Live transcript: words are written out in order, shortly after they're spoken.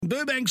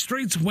Burbank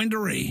Street's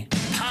Wendouree.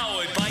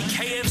 Powered by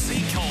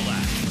KFC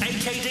Colac,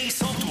 AKD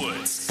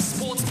Softwoods,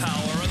 Sports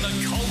Power and the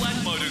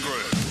Colac Motor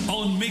Group.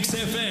 On Mix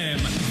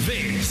FM,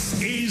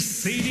 this is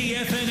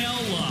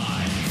CDFNL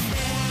Live.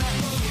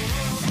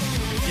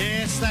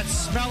 Yes, that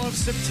smell of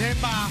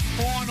September,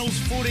 finals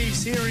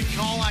footies here in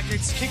Colac.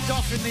 It's kicked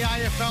off in the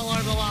AFL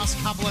over the last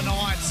couple of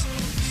nights,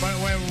 but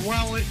we're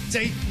well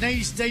deep,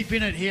 knees deep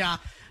in it here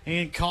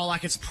in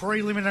Colac. It's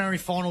preliminary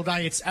final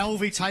day. It's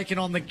Alvie taking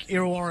on the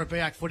Irrewarra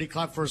Beeac Footy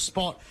Club for a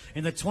spot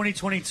in the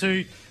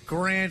 2022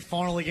 Grand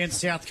Final against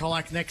South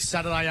Colac next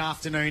Saturday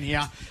afternoon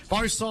here.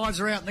 Both sides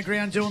are out in the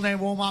ground doing their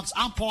warm-ups.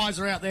 Umpires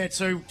are out there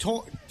too.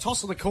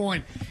 Toss of the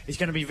coin is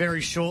going to be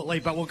very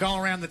shortly, but we'll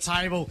go around the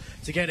table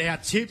to get our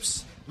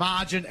tips,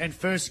 margin and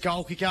first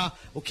goal kicker.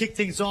 We'll kick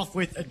things off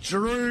with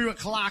Drew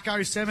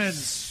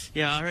Clarko-Simmons.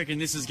 Yeah, I reckon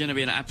this is going to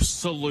be an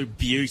absolute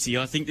beauty.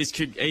 I think this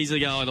could easily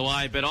go either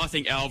way, but I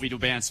think Alvie will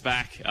bounce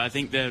back. I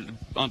think they've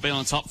been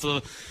on top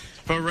for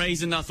a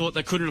reason. I thought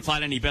they couldn't have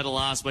played any better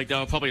last week. They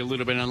were probably a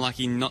little bit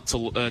unlucky not to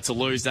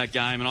lose that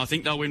game, and I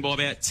think they'll win by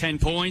about 10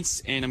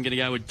 points, and I'm going to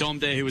go with Dom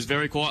there, who was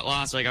very quiet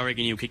last week. I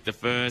reckon he'll kick the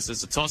first,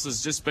 as the toss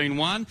has just been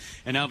won,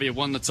 and Alvie have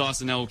won the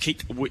toss, and they'll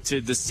kick to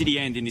the city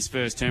end in this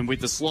first term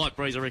with the slight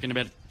breeze, I reckon,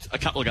 about a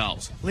couple of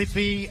goals.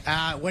 Lippy,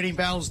 Wedding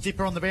Bells,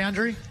 Dipper on the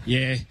boundary.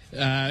 Yeah,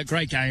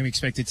 great game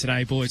expected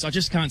today, boys. I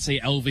just can't see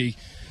Alvie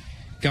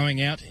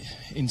going out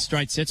in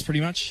straight sets pretty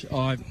much.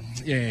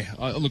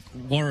 Look,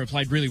 Warrior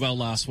played really well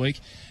last week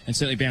and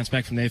certainly bounced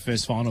back from their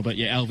first final, but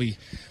yeah, Alvie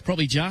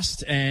probably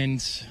just.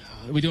 And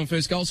are we doing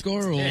first goal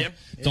scorer or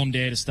Dom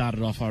Dare to start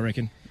it off, I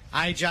recken?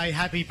 AJ,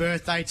 happy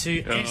birthday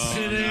to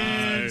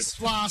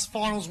Essendon's last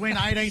finals win.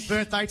 18th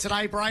birthday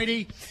today,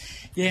 Brady.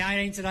 Yeah,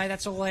 18 today,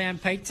 that's all I am,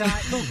 Pete.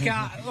 Look,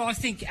 I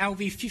think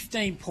Alvie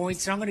 15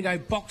 points, and I'm going to go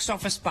box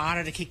office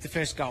Sparta to kick the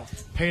first goal.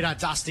 Peter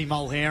Dusty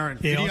Mulheron.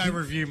 Video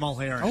review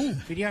Mulheron. Oh,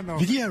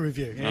 video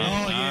review.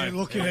 Yeah.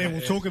 Look,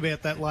 we'll talk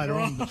about that later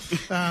on.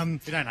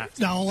 You don't have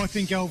to. No, I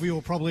think Alvie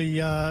will probably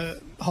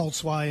hold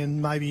sway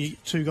and maybe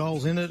 2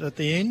 goals in it at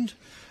the end.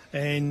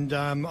 And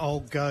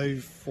I'll go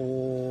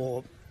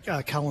for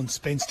Cullen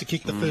Spence to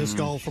kick the first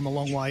goal from a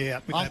long way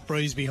out with that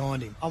breeze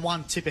behind him. I'm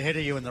one tip ahead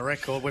of you in the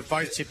record. We've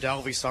both tipped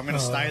Alvie, so I'm going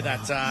to stay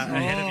that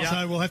ahead of you.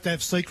 So we'll have to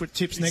have secret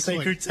tips next week.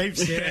 Secret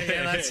tips,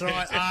 yeah, that's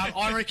right.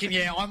 I reckon,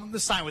 I'm the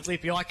same with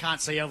Lippy. I can't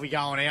see Alvie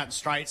going out in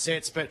straight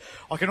sets, but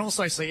I can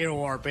also see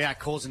Irrewarra Beeac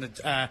causing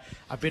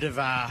a bit of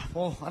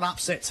an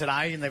upset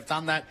today, and they've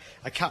done that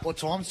a couple of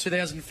times.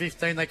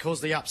 2015, they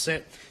caused the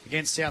upset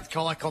against South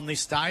Colac on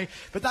this day,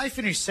 but they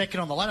finished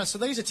second on the ladder, so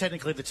these are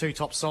technically the 2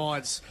 top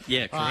sides.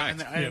 Yeah,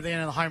 correct. At the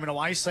end of the home and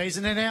away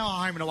season, and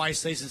our home and away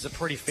season's a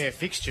pretty fair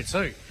fixture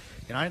too.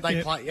 You know,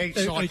 they play each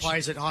side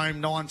plays at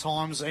home 9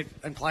 times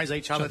and plays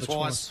each other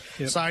twice.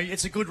 Yep. So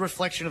it's a good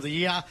reflection of the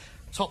year.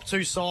 Top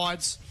 2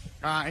 sides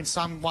in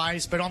some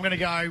ways, but I'm going to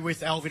go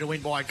with Alvie to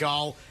win by a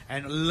goal,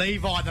 and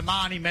Levi, the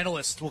Marnie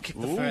medalist, will kick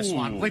the first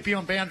one. Lippy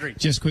on boundary.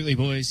 Just quickly,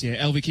 boys,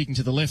 Alvie kicking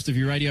to the left of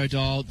your radio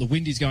dial. The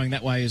wind is going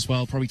that way as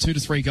well. Probably 2 to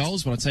 3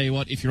 goals, but I tell you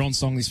what, if you're on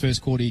song this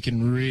first quarter, you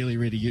can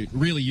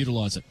really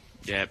utilise it.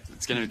 Yeah,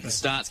 the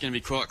start's going to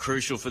be quite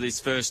crucial for this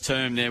first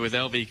term there, with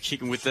Alvie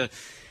kicking with the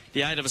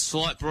aid of a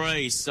slight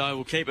breeze. So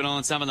we'll keep an eye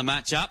on some of the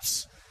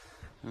matchups.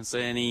 I don't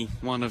see any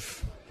one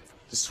of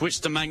the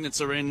switch to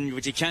magnets are in,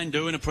 which you can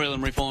do in a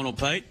preliminary final,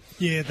 Pete.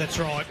 Yeah, that's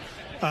right.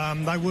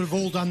 They would have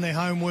all done their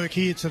homework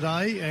here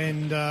today,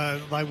 and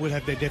they would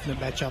have their definite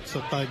matchups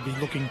that they'd be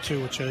looking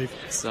to achieve.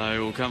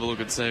 So we'll have a look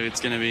and see.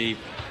 It's going to be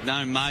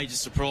no major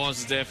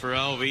surprises there for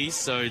Alvie.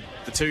 So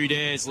the 2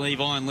 dares,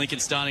 Levi and Lincoln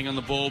starting on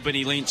the ball,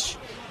 Benny Lynch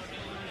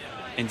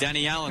and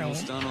Danny Allen will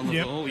start on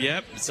the ball.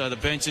 Yep. So the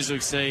benches we'll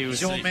see. Is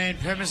your man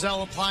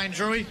Permazel playing,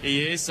 Drewy?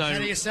 He is. So how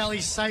do you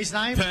say his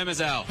name?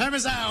 Permazel.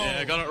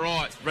 Yeah, got it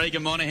right.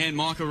 Regan Monahan,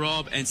 Michael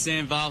Robb and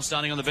Sam Vale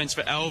starting on the bench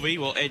for Alvie,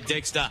 while Ed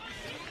Dexter,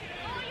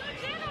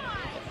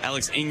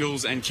 Alex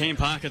Ingalls and Cam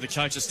Parker, the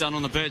coach, are starting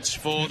on the bench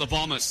for the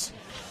Bombers.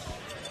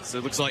 So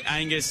it looks like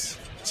Angus,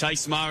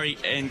 Chase Murray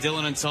and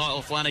Dylan and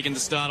Tyler Flanagan to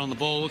start on the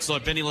ball. Looks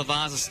like Benny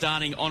Lavazza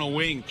starting on a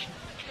wing.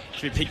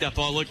 Should be picked up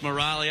by Luke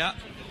Moralia.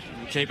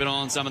 Keep an eye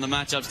on some of the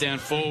matchups down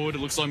forward. It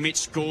looks like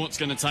Mitch Gaunt's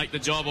going to take the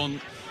job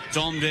on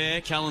Dom there.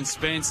 Callan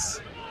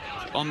Spence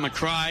on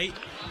McRae.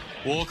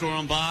 Walker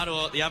on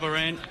Bardo at the other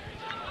end.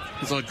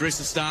 Looks like Driss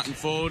is starting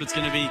forward. It's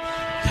going to be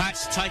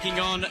Patch taking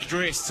on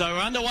Driss. So we're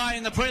underway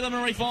in the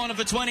preliminary final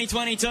for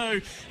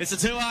 2022. It's the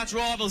 2 arch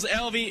rivals,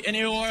 Alvie and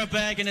Irrewarra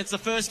Beeac, and it's the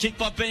first kick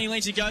by Benny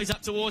Lynch. He goes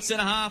up towards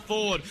centre half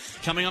forward.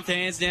 Coming off the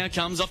hands now,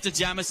 comes off to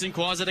Jamison.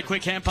 Quasi a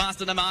quick hand pass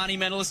to the Marnie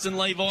medalist and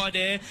Levi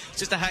there.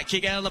 Just a hat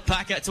kick out of the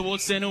packet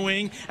towards centre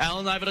wing.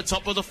 Allen over the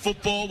top of the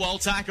football, well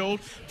tackled.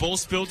 Ball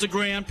spilled to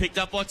ground, picked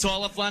up by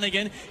Tyler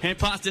Flanagan. Hand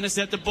pass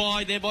intercepted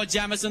by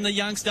Jamison, the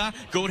youngster.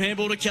 Good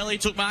handball to Kelly,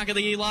 took mark of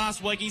the year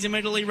last week. He's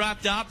immediately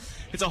wrapped up.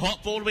 It's a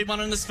hot ball to be won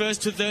in this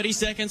first to 30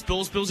 seconds.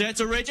 Ball spills out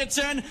to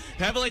Richardson.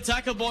 Heavily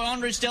tackled by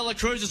Andrich Dela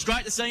Cruz. It's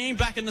great to see him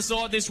back in the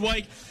side this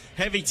week.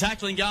 Heavy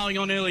tackling going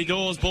on early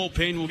doors. Ball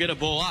pin will get a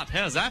ball up.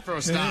 How's that for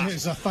a start?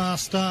 It's a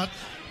fast start.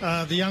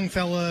 The young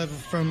fella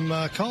from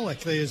Colac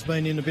there has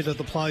been in a bit of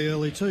the play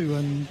early too,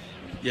 and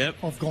Yep.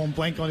 I've gone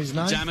blank on his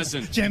name.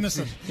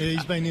 Jamison. Yeah,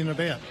 he's been in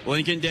about.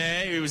 Lincoln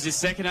Dare, who was his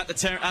second at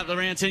the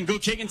round 10.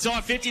 Good kick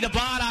inside 50 to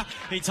Barter.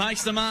 He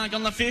takes the mark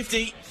on the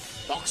 50.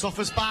 Box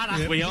office Barter.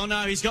 Yep. We all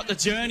know he's got the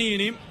journey in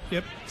him.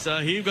 Yep. So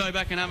he'll go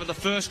back and have the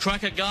first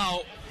crack at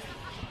goal.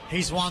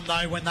 He's one,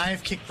 though, when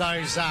they've kicked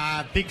those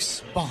big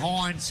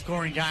behind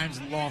scoring games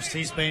and lost,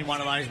 he's been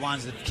one of those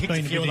ones that kicked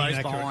a few of those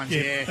behinds.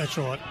 Yeah, that's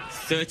right.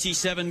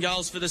 37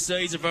 goals for the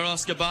season for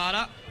Oscar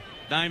Barter.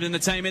 Named in the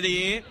team of the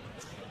year.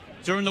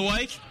 During the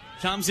week,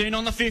 comes in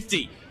on the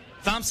 50.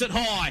 Thumps it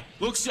high.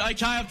 Looks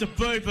okay up to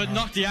boot, but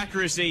not the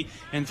accuracy.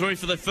 And through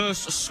for the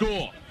first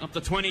score of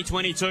the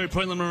 2022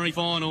 preliminary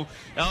final.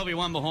 Alvie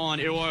one behind.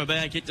 Irrewarra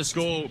Beeac hit the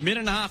score. Minute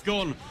and a half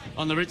gone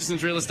on the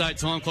Richardson's Real Estate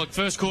time clock.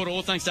 First quarter,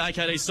 all thanks to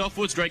AKD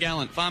Softwoods. Greg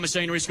Allen, Farm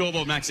Machinery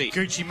scoreboard, Maxi.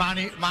 Gucci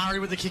Murray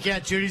with the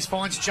kick-out duties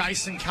finds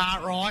Jason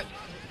Cartwright.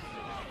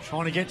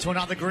 Trying to get to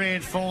another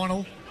grand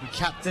final. He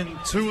captained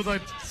 2 of the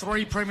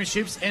 3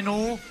 premierships.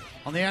 Enor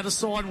on the outer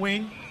side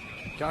wing.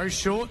 Goes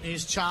short.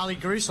 Here's Charlie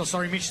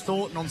Mitch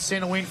Thornton on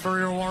centre wing for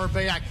Irrewarra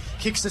Beeac.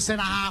 Kicks the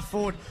centre half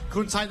forward.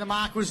 Couldn't take the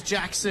mark was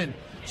Jackson.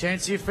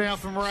 Chance of foul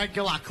from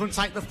Regular. Couldn't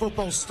take the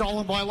football.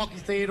 Stolen by Lockie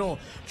Theodore.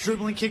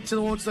 Dribbling kick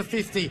towards the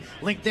 50.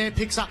 Link there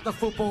picks up the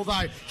football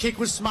though. Kick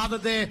was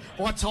smothered there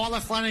by Tyler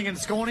Flanagan.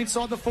 It's gone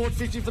inside the forward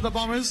 50 for the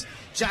Bombers.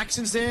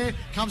 Jackson's there.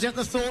 Comes out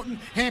to Thornton.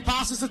 Hand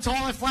passes to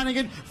Tyler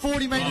Flanagan.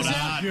 40 metres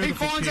out. He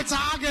finds a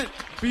target.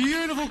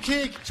 Beautiful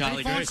kick.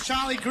 He finds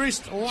Charlie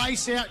Grist.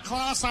 Lace out.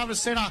 Class over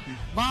centre.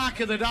 Mark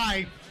of the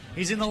day.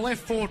 He's in the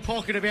left forward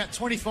pocket about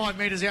 25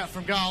 metres out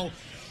from goal.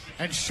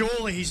 And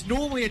surely he's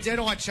normally a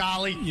dead-eye,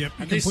 Charlie. Yep,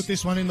 you can put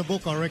this one in the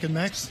book, I reckon,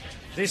 Max.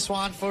 This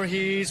one for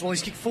he's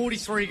kicked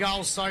 43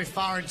 goals so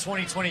far in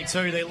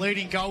 2022. Their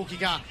leading goal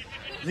kicker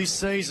this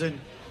season.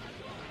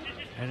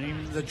 And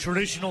in the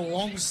traditional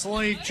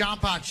long-sleeve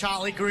jumper,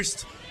 Charlie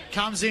Grist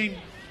comes in.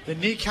 The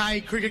Nick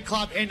Hay Cricket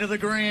Club end of the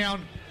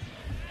ground.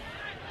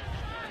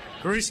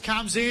 Grist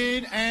comes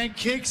in and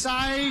kicks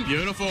a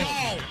beautiful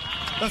goal.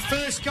 The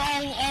first goal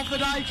of the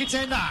day,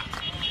 contender.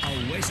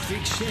 A West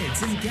Vic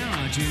Sheds and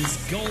Garages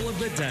goal of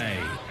the day.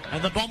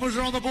 And the Bombers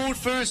are on the board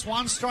first.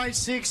 1 straight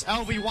 6.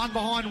 Alvie 1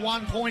 behind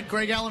 1 point.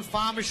 Greg Allen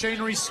Farm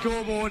Machinery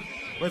scoreboard.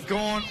 We've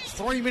gone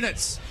 3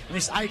 minutes in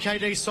this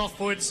AKD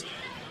Softwoods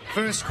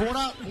first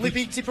quarter.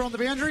 Lippy tipper on the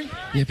boundary.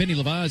 Yeah, Benny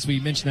Lavaz,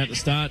 we mentioned at the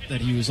start that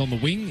he was on the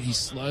wing. He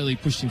slowly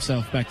pushed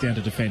himself back down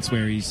to defence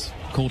where he's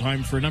called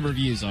home for a number of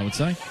years, I would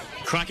say.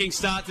 Cracking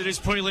start to this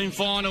prelim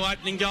final.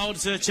 Opening goal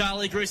to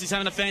Charlie Grist. He's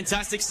having a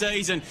fantastic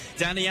season.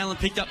 Danny Allen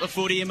picked up the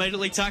footy,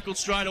 immediately tackled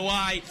straight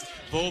away.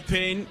 Ball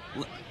pin.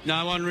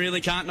 No one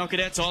really can't knock it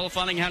out. Tyler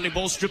Flanagan had the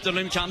ball stripped of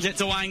him. Comes out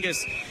to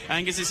Angus.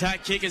 Angus's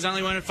hat kick has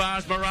only went as far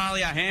as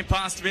Moralia. Hand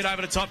passed a bit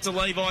over the top to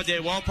Levi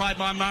there. Well played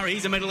by Murray.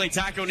 He's immediately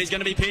tackled and he's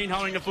going to be pinned,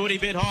 holding the footy a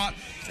bit hot.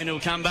 And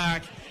it'll come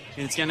back.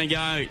 And it's going to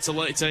go to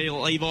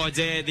Levi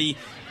there. The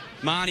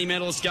Marnie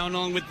medalist going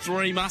along with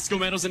 3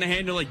 Muskell medals in the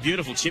handle.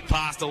 Beautiful chip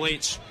pass to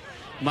Lynch.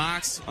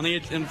 Marks on the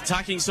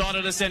attacking side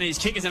of the centre. His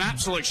kick is an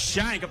absolute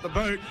shank up the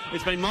boot.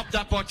 It's been mopped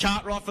up by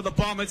Cartwright for the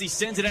Bombers. He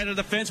sends it out of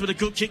defence with a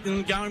good kick,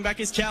 and going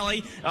back is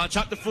Kelly.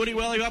 Chucked the footy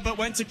well, but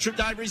went to tripped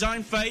over his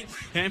own feet.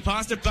 And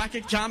passed it back,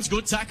 it comes.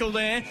 Good tackle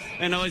there.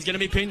 And he's going to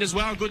be pinned as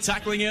well. Good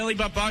tackling early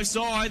by both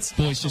sides.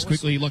 Boys, just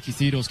quickly, Lockie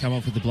Theodore's come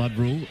off with the blood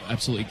rule.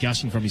 Absolutely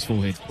gushing from his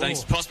forehead.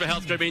 Thanks. Prosper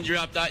Health Group injury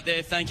update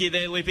there. Thank you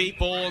there, Lippy.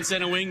 Ball on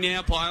centre wing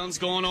now. Pylan's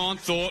gone on.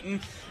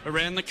 Thornton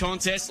around the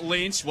contest.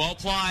 Lynch, well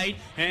played.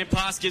 Hand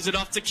pass gives it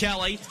off to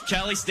Kelly.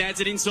 Kelly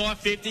stands it inside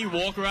 50.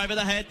 Walker over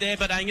the head there,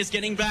 but Angus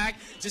getting back.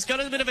 Just got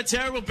a bit of a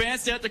terrible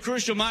bounce out at the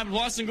crucial moment.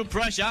 Applied some good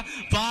pressure.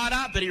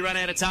 Barter, but he ran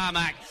out of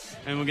tarmac.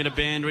 And we're going to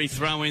boundary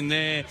throw in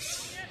there.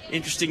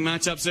 Interesting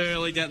matchups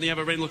early. Down the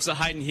other end looks like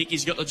Hayden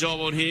Hickey's got the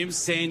job on him.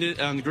 Sanders,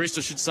 Grist,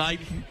 I should say.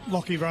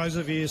 Lockie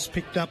Rosevier has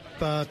picked up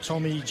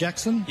Tommy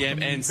Jackson. Yeah,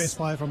 and best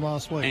player from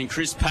last week. And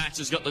Chris Patch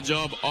has got the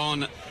job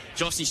on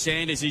Jossie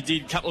Sanders, who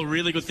did a couple of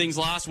really good things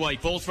last week.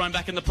 Ball thrown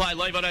back in the play.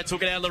 Levi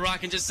took it out of the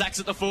ruck and just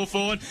sacks at the full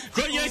forward.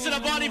 Good use of the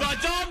body by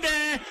Dom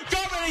there.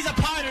 Got rid of his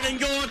opponent and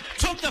good.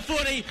 Took the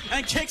footy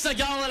and kicks a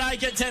goal at 8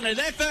 contender.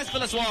 They're first for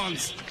the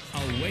Swans.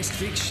 A West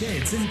Vic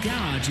Sheds and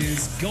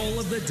Garages goal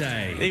of the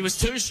day. He was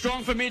too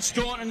strong for Mitch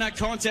Thornton in that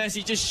contest.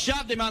 He just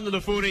shoved him under the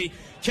footy,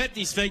 kept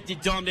his feet,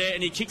 did Dom there,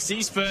 and he kicks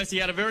his first. He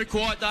had a very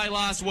quiet day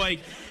last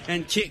week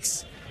and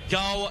kicks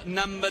goal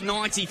number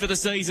 90 for the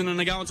season, and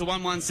they're going to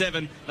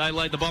 117. They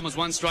lead the Bombers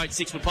 1 straight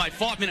 6. We'll play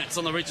 5 minutes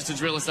on the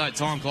Richardson's Real Estate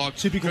time clock.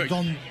 Typical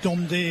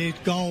Dom Dare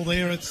goal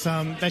there. It's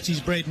that's his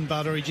bread and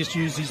butter. He just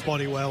used his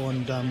body well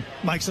and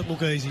makes it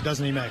look easy,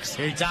 doesn't he, Max?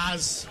 He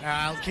does.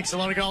 Kicks a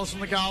lot of goals from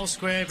the goal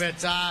square,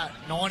 but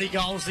 90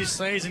 goals this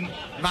season.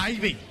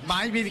 Maybe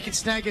if he can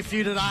snag a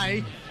few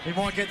today, he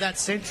might get that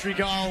century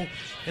goal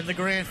in the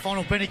grand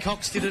final. Benny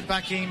Cox did it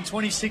back in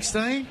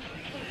 2016.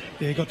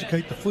 Yeah, he got to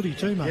keep the footy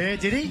too, mate. Yeah,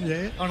 did he?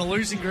 Yeah. On a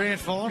losing grand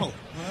final.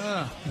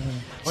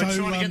 We're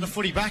trying to get the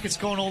footy back. It's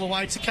gone all the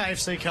way to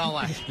KFC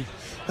Colac.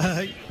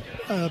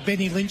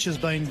 Benny Lynch has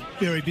been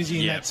very busy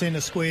in Yep. that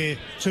centre square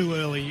too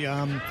early.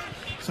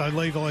 So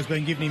Levi's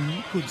been giving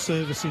him good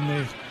service in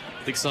there.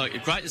 Looks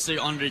like great to see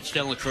Andrich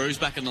De La Cruz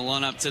back in the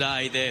lineup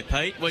today there,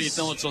 Pete. What are your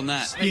thoughts on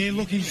that? Yeah,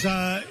 look, he's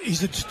a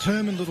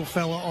determined little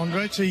fella,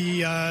 Andrich.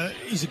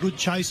 He's a good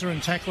chaser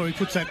and tackler. He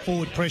puts that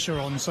forward pressure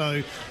on, so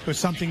it was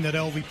something that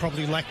Alvie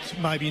probably lacked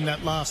maybe in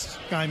that last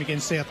game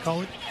against South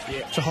College,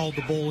 to hold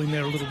the ball in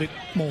there a little bit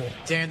more.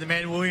 Dan the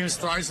man Williams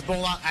throws the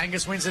ball up.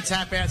 Angus wins the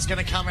tap out. It's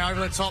going to come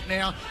over the top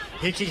now.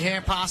 Hickey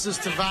hand passes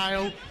to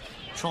Vale.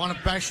 Trying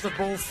to bash the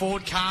ball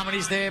forward.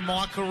 Carmody's there.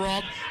 Michael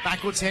Robb.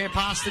 Backwards hand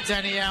pass to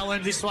Danny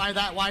Allen. This way,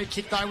 that way.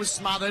 Kick though was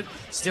smothered.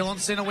 Still on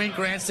centre wing.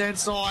 Grandstand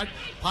side.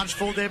 Punch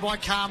forward there by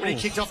Carmody.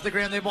 Kicked off the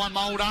ground there by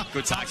Mulder.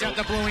 Good tackle. Out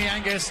to Bluey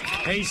Angus.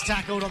 He's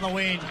tackled on the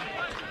wing.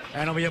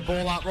 And it'll be a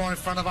ball up right in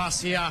front of us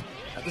here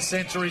at the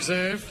centre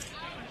reserve.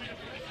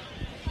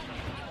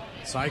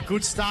 So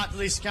good start to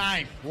this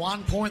game.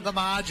 1 point the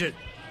margin.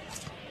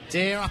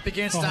 Dare up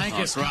against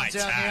Angus. Great Comes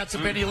out now to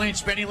Benny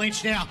Lynch. Benny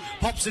Lynch now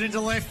pops it into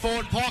left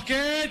forward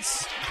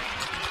pockets.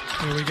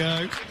 There we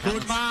go.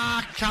 Good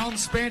mark. Cullen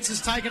Spence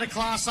has taken a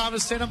class over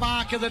centre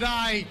mark of the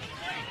day.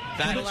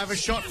 That'll have a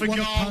shot for What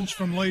goal. a punch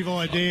from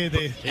Levi Dare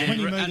there.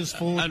 20 metres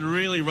forward. And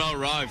really well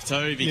roved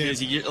too, because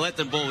he let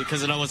the ball,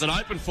 because it was an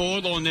open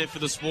forward line there for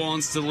the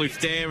Swans to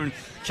lift there and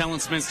Cullen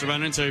Spence to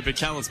run into, but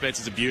Cullen Spence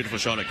is a beautiful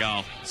shot at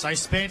goal. So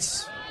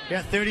Spence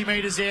about 30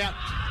 metres out.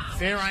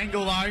 Fair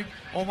angle though.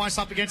 Almost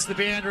up against the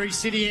boundary.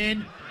 City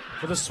end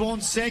for the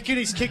Swans second.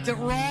 He's kicked it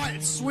right.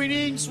 It's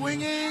swinging.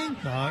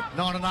 No.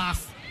 Not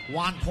enough.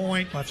 1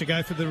 point. I'll have to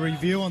go for the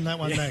review on that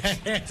one, Max.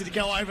 Did it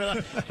go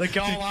over the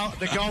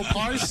goal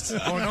post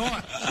or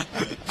not?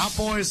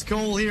 Umpires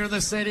call here in the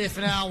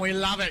CDFNL. We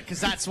love it because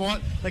that's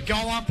what the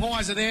goal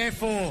umpires are there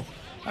for.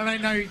 I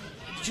don't know.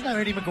 Did you know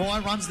Eddie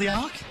Maguire runs the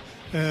arc?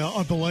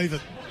 I believe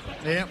it.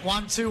 Yeah,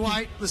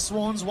 1-2-8. The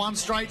Swans, 1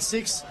 straight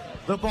 6.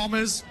 The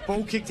Bombers.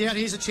 Ball kicked out.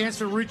 Here's a chance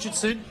for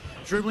Richardson.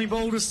 Dribbling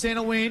ball to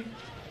centre wing.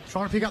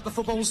 Trying to pick up the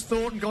football's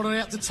Thornton. Got it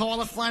out to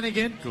Tyler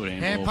Flanagan. Good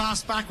hand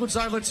pass backwards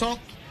over the top.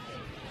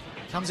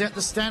 Comes out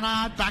to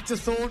Stannard. Back to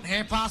Thornton.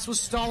 Hand pass was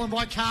stolen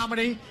by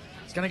Carmody.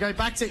 It's going to go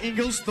back to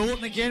Ingles.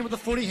 Thornton again with the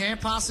footy.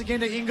 Hand pass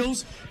again to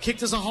Ingles.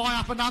 Kicked as a high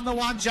up another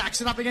one.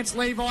 Jackson up against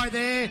Levi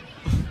there.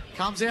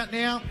 Comes out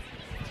now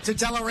to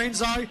De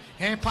Lorenzo.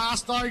 Hand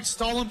pass though,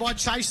 stolen by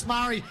Chase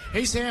Murray.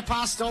 His hand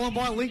pass stolen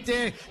by Link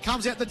there.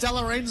 Comes out to De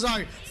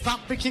Lorenzo.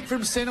 Thumper kick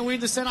from centre wing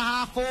to centre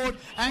half forward.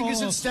 Angus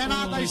and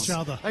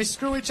Stannard, they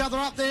screw each other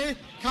up there.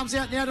 Comes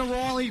out now to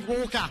Riley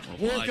Walker.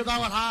 Walker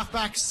though at half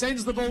back.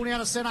 Sends the ball now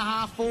to centre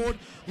half forward.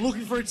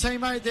 Looking for a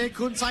teammate there.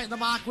 Couldn't take the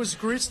mark, was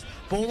Grist.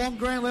 Ball on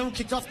ground level.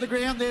 Kicked off the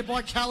ground there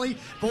by Kelly.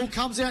 Ball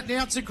comes out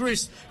now to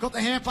Grist. Got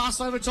the hand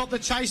pass over top to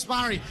Chase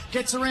Murray.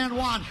 Gets around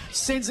one.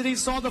 Sends it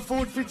inside the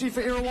forward 50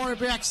 for Irrewarra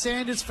Beeac.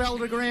 Sanders fell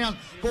to the ground.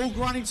 Ball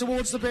running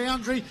towards the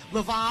boundary.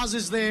 Lavaz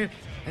is there.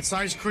 And so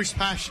is Chris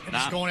Pash. And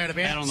it's gone out of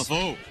bounds. Out on the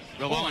full.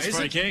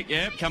 Free kick,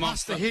 yep, come on.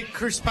 Must have hit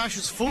Chris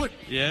Pash's foot.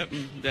 Yep,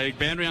 the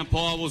boundary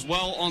umpire was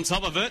well on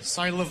top of it.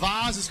 So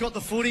Lavaz has got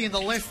the footy in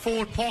the left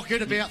forward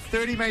pocket, about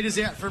 30 metres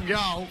out from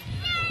goal.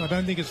 I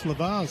don't think it's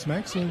Lavaz,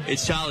 Max.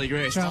 It's Charlie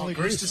Grist.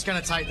 Grist is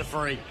going to take the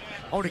free.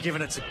 I would have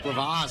given it to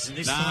Lavaz. And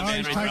this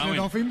he's taking it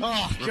off him.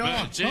 Oh,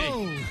 God.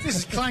 This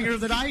is clanger of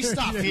the day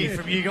stuff here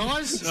from you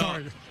guys.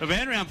 Sorry. The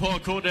boundary umpire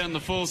called down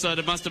the full, so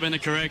there must have been a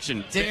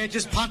correction. Dare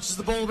just punches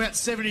the ball about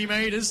 70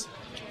 metres.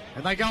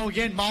 And they go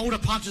again. Mulder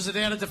punches it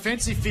out a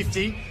defensive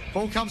 50.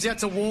 Ball comes out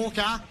to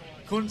Walker.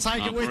 Couldn't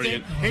take it with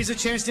him. Here's a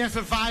chance now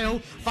for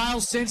Vale.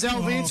 Vale sends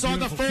Alvie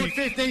inside the forward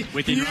 50.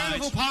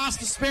 Beautiful pass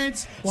to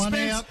Spence.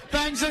 Spence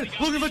bangs it.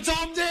 Looking for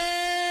Tom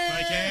there.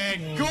 Free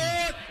kick.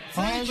 Good.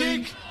 Free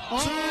kick.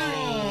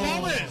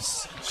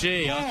 Bombers.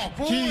 Gee,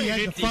 he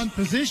had the front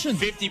position.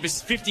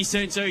 50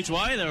 cents each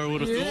way there, I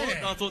would have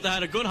thought. I thought they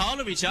had a good hold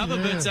of each other,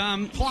 but...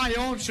 Play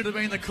on should have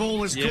been the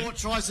call as Court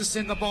tries to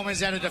send the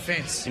Bombers out of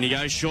defence. And he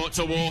goes short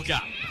to Walker.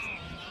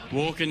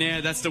 Walker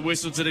now, that's the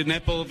whistle to the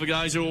netball for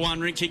those who are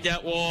wondering. Kicked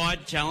out wide.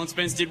 Cullen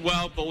Spence did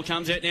well. Ball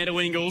comes out now to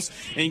Ingles.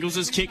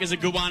 Ingles' kick is a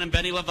good one, and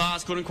Benny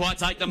Lavaz couldn't quite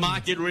take the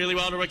mark. Did really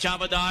well to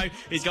recover, though.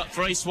 He's got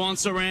 3 Swans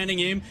surrounding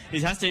him.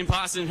 He has to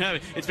impass him.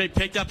 It's been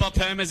picked up by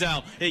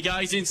Permazel. He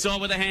goes inside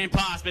with a hand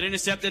pass, but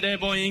intercepted there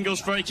by Ingles.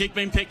 Free kick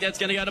being picked out. It's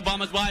going to go to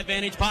Bombers' way.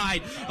 Advantage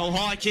paid. A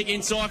high kick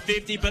inside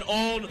 50, but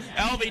all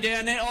Alvie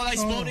down there. They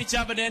spot each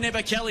other down there,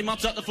 but Kelly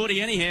mops up the footy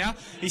anyhow.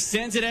 He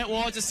sends it out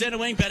wide to centre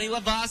wing. Benny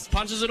Lavaz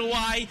punches it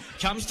away.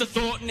 Comes to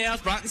Thornton now.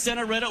 Front and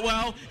centre, read it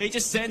well. He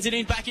just sends it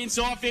in back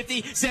inside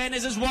 50.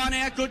 Sanders has won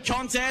out. Good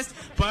contest.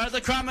 Both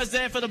the Crummers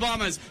there for the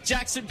Bombers.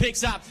 Jackson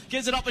picks up.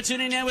 Gives an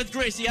opportunity now with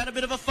Grist. He had a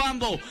bit of a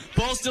fumble.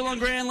 Ball still on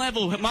ground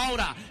level.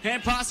 Mulder.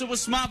 Hand passer was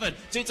smothered.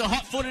 It's a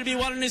hot footer to be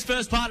won in his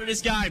first part of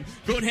this game.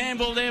 Good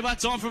handball there by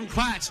Tom from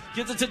Clatch.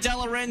 Gives it to De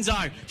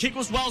Lorenzo. Kick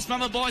was well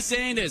smothered by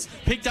Sanders.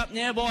 Picked up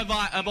now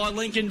by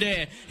Lincoln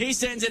Dare. He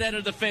sends it out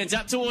of defence.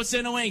 Up towards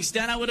centre wing.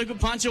 Stano with a good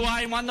punch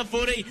away and won the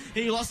footy.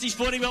 He lost his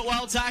footy but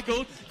well taken.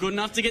 tackled. Good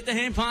enough to get the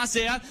hand pass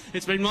out.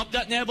 It's been mopped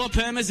up now by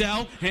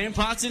Permazel. Hand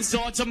pass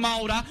inside to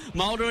Mulder.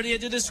 Mulder at the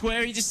edge of the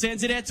square. He just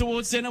sends it out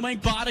towards centre wing.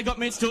 Barter got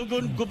Mitch to a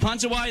good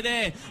punch away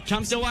there.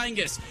 Comes to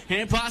Angus.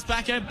 Hand pass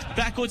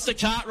backwards to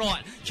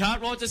Cartwright.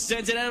 Cartwright just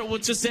sends it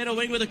out to centre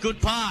wing with a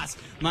good pass.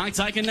 Mark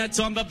taking that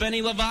time, but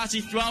Benny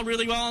Lavasi threw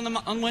really well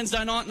on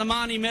Wednesday night in the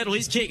Marnie medal.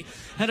 His kick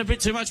had a bit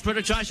too much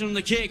penetration on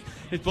the kick.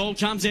 The ball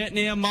comes out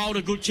now.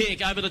 Mulder, good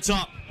kick over the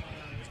top.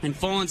 And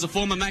finds the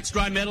former Max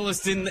Gray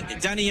medalist in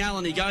Danny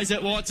Allen. He goes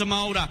out wide to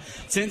Mulder.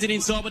 Sends it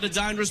inside with a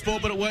dangerous ball,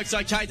 but it works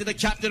okay to the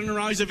captain and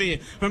Roosevelt.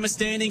 From a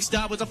standing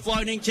start with a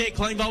floating kick.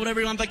 Clean bowled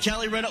everyone, but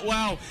Kelly read it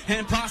well.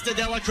 Hand pass to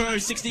Dela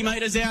Cruz, 60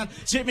 metres out.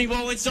 Chipping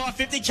ball inside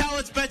 50.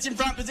 Callets Betts in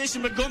front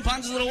position, but Gun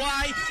punches it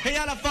away. He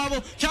had a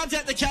fumble. Comes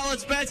out to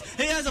Callets Betts.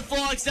 He has a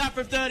flying start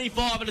from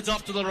 35, and it's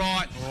off to the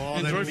right.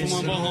 And through from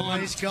one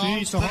behind.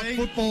 Jeez, the hot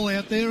football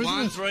out there, isn't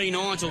it?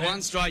 1-3-9 to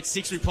 1 straight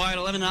 6. We played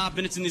 11.5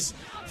 minutes in this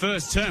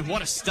first term.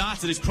 What a start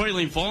to this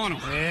prelim final.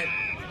 Yeah.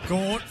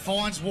 Gort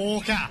finds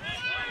Walker.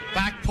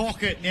 Back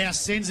pocket. Now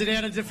sends it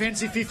out of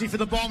defensive 50 for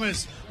the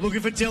Bombers.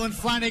 Looking for Dylan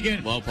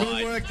Flanagan. Well played.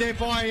 Good work there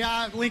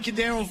by Lincoln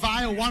Darrell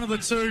Vale, one of the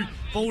two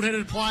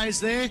bald-headed players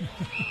there.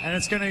 And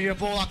it's going to be a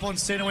ball up on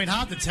centre wing.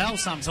 Hard to tell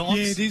sometimes.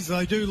 Yeah, it is.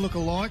 They do look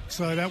alike.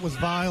 So that was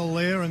Vale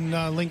there and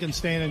Lincoln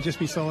standing just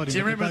beside him. Do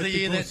you remember the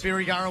year that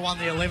Birregurra won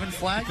the 11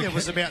 flag? There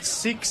was about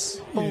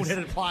 6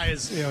 bald-headed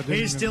players. Yeah,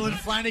 Here's Dylan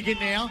Flanagan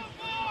now.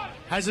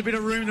 Has a bit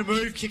of room to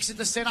move, kicks it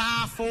to centre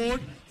half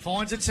forward,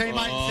 finds a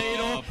teammate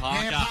Theodore.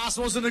 Hand pass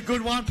wasn't a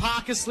good one.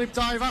 Parker slipped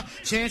over.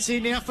 Chance here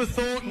now for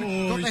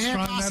Thornton. Got the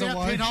hand pass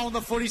out, pinhole in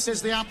the footy,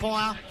 says the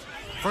umpire.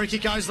 Free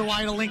kick goes the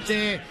way to Link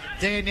Dare.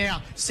 Dare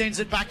now sends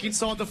it back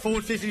inside the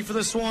forward 50 for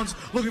the Swans.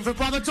 Looking for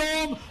Brother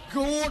Dorm.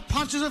 Gord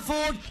punches it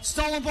forward.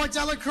 Stolen by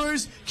Dela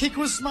Cruz. Kick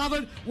was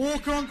smothered.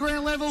 Walker on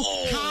ground level.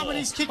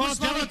 Carmody's kick was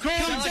smothered.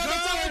 Comes out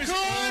of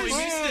Dela Cruz.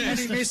 And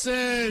he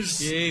misses.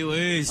 Gee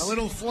whiz. A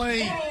little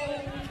flea.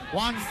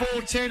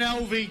 1-4-10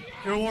 Alvie.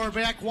 Irrewarra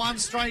Beeac 1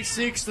 straight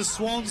 6. The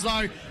Swans,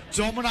 though,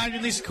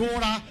 dominating this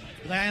quarter.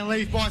 They only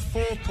leave by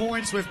 4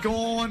 points. We've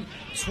gone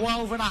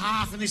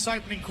 12.5 in this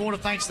opening quarter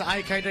thanks to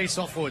AKD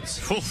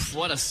Softwoods. Oof,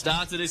 what a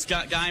start to this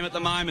game at the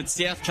moment.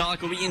 South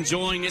Carrick will be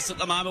enjoying this at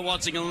the moment,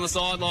 watching it on the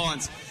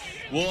sidelines.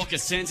 Walker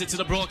sends it to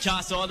the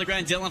broadcast side of the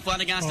ground. Dylan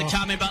Flanagan has to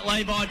come in, but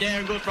Levi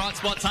Dare in good front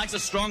spot takes a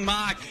strong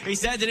mark. He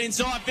sends it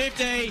inside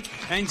 50,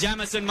 and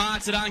Jamison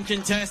marks it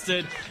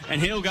uncontested,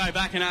 and he'll go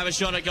back and have a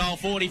shot at goal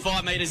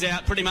 45 metres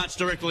out, pretty much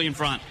directly in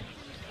front.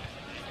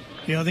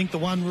 Yeah, I think the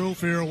one rule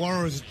for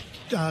Irrewarra is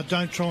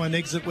don't try and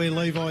exit where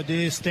Levi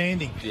Dare's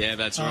standing. Yeah,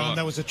 that's right.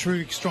 That was a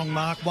true strong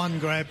mark, one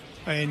grab,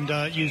 and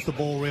used the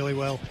ball really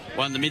well.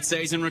 One of the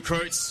mid-season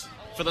recruits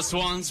for the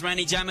Swans,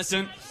 Randy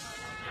Jamison,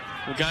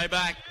 will go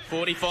back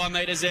 45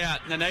 metres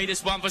out. They need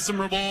this one for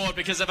some reward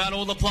because they've had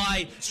all the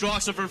play.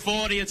 Strikes it from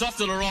 40. It's off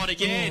to the right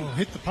again. Oh,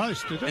 hit the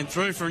post, did it? And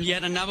through from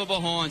yet another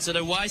behind. So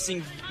they're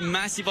wasting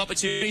massive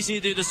opportunities here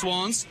to do the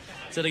Swans.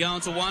 So they're going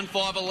to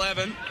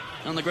 1-5-11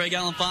 on the Greg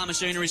Allen Farm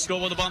Machinery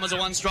scoreboard. The Bombers are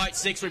 1 straight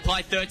 6. We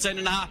play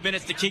 13.5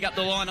 minutes to kick up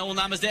the line. All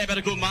numbers there, but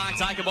a good mark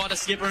taken by the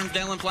skipper and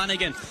Dylan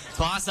Flanagan.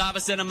 Pass Harbour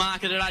Centre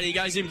market at 8. He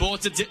goes in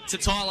board to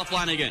Tyler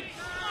Flanagan.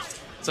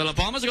 So the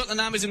Bombers have got the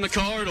numbers in the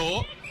corridor.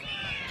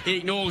 He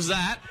ignores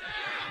that.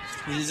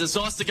 He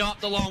decides to go up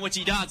the line, which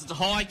he does. It's a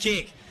high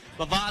kick.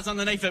 Lavar's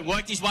underneath it,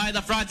 worked his way to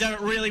the front, did it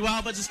really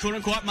well, but just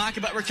couldn't quite mark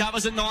it, but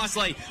recovers it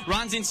nicely.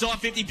 Runs inside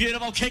 50,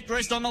 beautiful kick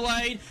wrist on the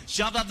lead.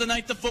 Shoved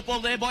underneath the football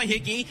there by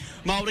Hickey.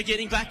 Mulder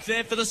getting back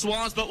there for the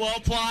Swans, but well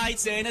played.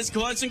 Sanders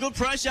got some good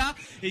pressure.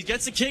 He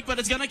gets the kick, but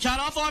it's going to cut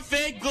off, I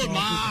think. Good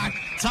mark.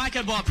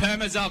 Taken by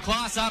Permazel.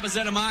 Class up as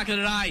centre marker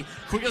today.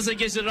 Quickly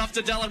gives it off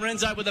to De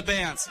Lorenzo with a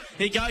bounce.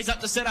 He goes up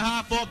to centre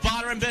half forward.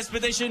 Barter in best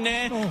position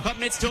there. Got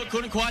Mitz to it,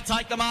 couldn't quite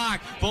take the mark.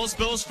 Ball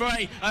spills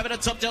free. Over the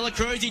top, Dela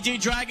Cruz. He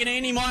did drag it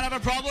in. He might have a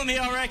problem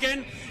here, I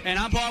reckon. And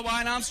umpire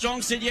Wayne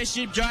Armstrong said yes,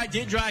 she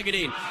did drag it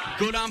in.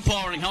 Good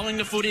umpiring, holding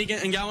the footy again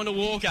and going to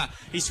Walker.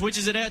 He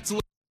switches it out to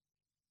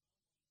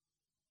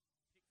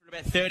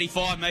about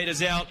 35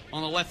 metres out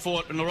on the left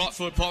foot and the right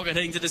foot pocket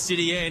heading to the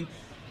city end.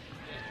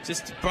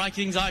 Just to break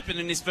things open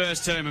in this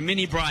first term, a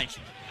mini break.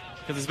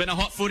 Because there's been a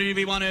hot footy to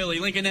be won early.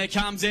 Lincoln there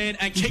comes in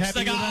and kicks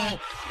the goal.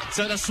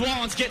 So the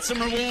Swans get some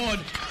reward,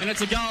 and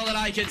it's a goal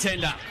that they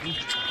contender.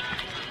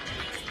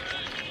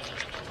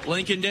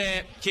 Lincoln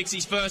Dare kicks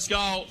his first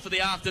goal for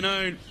the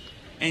afternoon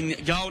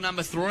and goal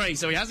number 3.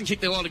 So he hasn't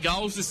kicked a lot of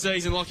goals this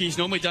season like he's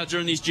normally done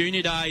during his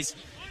junior days.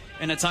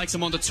 And it takes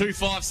him on to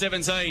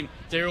 2-5-17.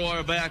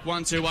 Irrewarra Beeac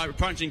 1-2-8. We're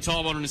punching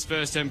time on in his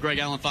first term. Greg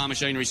Allen Farm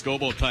Machinery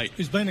scoreboard, Pete.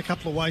 There's been a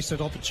couple of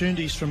wasted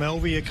opportunities from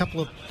Alvie, a couple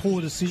of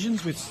poor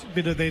decisions with a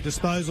bit of their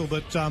disposal,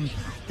 but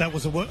that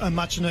was a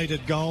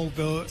much-needed goal.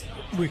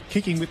 We're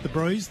kicking with the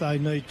breeze. They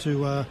need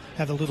to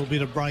have a little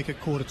bit of break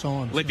at quarter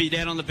time. Lippy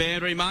down on the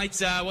boundary,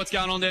 mates. What's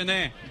going on down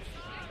there?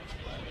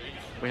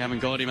 We haven't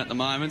got him at the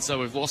moment, so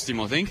we've lost him,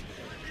 I think.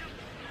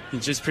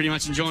 He's just pretty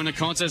much enjoying the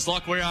contest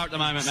like we are at the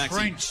moment,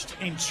 Maxie.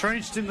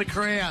 Entrenched in the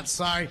crowd.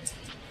 So,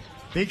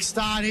 big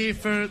start here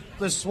for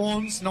the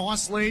Swans.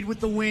 Nice lead with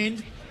the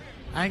wind.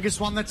 Angus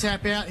won the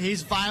tap out.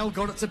 Here's Vale,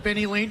 got it to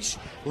Benny Lynch.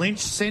 Lynch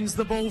sends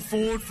the ball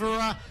forward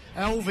for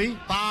Alvie.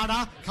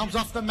 Barter comes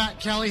off the Matt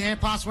Kelly.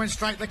 Hand pass went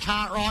straight to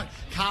Cartwright.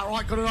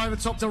 Cartwright got it over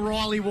top to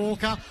Riley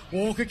Walker.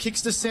 Walker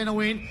kicks to centre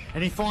win,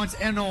 and he finds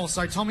Ennor.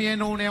 So Tommy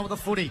Ennor now with the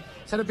footy.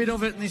 He's had a bit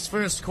of it in this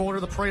first quarter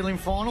of the prelim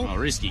final. Oh,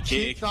 risky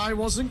kick. Though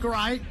wasn't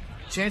great.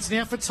 Chance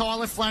now for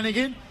Tyler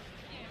Flanagan.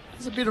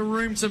 There's a bit of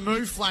room to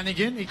move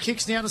Flanagan. He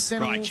kicks now to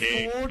centre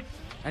forward.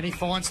 And he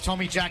finds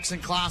Tommy Jackson,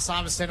 class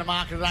A centre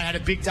marker today. Had a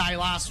big day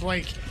last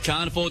week.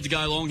 Can't afford to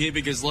go long here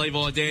because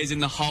Levi Dare's in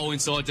the hole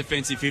inside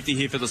defensive 50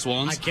 here for the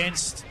Swans.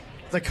 Against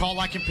the Cold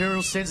Lake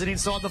Imperials, sends it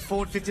inside the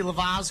forward 50.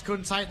 Lavars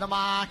couldn't take the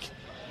mark.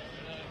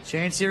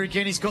 Chance here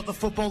again. He's got the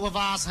football.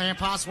 Lavars hand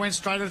pass went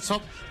straight to the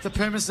top to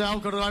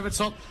Permazel. Got it over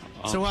top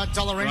to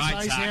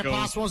Dolorenzo. His hand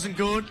pass wasn't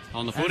good.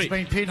 On the footy. He's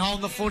been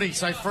pinholed the footy.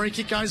 So free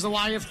kick goes the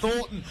way of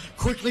Thornton.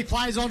 Quickly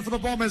plays on for the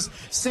Bombers.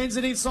 Sends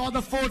it inside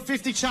the forward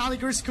 50. Charlie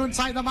Grist couldn't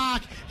take the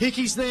mark.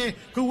 Hickey's there.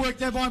 Good work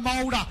there by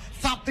Mulder.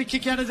 Thump the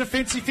kick out of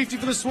defensive 50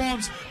 for the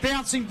Swans.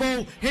 Bouncing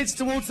ball. Heads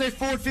towards their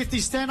forward 50.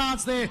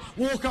 Stannard's there.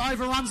 Walker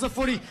overruns the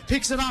footy.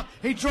 Picks it up.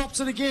 He drops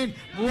it again.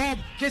 Rob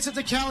gets it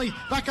to Kelly.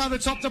 Back over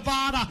the top to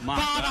Barter.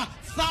 Barter.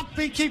 Thump,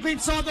 big kick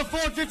inside the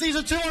forward 50. He's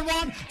a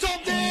 2-on-1.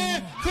 Tom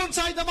there. Couldn't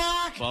take the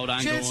mark. Well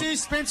done,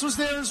 Chances. Spence was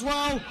there as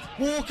well.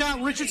 Walker.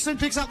 Richardson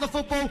picks up the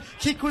football.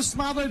 Kick was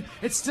smothered.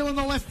 It's still in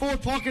the left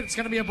forward pocket. It's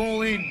going to be a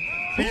ball in.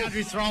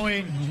 Boundary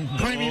throwing.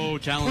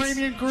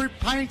 Premium group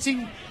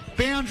painting.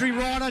 Boundary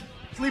rider.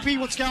 Flippy,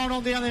 what's going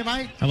on down there,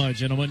 mate? Hello,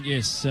 gentlemen.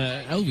 Yes,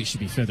 Alvie should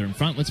be further in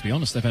front. Let's be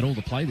honest, they've had all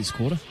the play this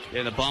quarter.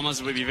 Yeah, the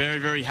Bombers would be very,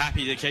 very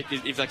happy to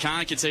keep. If they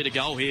can't concede a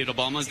goal here, the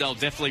Bombers, they'll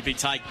definitely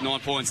take 9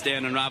 points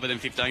down and rather than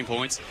 15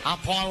 points.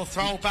 Umpire will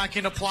throw it back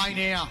into play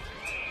now.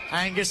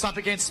 Angus up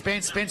against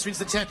Spence. Spence wins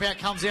the tap out,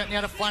 comes out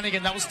now to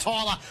Flanagan. That was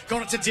Tyler.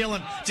 Got it to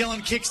Dylan.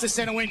 Dylan kicks to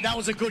centre wing. That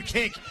was a good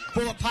kick.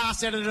 Bullet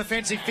pass out of the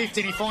defensive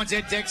 50 and he finds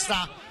Ed Dexter.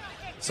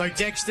 So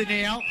Dexter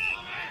now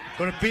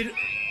got a bit...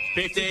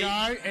 50 to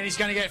go, and he's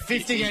going to get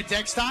 50 at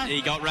Dexter.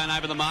 He got run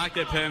over the mark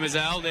there,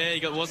 Permazel there.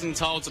 He wasn't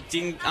told,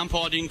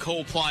 umpire didn't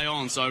call play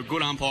on, so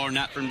good umpiring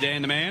that from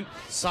Dan the man.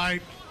 So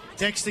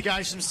Dexter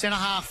goes from centre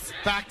half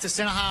back to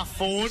centre half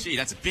forward. Gee,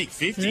 that's a big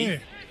 50. Yeah.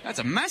 That's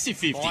a massive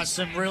 50. Buys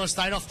some real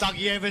estate off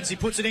Dougie Evans. He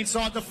puts it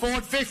inside the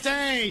forward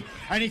 50,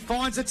 and he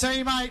finds a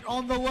teammate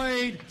on the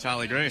lead.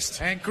 Charlie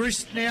Grist. And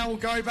Grist now will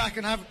go back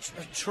and have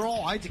a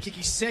try to kick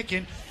his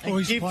second. And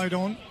He's played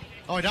on.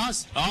 Oh, he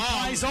does. Oh.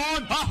 He plays on.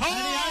 And he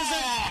has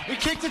it. He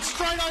kicked it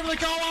straight over the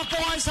goal up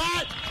by his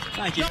hat.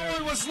 Thank you. No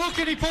one was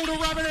looking. He pulled a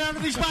rabbit out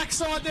of his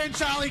backside then,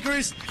 Charlie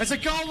Grist. It's a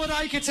goal of the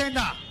day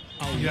contender.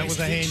 That was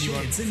a handy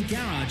one. And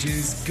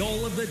Garage's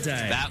goal of the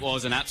day. That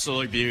was an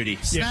absolute beauty.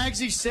 Snags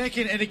his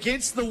second, and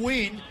against the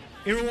wind,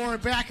 Irrewarra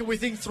Beeac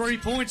within 3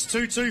 points,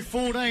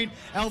 2-2-14.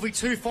 Alvie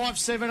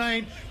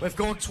 2-5-17. We've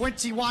gone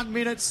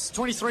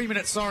 23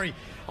 minutes,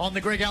 on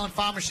the Greg Allen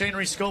Farm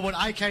Machinery scoreboard.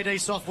 AKD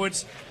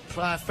Softwoods,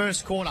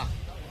 first quarter.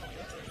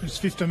 There's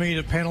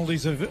 50-metre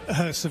penalties of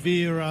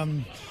severe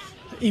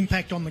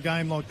impact on the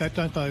game like that,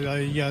 don't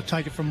they? They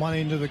take it from one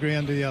end of the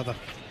ground to the other.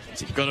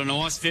 So you've got a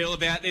nice feel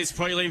about this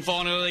prelim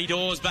final. Early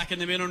doors back in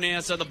the middle now.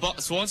 So the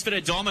Swans for their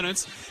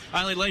dominance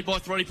only lead by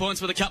 3 points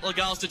with a couple of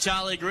goals to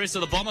Charlie Grist. So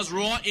the Bombers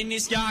right in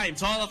this game.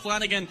 Tyler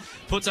Flanagan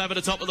puts over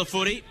the top of the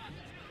footy.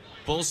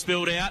 Ball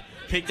spilled out.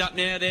 Picked up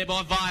now there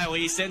by Vale.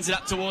 He sends it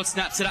up towards,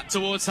 snaps it up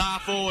towards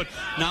half forward.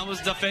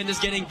 Numbers defenders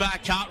getting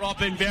back. Cartwright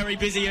been very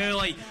busy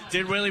early.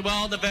 Did really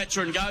well, the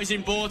veteran. Goes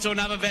in board to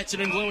another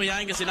veteran, Bluey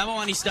Angus. Another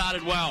one he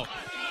started well.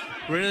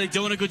 Really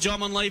doing a good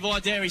job on Levi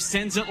there. He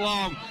sends it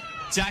long.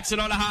 Jackson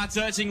on a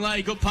hard-searching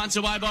lead. Good punch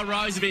away by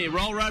Rosebeer.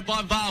 Roll road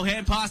by Vale.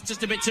 Hand pass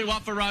just a bit too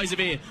up for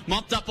Rosebeer.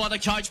 Mopped up by the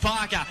coach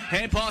Parker.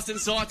 Hand pass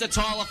inside to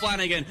Tyler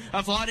Flanagan.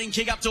 A floating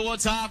kick up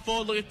towards half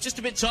forward. Just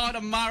a bit tight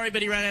on Murray,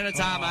 but he ran out of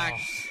tarmac.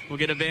 We'll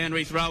get a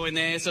boundary throw in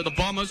there. So the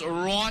Bombers are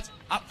right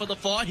up for the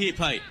fight here,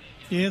 Pete.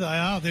 Yeah, they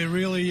are. They're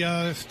really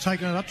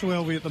taking it up to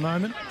Alvie at the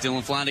moment.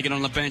 Dylan Flanagan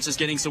on the bench is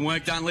getting some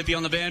work done. Lippy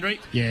on the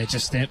boundary. Yeah,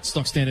 just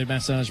stock standard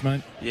massage,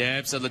 mate.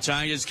 Yeah, so the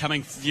changes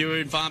coming few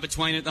and far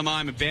between at the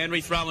moment.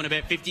 Boundary throwing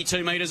about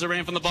 52 metres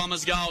around from the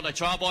Bombers' goal. They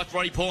try by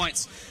 3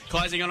 points.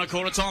 Closing on a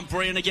quarter time.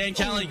 Brian again.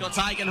 Kelly got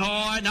taken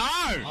high.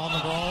 No! On the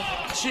ball.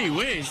 Gee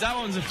whiz, that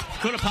one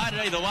could have paid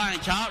it either way,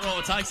 and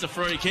Cartwright takes the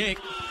free kick.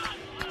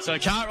 So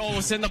Cartwright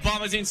will send the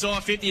Bombers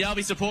inside 50.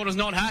 Alvie supporters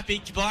not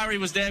happy. Barry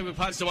was there. We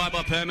punched away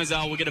by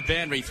Permazel. We'll get a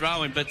boundary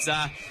throw in, but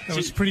that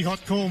was a pretty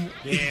hot call.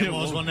 Yeah, it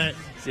was, wasn't it?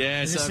 Yeah,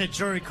 as I said,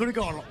 Drew, he could have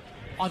gone.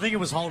 I think it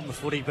was holding the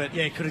footy, but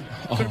yeah, could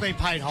have been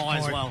paid high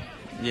as well.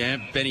 Yeah,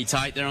 Benny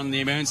Tate there on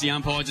the emergency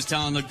umpire just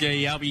telling the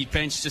Alvie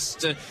bench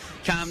just to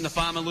calm the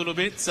farm a little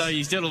bit. So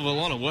he's done a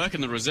lot of work in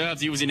the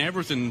reserves. He was in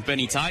everything,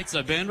 Benny Tate.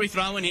 So boundary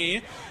throw in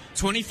here.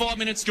 25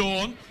 minutes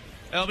gone.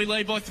 Alvie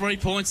lead by 3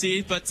 points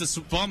here, but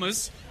the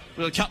Bombers,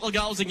 with a couple of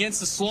goals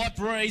against, the slight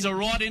breeze are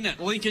right in it.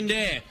 Lincoln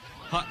Dare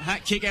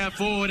Hack kick out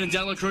forward, and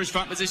Dela Cruz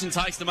front position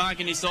takes the mark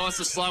and he decides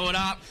to slow it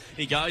up.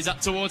 He goes up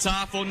towards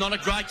half forward. Not a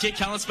great kick.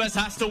 Cullen Spence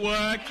has to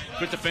work.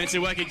 Good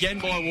defensive work again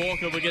by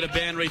Walker. We get a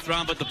boundary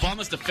thrown, but the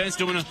Bombers defence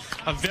doing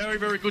a very,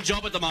 very good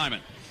job at the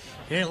moment.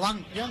 Yeah,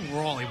 young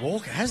Riley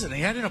Walker, hasn't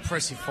he? Had an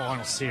impressive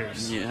final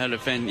series. Yeah, had a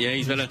fan. Yeah,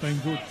 he's been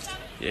good.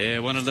 Yeah,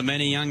 one of the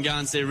many young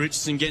guns there.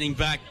 Richardson getting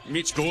back.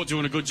 Mitch Gort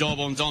doing a good job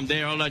on Dom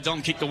there, although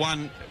Dom kicked the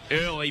one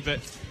early,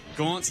 but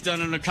Gaunt's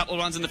done a couple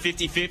of runs in the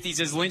 50-50s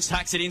as Lynch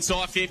hacks it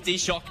inside 50.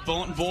 Shock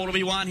ball to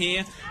be won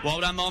here.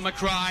 Well done by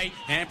McRae.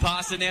 Hand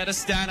pass it now to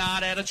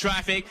Stannard out of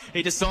traffic.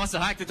 He decides to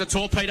hack it. The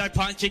torpedo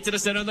punch kick to the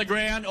centre of the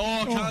ground.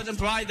 Cullen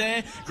play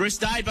there. Gris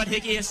stayed, but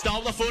Hickey has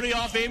stole the footy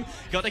off him.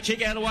 Got the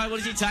kick out of the way. What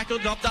does he tackle?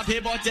 Knocked up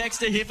here by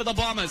Dexter here for the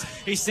Bombers.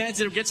 He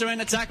sends it, gets around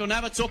the tackle.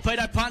 Now a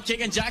torpedo punch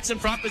kick and Jackson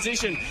front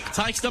position.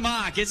 Takes the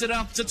mark. Gets it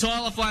up to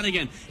Tyler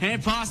Flanagan.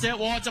 Hand pass out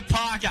wide to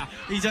Parker.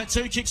 He's at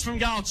 2 kicks from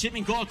goal.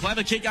 Chipping goal.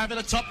 Clever kick over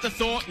the top to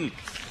Thornton.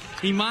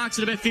 He marks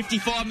it about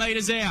 55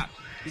 metres out.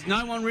 There's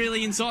no one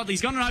really inside.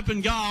 He's got an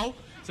open goal,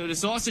 so he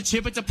decides to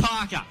chip it to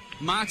Parker.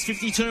 Marks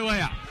 52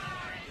 out.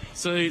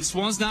 So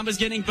Swans numbers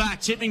getting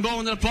back. Chipping ball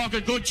into the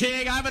pocket. Good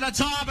kick over the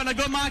top, and a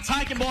good mark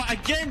taken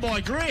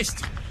by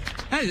Grist.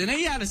 Hasn't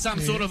he had some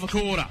sort of a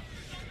quarter?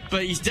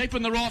 But he's deep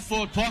in the right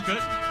forward pocket.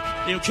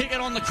 He'll kick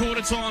it on the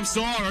quarter time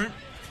siren.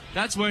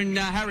 That's when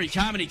Harry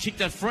Carmody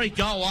kicked a free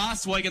goal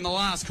last week in the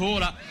last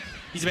quarter.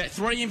 He's about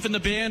 3 in from the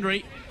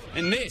boundary.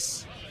 And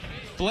this,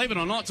 believe it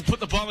or not, to put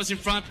the Bombers in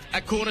front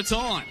at quarter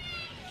time.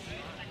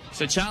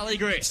 So Charlie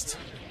Grist,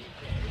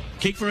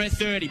 kick for about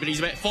 30, but he's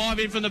about 5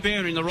 in from the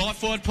boundary in the right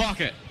forward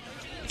pocket.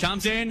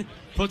 Comes in,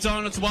 puts it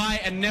on its way,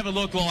 and never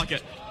looked like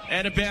it.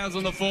 Out of bounds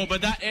on the floor,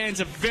 but that ends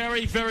a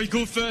very, very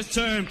good first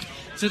term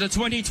to the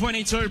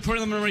 2022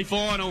 preliminary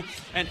final,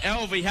 and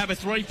Alvie have a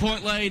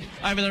 3-point lead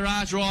over their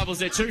arch rivals.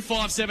 They're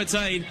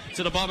 2-5-17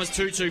 to the Bombers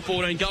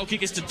 2-2-14. Goal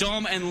kickers to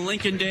Dom and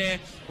Lincoln Dare,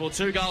 or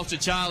 2 goals to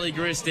Charlie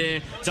Grist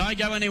there. Don't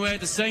go anywhere.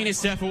 The scene is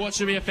set for what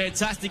should be a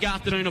fantastic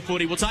afternoon of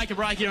footy. We'll take a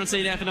break here on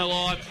CDFNL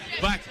Live.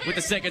 Back with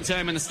the second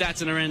term and the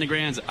stats and around the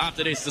grounds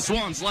after this. The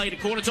Swans lead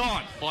at quarter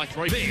time by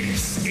 3.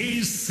 This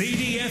is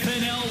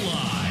CDFNL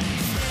Live.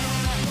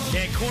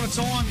 Yeah, quarter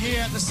time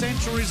here at the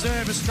Central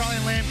Reserve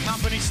Australian Land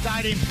Company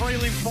Stadium,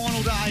 prelim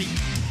final day.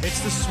 It's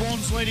the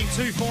Swans leading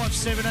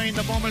 2-5-17,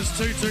 the Bombers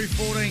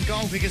 2-2-14.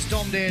 Goal kickers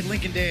Dom Dare,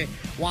 Lincoln Dare,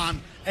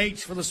 1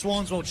 each for the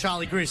Swans. Well,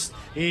 Charlie Grist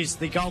is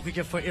the goal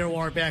kicker for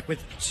Irrewarra Beeac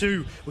with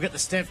 2. We've got the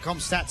Stevcom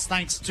stats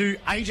thanks to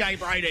AJ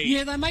Brady.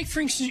 Yeah, they make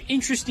for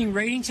interesting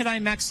reading today,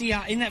 Maxie.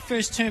 In that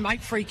first term,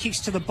 8 free kicks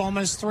to the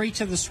Bombers, 3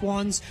 to the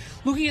Swans.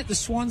 Looking at the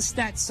Swans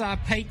stats,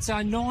 Pete,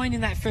 9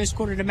 in that first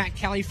quarter to Matt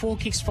Kelly, 4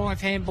 kicks, 5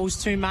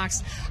 handballs, 2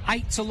 marks,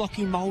 8 to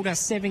Lockie Mulder,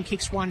 7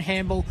 kicks, 1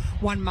 handball,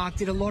 1 mark.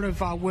 Did a lot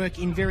of work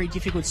in very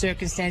difficult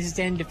circumstances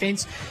down in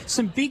defence.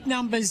 Some big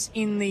numbers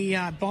in the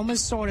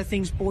Bombers side of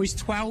things, boys.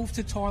 12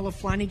 to Tyler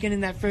Flanagan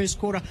in that first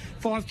quarter,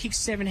 5 kicks,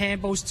 7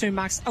 handballs, 2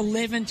 marks.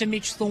 11 to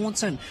Mitch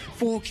Thornton,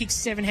 4 kicks,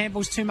 7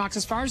 handballs, 2 marks.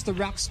 As far as the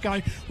rucks go,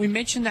 we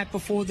mentioned that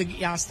before the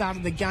start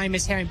of the game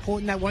as how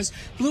important that was.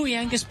 Bluey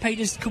Angus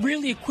Peters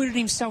really acquitted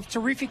himself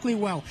terrifically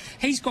well.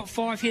 He's got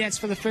 5 hit-outs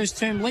for the first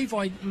term.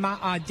 Levi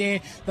Dare,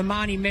 the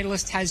Marnie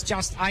medalist, has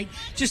just 8.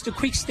 Just a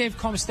quick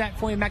Stevcom stat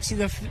for you, Maxie.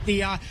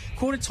 The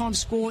quarter-time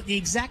score, the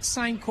exact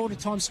same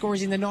quarter-time score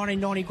as in the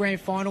 1990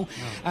 grand final.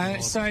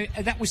 So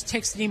that was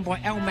texted in by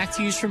Al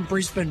Matthews from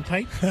Brisbane,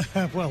 Pete.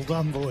 Well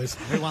done, boys.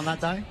 Who won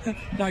that day?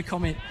 No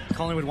comment.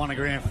 Collingwood won a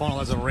grand final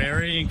as a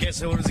rarity, and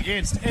guess who it was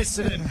against?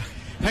 Essendon.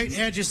 Pete,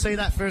 how'd you see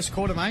that first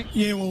quarter, mate?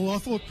 Yeah, well, I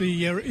thought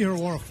the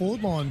Irrewarra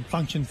forward line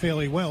functioned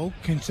fairly well,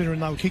 considering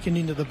they were kicking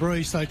into the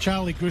breeze. So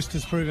Charlie Grist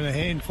has proven a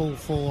handful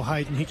for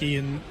Hayden Hickey,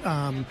 and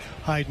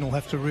Hayden will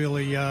have to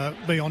really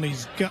be on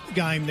his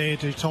game there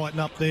to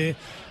tighten up there.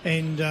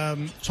 And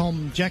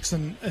Tom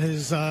Jackson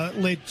has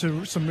led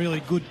to some really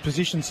good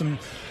positions, some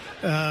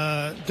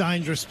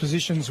dangerous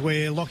positions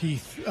where Lockie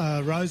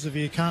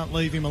Rosevier can't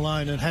leave him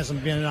alone and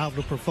hasn't been able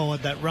to provide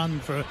that run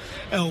for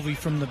Alvie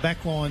from the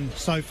back line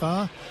so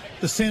far.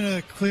 The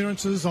centre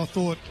clearances, I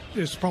thought,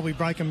 is probably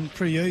breaking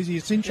pretty easy.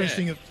 It's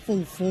interesting at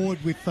full forward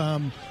with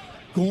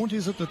Gaunt,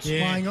 is it, that's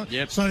playing on?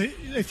 Yep. So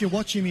if you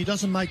watch him, he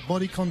doesn't make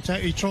body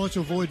contact. He tries to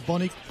avoid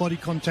body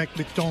contact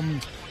with Dom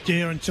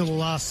Dare until the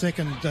last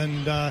second,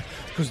 and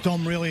because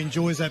Dom really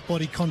enjoys that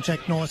body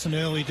contact nice and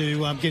early to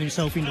get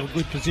himself into a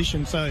good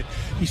position. So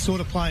he's sort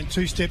of playing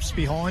 2 steps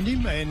behind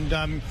him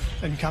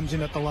and comes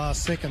in at the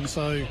last second.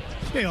 So,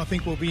 yeah, I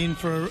think we'll be in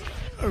for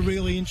a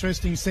really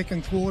interesting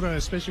second quarter,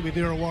 especially with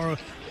Irrewarra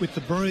with the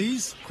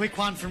breeze. Quick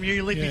one from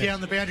you, lead me down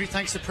the boundary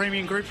thanks to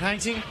Premium Group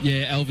Painting.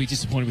 Yeah, Alvie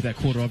disappointed with that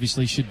quarter,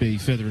 obviously should be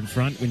further in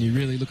front when you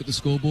really look at the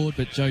scoreboard,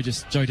 but Joe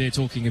Dare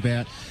talking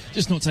about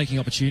just not taking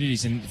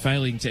opportunities and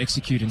failing to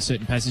execute in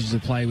certain passages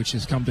of play, which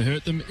has come to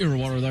hurt them.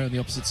 Irrewarra, though, on the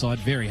opposite side,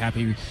 very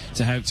happy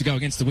to go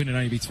against the wind and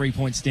only be 3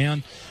 points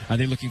down.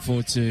 They're looking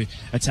forward to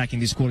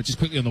attacking this quarter. Just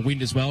quickly on the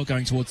wind as well,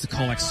 going towards the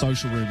Colac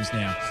social rooms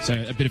now, so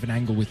a bit of an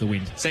angle with the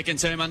wind. Second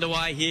term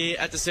underway here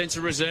at the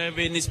Central Reserve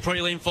in this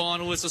prelim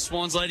final as the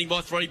Swans leading by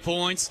 3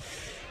 points.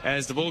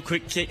 as the ball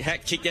kicked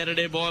out of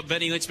there by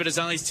Benny Lynch, but it's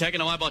only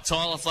taken away by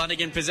Tyler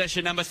Flanagan.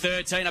 Possession number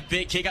 13, a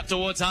big kick up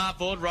towards half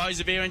forward.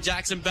 Roosevelt and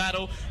Jackson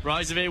battle.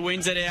 Roosevelt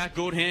wins it out.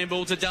 Good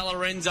handball to De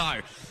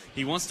Lorenzo.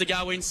 He wants to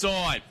go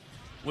inside,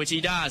 which he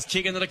does.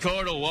 Kick into the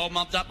corridor. Well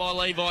mopped up by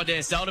Levi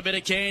there. Sold a bit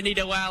of candy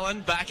to Allen.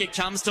 Back it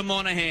comes to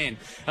Monaghan.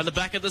 At the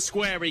back of the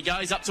square, he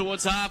goes up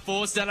towards half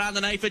forward. Down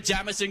underneath it.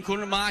 Jamison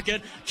couldn't mark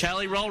it.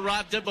 Kelly rolled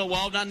right it, but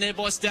well done there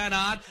by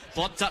Stannard.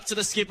 Bopped up to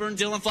the skipper and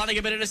Dylan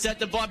Flanagan, but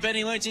intercepted by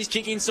Benny Lynch. He's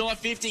kick inside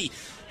 50.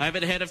 Over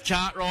the head of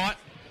Cartwright.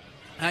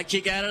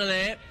 Kick out of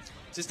there.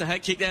 Just a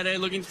head kick out there,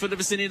 looking for the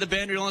vicinity of the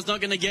boundary line. It's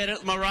not going to get it.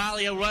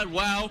 Moralia rode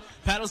well.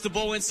 Paddles the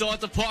ball inside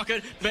the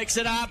pocket. Mix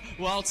it up.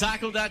 Well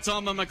tackled that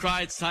time by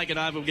McRae. It's taken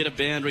over. We'll get a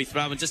boundary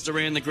throw. And just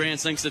around the ground,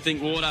 thanks to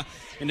Thinkwater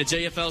in the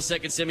GFL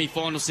second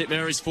semi-final. St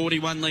Mary's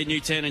 41 lead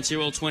Newtown and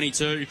Chilwell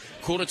 22.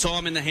 Quarter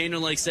time in the Henry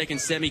League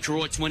second semi.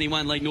 Koroit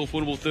 21 lead North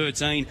Woodville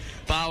 13.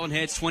 Barwon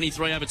Heads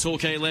 23 over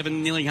Torquay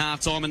 11. Nearly half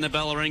time in the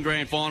Bellarine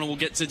grand final. We'll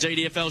get to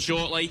GDFL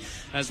shortly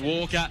as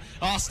Walker.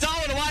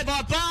 Stolen away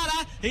by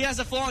Barter. He has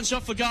a flying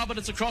shot for goal, but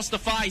it's across the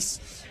face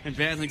and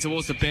bouncing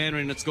towards the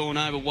boundary, and it's gone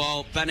over.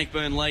 While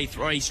Bannockburn lead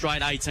 3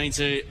 straight 18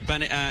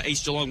 to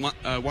East Geelong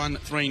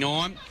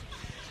 1-3-9.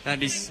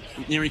 That is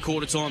nearing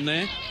quarter time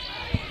there.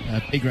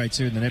 Big grade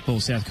 2 in the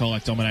netball. South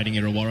Colac dominating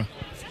Irrewarra.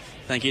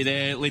 Thank you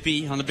there,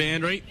 Lippy, on the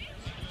boundary.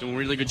 Doing a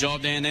really good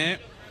job down there.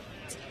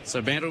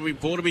 So boundary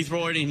ball to be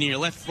thrown in here.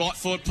 Right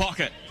foot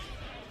pocket.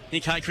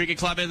 Nick Hay Cricket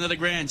Club into the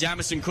ground.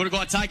 Jamison could have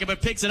got taken, but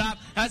picks it up.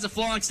 Has a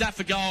flying snap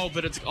for goal,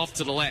 but it's off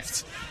to the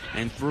left.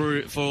 And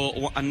through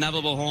for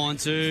another behind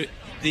to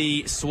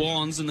the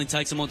Swans, and then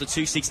takes them on to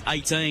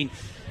 2-6-18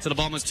 to the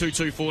Bombers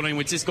 2-2-14.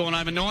 We've just gone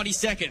over 90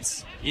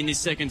 seconds in this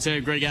second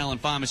term. Greg Allen,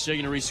 Farmer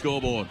Shiganary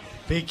scoreboard.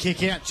 Big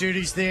kick out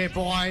duties there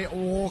by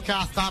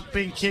Walker.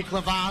 Thumping kick.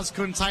 Lavaz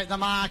couldn't take the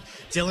mark.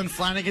 Dylan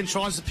Flanagan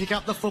tries to pick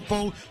up the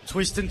football.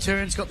 Twist and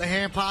turns. Got the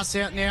hand pass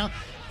out now.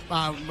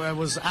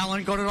 Was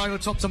Allen, got it over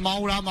top to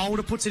Mulder.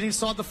 Mulder puts it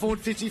inside the forward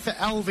 50 for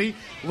Alvie.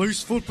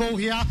 Loose football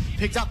here,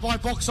 picked up by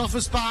box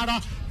office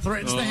Barter.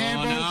 Threatens the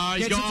handball, no,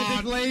 gets gone. it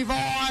to Big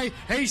Levi.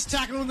 He's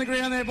tackled on the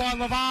ground there by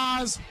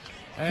Lavaz.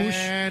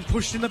 And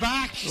pushed in the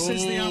back,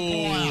 says the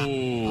umpire.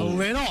 A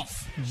let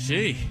off.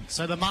 Gee.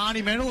 So the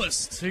Marnie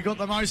medalists, who got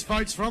the most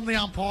votes from the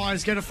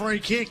umpires, get a free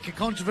kick, a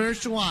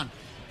controversial one.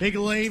 Big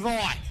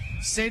Levi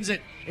sends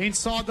it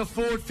inside the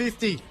forward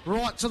 50,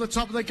 right to the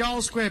top of the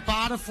goal square.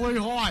 Barter flew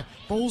high,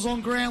 ball's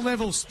on ground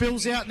level,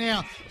 spills out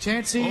now.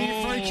 Chance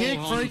here, free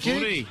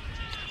kick.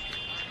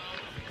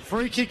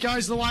 Free kick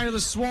goes the way of the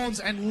Swans,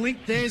 and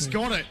Link there's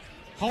got it.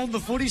 Hold the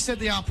footy, said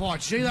the umpire.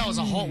 Gee, that was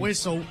a hot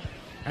whistle.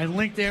 And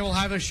Link there will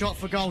have a shot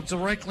for goal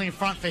directly in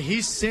front for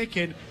his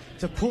second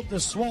to put the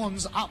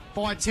Swans up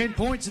by 10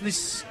 points in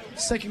this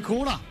second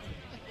quarter.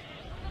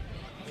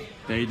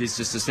 Need this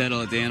just to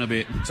settle it down a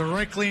bit.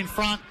 Directly in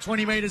front,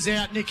 20 metres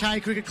out. Nick Hay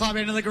Cricket Club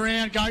into the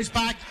ground, goes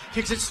back,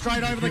 kicks it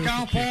straight over the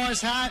goal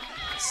umpire's hat,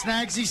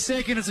 snags his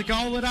second. It's a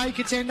goal of the day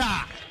contender.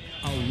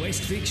 A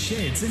Westvic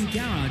Sheds and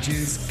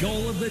Garages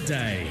goal of the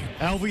day.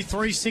 Alvie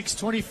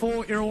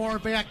 3-6-24, Irrewarra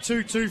Beeac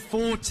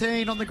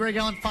 2-2-14 on the Greg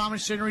Allen Farm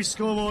Machinery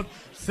scoreboard.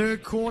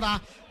 Third quarter,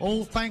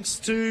 all thanks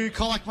to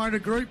Colac Motor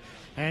Group.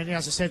 And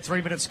as I said,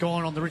 3 minutes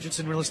gone on the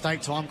Richardson Real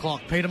Estate time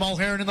clock. Peter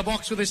Mulherron in the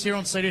box with us here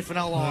on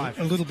CDFNL Live.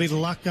 A little bit of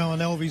luck going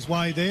Alvie's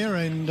way there,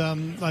 and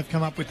they've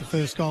come up with the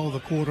first goal of the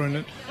quarter, and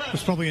it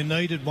was probably a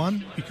needed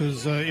one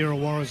because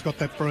Irrewarra's got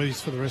that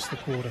breeze for the rest of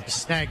the quarter.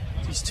 Snag.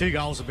 His 2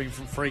 goals have been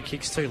from free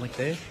kicks too, Link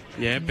there.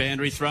 Yeah,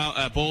 boundary throw,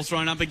 ball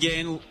thrown up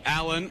again.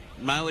 Allen,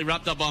 mainly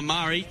wrapped up by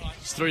Murray.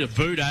 Just threw the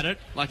boot at it,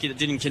 lucky it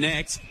didn't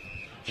connect.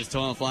 As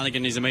Tyler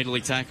Flanagan is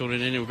immediately tackled,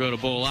 and then he'll go to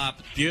ball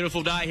up.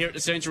 Beautiful day here at the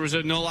Central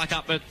Reserve. Norlak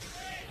up at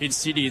in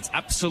City. It's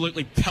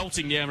absolutely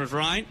pelting down with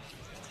rain.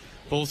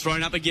 Ball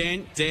thrown up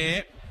again.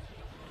 Dare.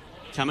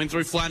 Coming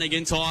through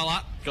Flanagan.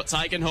 Tyler. Got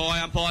taken high.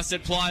 Umpire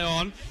said play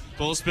on.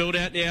 Ball spilled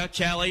out now.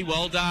 Kelly.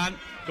 Well done.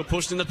 Got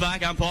pushed in the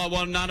back. Umpire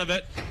wanted none of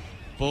it.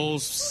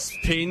 Ball's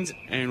pinned.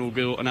 And we'll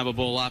go another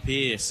ball up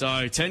here.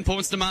 So 10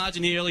 points to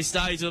margin in the early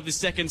stages of this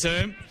second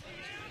term.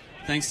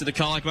 Thanks to the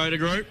Colac Motor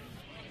Group.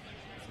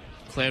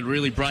 Cloud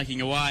really breaking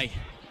away.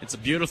 It's a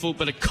beautiful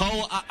but a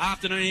cold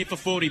afternoon here for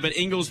footy, but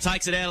Ingles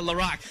takes it out of the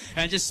ruck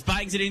and just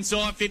spanks it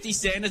inside 50.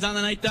 Sanders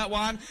underneath that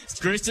one.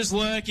 Christus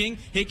lurking.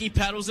 Hickey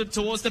paddles it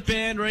towards the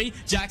boundary.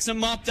 Jackson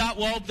mopped up.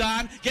 Well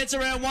done. Gets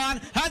around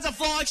one. Has a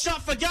flying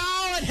shot for goal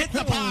and hit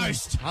the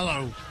post.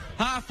 Hello.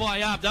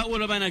 Halfway up. That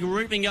would have been a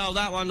rooping goal,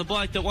 that one. The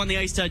bloke that won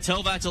the East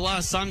Hotel Voucher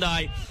last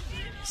Sunday.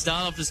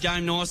 Started off this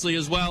game nicely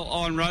as well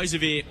on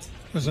Roosevelt.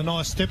 It was a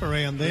nice step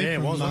around there. Yeah,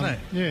 it was, wasn't it?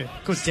 Yeah.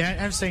 Good I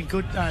haven't seen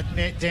good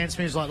dance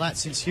moves like that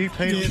since Hugh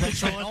Peter. Yeah,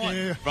 that's right.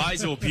 Yeah.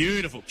 Roosevelt,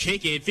 beautiful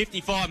kick in,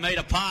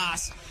 55-metre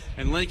pass.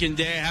 And Lincoln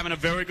Dare having a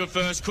very good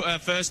first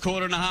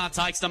quarter and a half.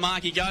 Takes the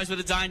mark. He goes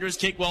with a dangerous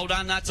kick. Well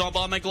done that time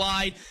by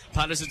McGlade.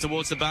 Putters it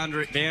towards the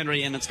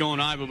boundary, and it's gone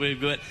over. We've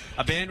got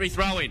a boundary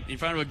throw-in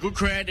front of a good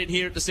crowd in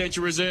here at the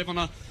Central Reserve on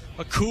a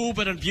cool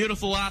but a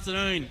beautiful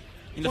afternoon.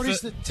 What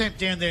is the temp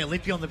down there,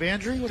 Lippy, on the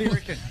boundary? What do you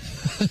reckon?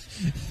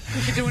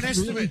 You can do an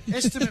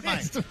estimate,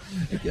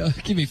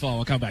 mate. Give me 5.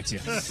 I'll come back to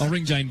you. I'll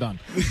ring Jane Bunn.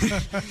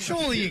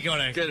 Surely you got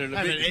to Get it a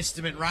have bit- an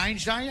estimate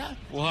range, don't you?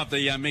 We'll have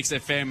the Mix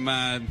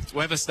FM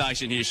weather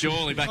station here,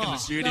 surely, back in the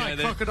studio no,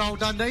 there. Crocodile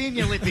Dundee in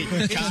your lippy.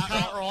 Here's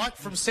Cartwright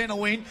from centre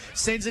wing,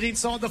 sends it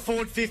inside the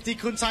forward 50.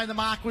 Couldn't take the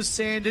mark was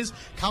Sanders.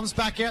 Comes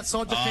back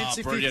outside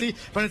defensive 50,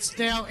 but it's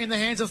now in the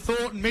hands of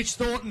Thornton. Mitch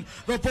Thornton,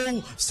 the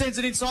ball, sends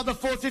it inside the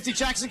forward 50.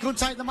 Jackson couldn't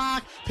take the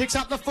mark, picks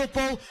up the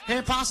football,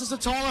 hand passes to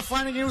Tyler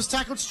Flanagan. He was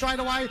tackled straight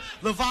away.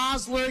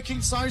 Lavar's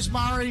lurking, so's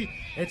Murray.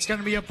 It's going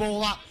to be a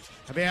ball up.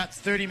 About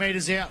 30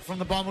 metres out from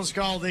the Bombers'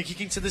 goal. They're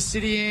kicking to the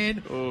city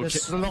end. The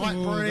slight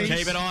breeze.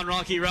 Keep it on,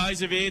 Rocky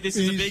Roosevelt. This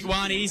is a big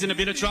one. He's in a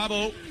bit of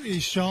trouble.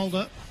 His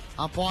shoulder.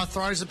 Umpire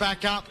throws it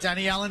back up.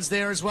 Danny Allen's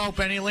there as well.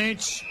 Benny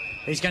Lynch.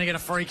 He's going to get a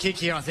free kick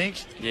here, I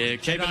think. Yeah,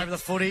 keep it over the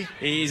footy.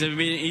 He's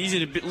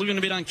looking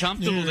a bit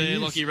uncomfortable there,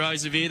 Lockie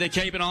Roosevelt. They're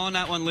keeping on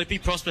that one, Lippy.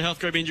 Prosper Health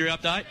Group injury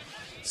update.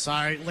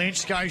 So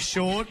Lynch goes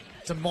short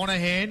to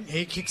Monaghan.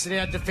 He kicks it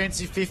out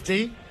defensive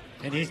 50.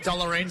 And here's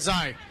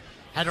DeLorenzo.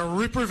 Had a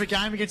ripper of a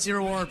game against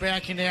Irrewarra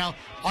Beeac in our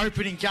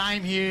opening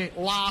game here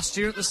last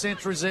year at the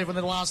Central Reserve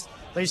when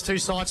these two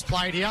sides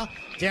played here.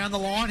 Down the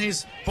line,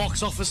 here's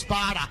box office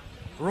Sparta.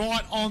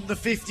 Right on the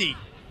 50.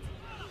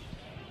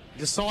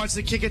 Decides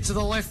to kick it to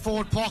the left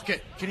forward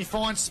pocket. Can he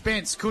find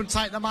Spence? Couldn't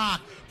take the mark.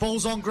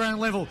 Ball's on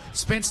ground level.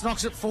 Spence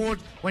knocks it forward.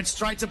 Went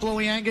straight to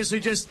Bluey Angus, who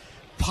just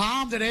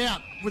palmed it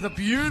out with a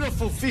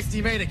beautiful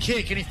 50-metre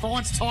kick. And he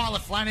finds Tyler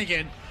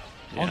Flanagan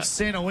on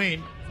centre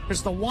wing.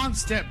 Just the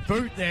one-step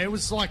boot there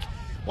was like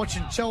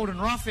watching Sheldon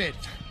Roughhead.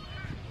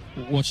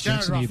 Watch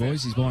Jackson here,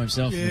 boys. He's by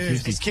himself in the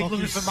 50. He's kick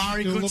looking for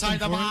Murray. Couldn't take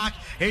the mark.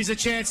 Here's a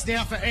chance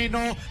now for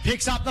Enor.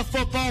 Picks up the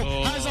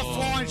football. Has a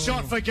flying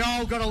shot for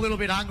goal. Got a little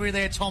bit hungry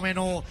there, Tom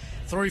Enor.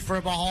 Through for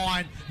a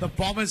behind. The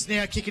Bombers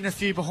now kicking a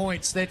few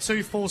points. They're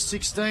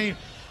 2-4-16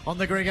 on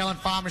the Greg Allen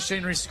Farm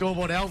Machinery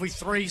scoreboard. Alvie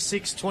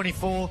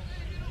 3-6-24.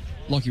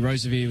 Lockie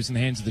Roosevelt was in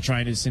the hands of the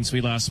trainers since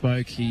we last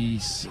spoke.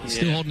 He's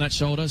still holding that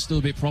shoulder, still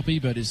a bit proppy,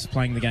 but is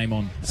playing the game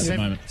on at the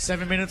moment.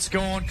 7 minutes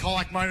gone.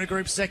 Colac Motor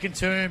Group second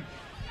term.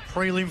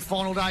 Prelim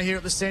final day here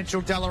at the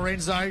Central.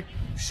 DeLorenzo.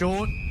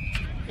 Short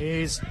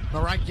is the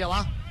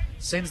regular.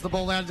 Sends the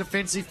ball out of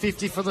defensive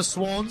 50 for the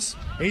Swans.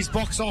 He's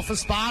box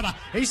office Sparta.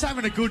 He's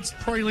having a good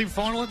prelim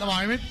final at the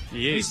moment.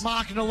 He's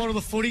marking a lot of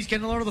the footy. He's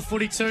getting a lot of the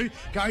footy too.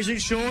 Goes in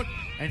short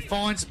and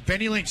finds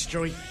Benny Lynch,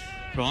 Drewy.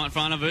 Right in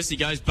front of us. He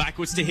goes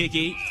backwards to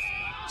Hickey.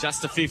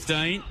 Just to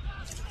 15.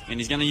 And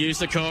he's going to use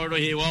the corridor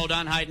here. Well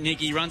done, Hayden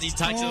Hickey. He runs, he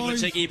takes it with a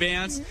cheeky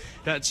bounce.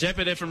 That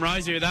Shepherd there from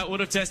Rosie, that would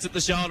have tested the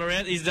shoulder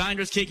out. He's a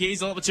dangerous kick.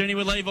 Here's an opportunity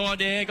with Levi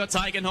there. Got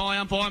taken high.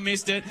 Umpire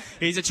missed it.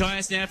 Here's a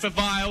chance now for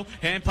Vale.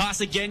 Hand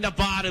pass again to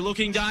Barter.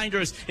 Looking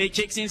dangerous. He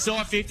kicks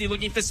inside 50,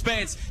 looking for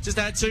Spence. Just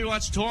had too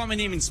much time in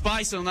him in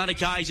space on that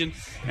occasion.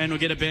 And we'll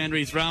get a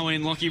boundary throw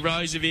in. Lockie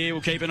Roosevelt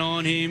will keep an eye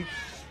on him.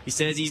 He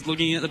says he's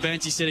looking at the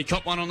bench. He said he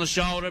copped one on the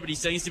shoulder, but he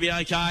seems to be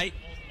okay.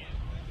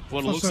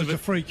 What looks of it. A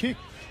free kick.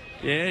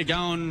 Yeah,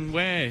 going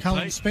where?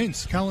 Cullen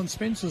Spence. Cullen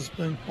Spence has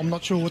been. I'm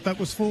not sure what that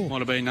was for. Might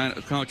have been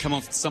come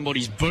off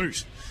somebody's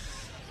boot.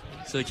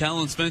 So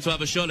Cullen Spence will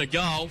have a shot at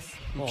goal.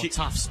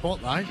 Tough spot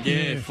though.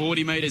 Yeah,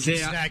 40 metres out.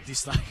 Snag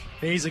this thing.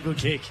 Here's a good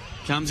kick.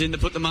 Comes in to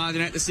put the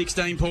margin at the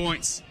 16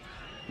 points,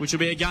 which will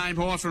be a game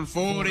high from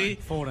 40.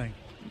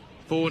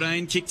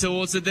 14. Kick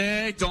towards it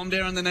there. Dom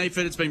there underneath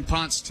it. It's been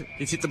punched.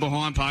 It's hit the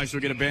behind post.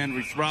 We'll get a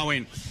boundary throw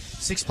in.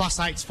 6 plus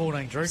 8's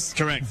 14, Drew.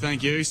 Correct,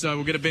 thank you. So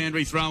we'll get a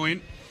boundary throw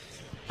in.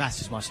 That's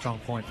just my strong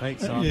point,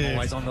 Pete, so I'm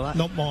always onto that.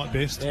 Not my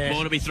best. Yeah.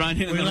 Might have been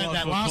thrown in. We learned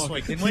that last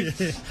week, didn't we?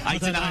 Yeah. I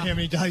don't know how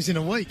many days in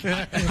a week.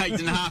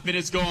 8.5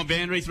 minutes gone.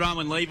 Boundary throw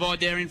and Levi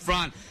there in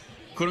front.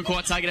 Couldn't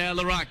quite take it out of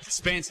the ruck.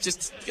 Spence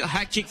just a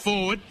hack kick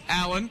forward.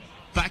 Allen.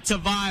 Back to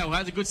Vale.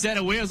 Has a good set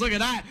of wheels. Look at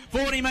that.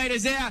 40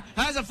 metres out.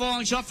 Has a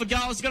flying shot for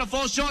goal. He's got a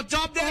full shot.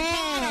 Dom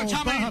there.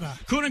 Barter.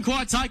 Couldn't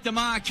quite take the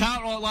mark.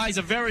 Cartwright lays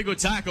a very good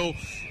tackle.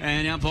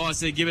 And the umpire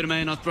said, give it a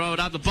man, I'll throw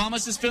it up. The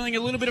Bombers is feeling a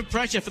little bit of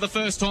pressure for the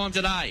first time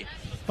today.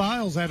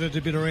 Bale's added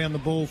a bit around the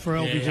ball for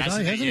Alvie today,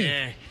 hasn't he?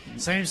 Yeah.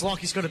 Seems like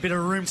he's got a bit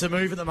of room to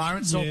move at the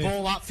moment. So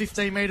ball up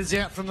 15 metres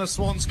out from the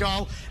Swans'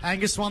 goal.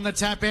 Angus won the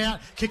tap out.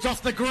 Kicked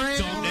off the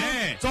ground.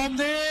 Dom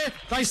there.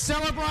 They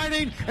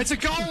celebrating. It's a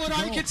goal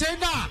at A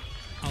contender.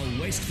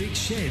 A West Vic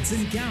Sheds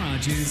and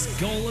Garages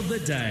goal of the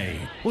day.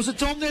 Was it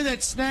Dom there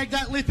that snagged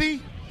that,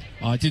 Lippy?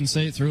 I didn't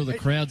see it through all the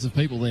crowds of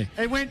people there.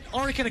 It went,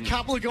 I reckon a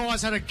couple of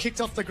guys had it kicked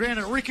off the ground.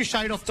 It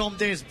ricocheted off Dom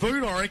Dare's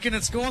boot, I reckon.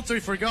 It's gone through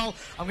for a goal.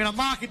 I'm going to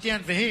mark it down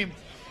for him.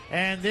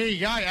 And there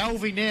you go.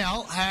 Alvie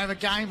now have a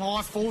game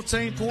high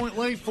 14-point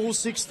lead,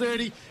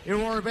 4-6-30.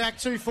 Irrewarra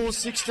Beeac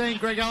 2-4-16.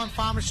 Greg Allen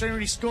Farm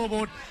Machinery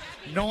scoreboard.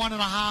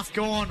 9.5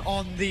 gone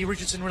on the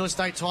Richardson Real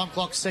Estate time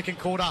clock, second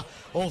quarter.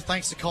 All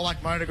thanks to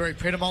Colac Motor Group.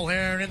 Peter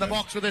Mulherron in the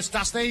box with us,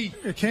 Dusty.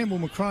 Campbell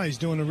McRae's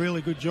doing a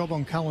really good job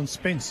on Cullen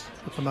Spence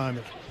at the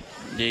moment.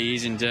 Yeah, he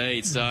is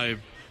indeed. So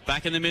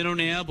back in the middle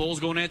now. Ball's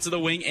gone out to the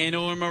wing.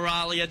 Eno and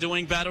Moralia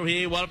doing battle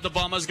here. What have the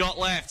Bombers got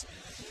left?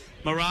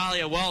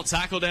 Moralia well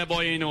tackled there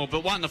by Eno,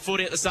 but won the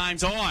footy at the same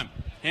time.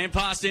 Hand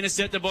pass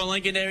intercepted by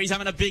Lincoln there. He's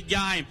having a big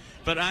game.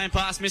 But hand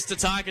pass missed the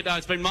target though.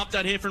 It's been mopped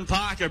out here from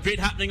Parker. A bit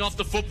happening off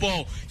the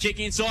football. Kick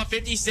inside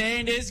 50.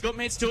 Sanders got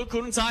mitts to it.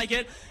 Couldn't take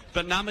it.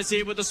 But numbers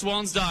here with the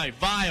Swans though.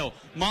 Vale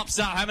mops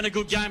up, having a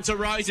good game to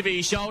Roseby.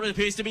 His shoulder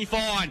appears to be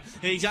fine.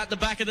 He's at the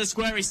back of the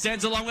square. He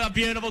sends along with a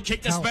beautiful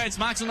kick to Spence.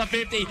 Marks on the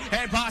 50.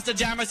 Hand pass to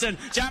Jamison.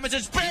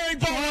 Jamison's spearing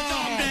ball to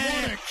Dom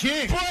Dare. What a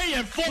kick.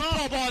 Brilliant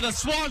football by the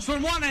Swans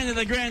from one end of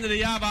the ground to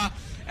the other.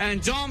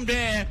 And Dom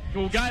Dare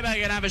will go back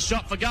and have a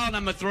shot for goal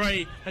number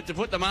 3. Had to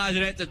put the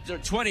margin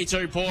at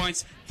 22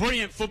 points.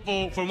 Brilliant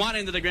football from one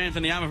end of the ground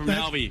from the other from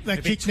Alvie.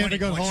 That kick never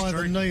got higher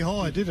than knee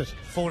high, did it?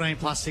 14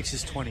 plus 6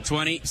 is 20.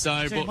 20.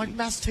 So, My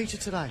maths teacher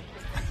today.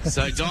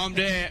 so Dom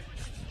Dare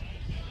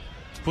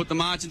put the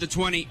margin to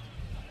 20.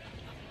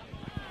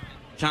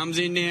 Comes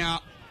in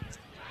now.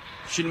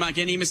 Shouldn't make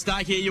any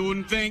mistake here, you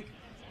wouldn't think.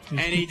 And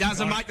he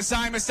doesn't make the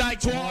same mistake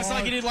twice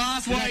like he did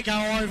last week. Go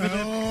over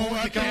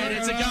And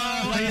it's a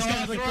goal. He's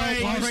got 3.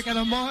 I reckon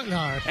I might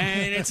know.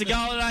 And it's a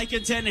goal at 8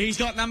 contender. He's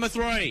got number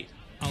 3.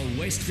 A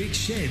West Vic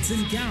Sheds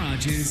and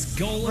Garages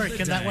goal I of the reckon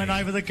day. that went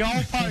over the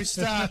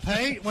goalpost,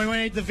 Pete. We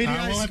need the video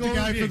We'll have to score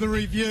go review. for the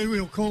review.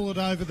 We'll call it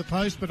over the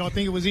post, but I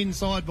think it was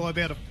inside by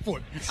about a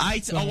foot.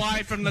 8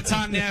 away from the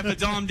ton now for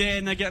Dom Dare,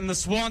 and they're getting the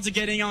Swans are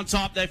getting on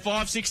top. They're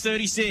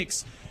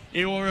 5-6-36.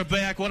 Irrewarra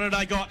Beeac, what have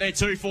they got? They're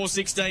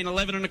 2-4-16,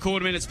 11 and a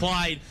quarter minutes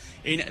played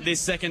in this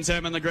second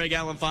term on the Greg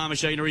Allen Farm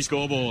Machinery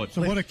scoreboard.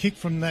 So what a kick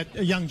from that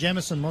young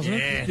Jamison, wasn't it?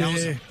 Yeah, that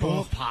was a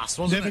poor pass,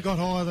 wasn't Never it? got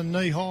higher than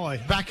knee high.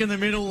 Back in the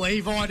middle,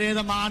 Levi there,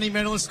 the Marnie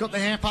medalist, got the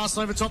hand pass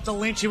over top to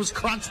Lynch. He was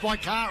crunched by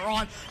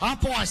Cartwright.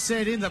 Umpire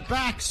said in the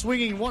back,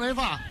 swinging,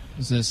 whatever.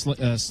 It's a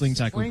sling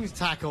tackle. Swings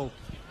tackle.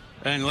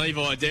 And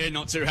Levi there,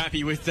 not too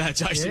happy with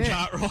Jason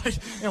Yeah. Cartwright.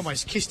 He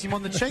almost kissed him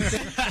on the cheek there.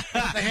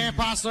 The hand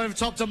pass over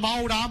top to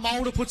Mulder.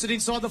 Mulder puts it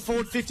inside the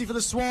forward 50 for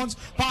the Swans.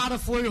 Barter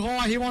flew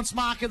high. He wants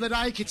mark of the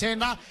day,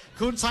 contender.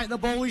 Couldn't take the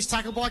ball. He's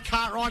tackled by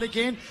Cartwright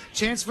again.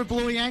 Chance for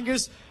Bluey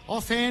Angus.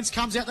 Off hands,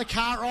 comes out the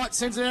Cartwright,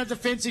 sends it out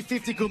defensive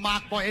 50. Good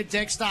mark by Ed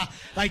Dexter.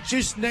 They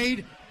just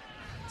need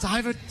to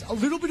have a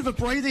little bit of a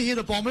breather here,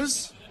 the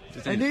Bombers.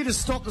 They need to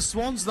stop the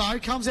Swans, though.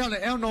 Comes out to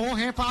Elnor,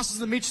 hand passes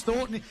to Mitch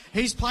Thornton.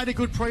 He's played a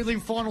good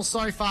prelim final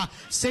so far.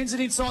 Sends it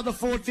inside the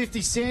forward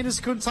 50. Sanders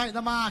couldn't take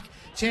the mark.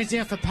 Chance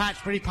down for Patch,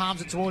 but he palms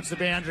it towards the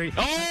boundary.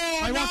 Oh,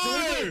 They no! want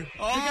delivery.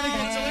 They're going to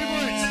get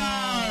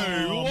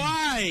delivery. No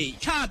way!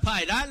 Can't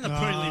pay that in the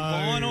prelim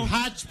final.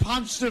 Patch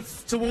punched it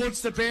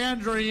towards the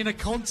boundary in a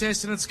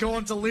contest, and it's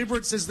gone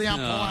deliberate, says the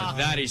umpire. Oh,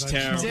 that is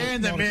terrible.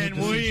 Dan the Not a man, good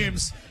decision.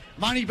 Williams.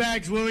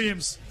 Moneybags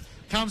Williams.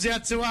 Comes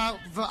out to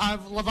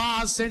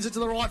Lavaz, sends it to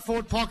the right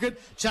forward pocket.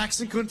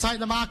 Jackson couldn't take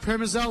the mark.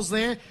 Permazel's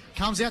there.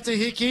 Comes out to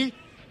Hickey.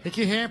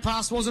 Hickey hand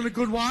pass wasn't a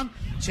good one.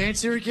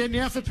 Chance here again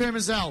now for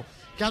Permazel.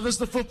 Gathers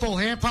the football.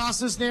 Hand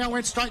passes now.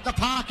 Went straight to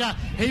Parker.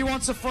 He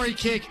wants a free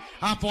kick.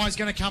 Umpire's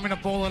going to come in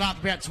and ball it up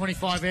about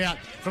 25 out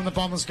from the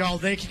Bombers' goal.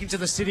 They're kicking to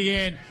the city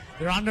end.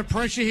 They're under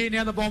pressure here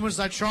now, the Bombers.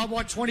 They try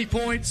by 20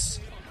 points.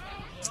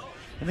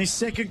 In this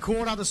second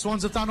quarter, the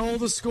Swans have done all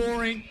the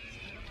scoring.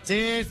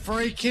 Dare,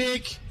 free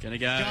kick. Gonna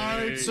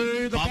go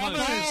To the Bombers.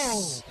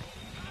 Bombers.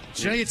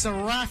 Gee, it's a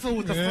raffle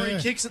with the free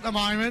kicks at the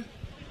moment.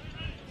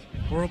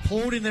 We're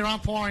applauding their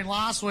umpiring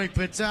last week,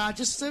 but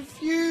just a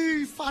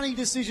few funny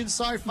decisions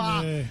so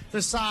far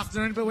this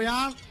afternoon. But we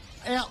aren't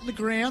out in the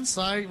ground,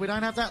 so we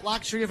don't have that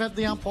luxury of having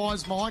the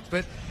umpires mic.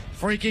 But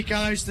free kick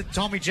goes to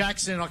Tommy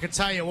Jackson. I can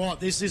tell you what,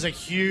 this is a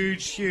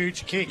huge,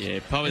 huge kick. Yeah,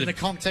 probably in the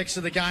context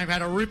of the game.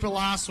 Had a ripper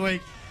last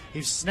week.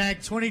 He's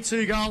snagged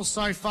 22 goals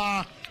so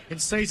far in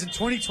season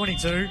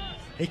 2022.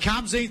 He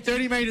comes in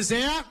 30 metres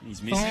out.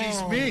 He's missed.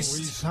 He's missed.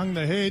 He's hung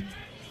the head.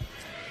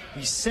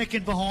 He's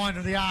second behind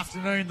of the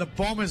afternoon. The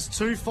Bombers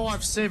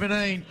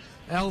 2-5-17.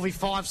 Alvie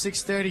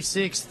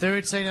 5-6-36.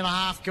 13 and a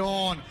half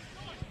gone.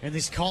 And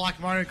this Colac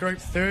Motor Group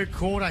third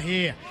quarter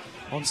here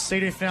on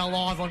CDFNL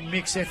Live on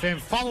Mix FM.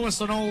 Follow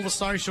us on all the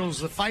socials,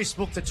 the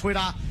Facebook, the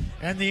Twitter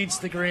and the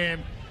Instagram.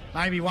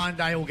 Maybe one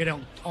day we'll get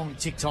on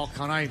TikTok.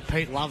 I know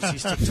Pete loves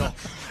his TikTok.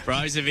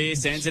 Rosevere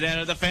sends it out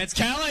of the fence.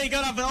 Kelly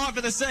got up high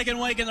for the second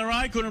week in the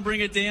row. Couldn't bring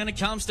it down. It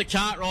comes to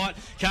Cartwright.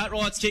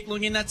 Cartwright's kick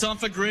looking in that time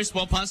for Grisp.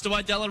 Well punched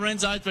away De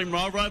Lorenzo. It's been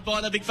rolled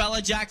by the big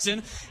fella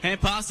Jackson.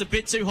 Hand pass a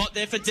bit too hot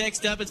there for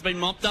Dexter. But it's been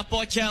mopped up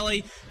by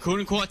Kelly.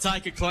 Couldn't quite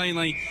take it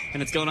cleanly.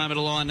 And it's gone over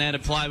the line now to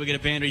play. We get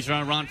a boundaries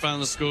run front of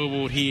the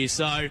scoreboard here.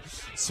 So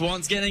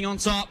Swans getting on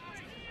top.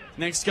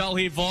 Next goal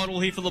here,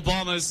 vital here for the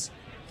Bombers.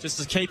 Just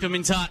to keep them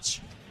in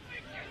touch.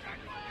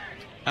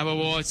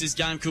 Otherwise, this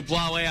game could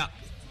blow out.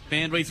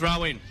 Boundary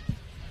throw in.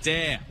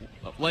 Dare.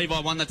 Levi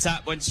won the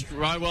tap, went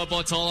well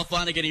by Tyler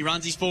Flanagan. He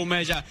runs his full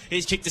measure.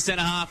 He's kicked to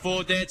centre half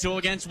forward there, 2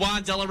 against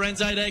 1. De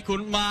Lorenzo there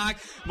couldn't mark.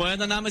 Well,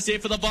 the numbers here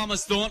for the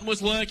Bombers. Thornton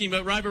was lurking,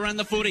 but Roper ran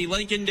the footy.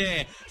 Lincoln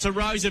Dare to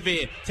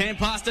Rosevere. 10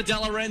 pass to De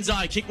Lorenzo.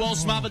 Kick well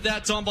smothered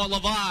that time by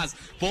Lavaz.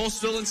 Ball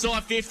still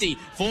inside 50.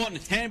 Thornton,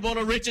 handball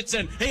to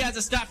Richardson. He has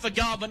a stat for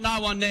goal, but no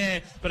one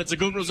there. But it's a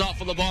good result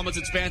for the Bombers.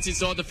 It's bounced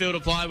inside the field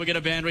of play. We get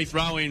a boundary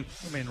throw in.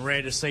 I mean,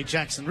 rare to see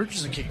Jackson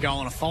Richardson kick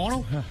goal in a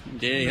final. Yeah,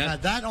 We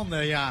had that on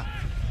the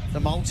the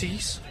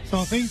multis. So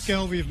I think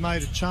Alvie have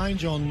made a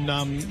change on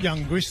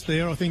young Grist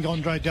there. I think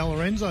Andre De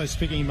Lorenzo's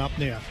picking him up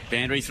now.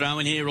 Boundary throw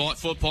in here, right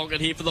foot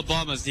pocket here for the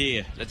Bombers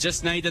here. They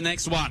just need the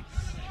next one.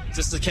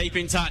 Just to keep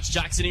in touch.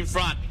 Jackson in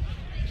front.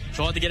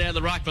 Tried to get out of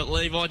the ruck, but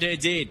Levi Dare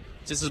did.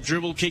 Just a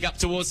dribble kick up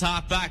towards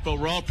half back, but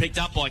Roll picked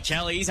up by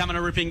Kelly. He's having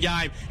a ripping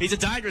game. He's a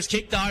dangerous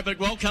kick though, but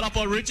well cut up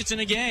by Richardson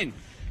again.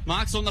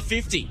 Marks on the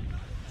 50.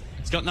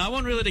 He's got no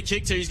one really to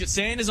kick to. He's got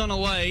Sanders on a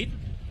lead.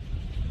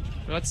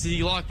 What's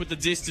he like with the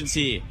distance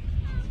here?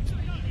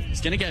 He's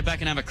going to go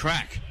back and have a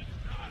crack.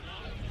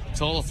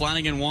 Tyler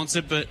Flanagan wants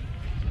it, but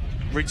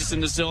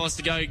Richardson decides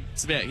to go.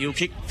 He'll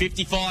kick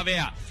 55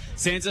 out.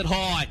 Sends it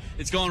high.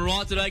 It's gone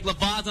right to Doug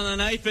Lavar's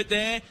underneath it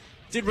there.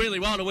 Did really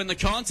well to win the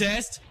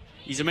contest.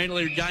 He's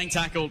immediately getting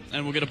tackled,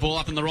 and we'll get a ball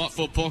up in the right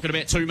foot pocket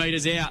about 2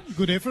 metres out.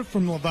 Good effort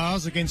from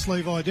Lavar's against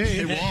Levi Dare.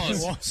 It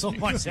was. It was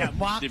almost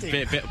outmarked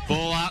him.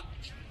 Ball up.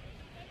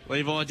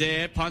 Levi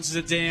Dare punches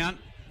it down.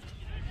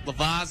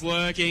 Lavar's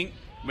working.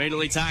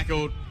 Immediately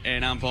tackled,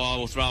 and umpire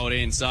will throw it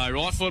in. So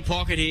right foot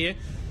pocket here.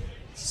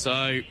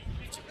 So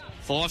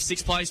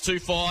 5-6 plays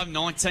 2-5,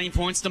 19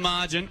 points to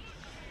margin.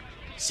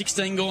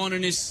 16 gone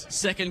in his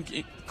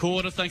second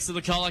quarter thanks to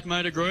the Colac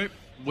Motor Group.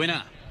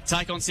 Winner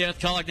take on South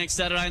Colac next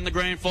Saturday in the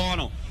grand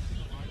final.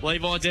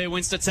 Levi Dare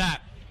wins to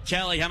tap.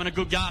 Kelly having a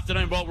good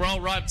afternoon.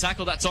 Roll rope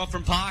tackle that time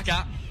from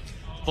Parker.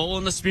 Ball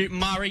in dispute.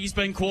 Murray, he's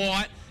been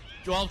quiet.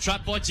 Well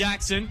trapped by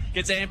Jackson.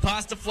 Gets a hand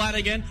pass to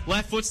Flanagan.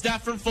 Left foot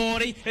snap from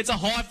 40. It's a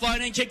high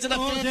floating kick to the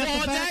full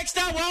floor.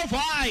 Dexter, well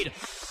played.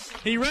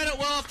 He read it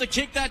well off the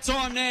kick that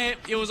time there.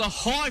 It was a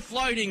high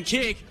floating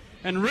kick.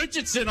 And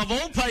Richardson, of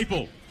all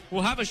people,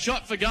 will have a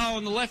shot for goal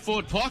in the left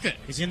forward pocket.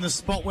 He's in the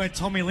spot where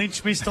Tommy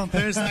Lynch missed on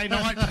Thursday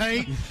night,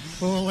 Pete.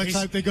 Well, let's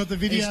hope they got the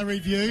video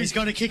review. He's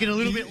got to kick it a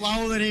little bit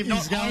lower than him,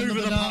 not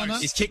over the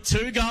post. He's kicked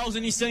 2 goals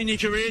in his senior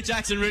career,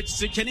 Jackson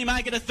Richardson. Can he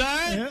make it a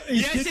third? Yeah,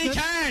 yes, he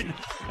can.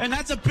 And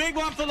that's a big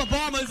one for the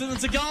Bombers, and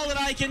it's a goal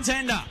that they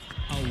contender.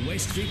 A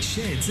West Vic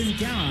Sheds and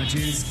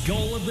Garages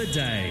goal of the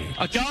day.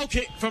 A goal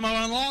kick from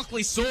an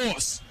unlikely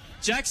source.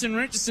 Jackson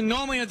Richardson,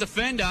 normally a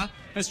defender,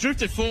 has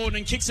drifted forward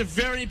and kicks a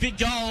very big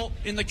goal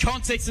in the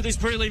context of this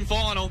prelim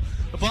final.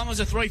 The Bombers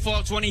are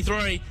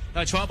 3-5-23.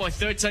 They try by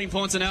 13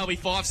 points in Alvie,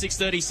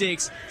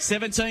 5-6-36.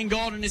 17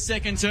 gold in his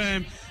second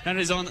term, and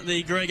it is on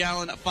the Greg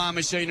Allen Farm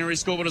Machinery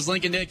scoreboard as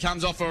Lincoln Dead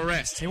comes off for a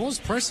rest. He was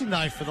pressing,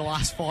 though, for the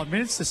last 5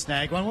 minutes to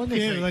snag one, wasn't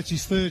he? Yeah, that's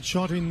his third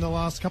shot in the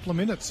last couple of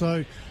minutes.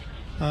 So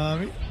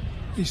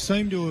he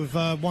seemed to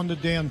have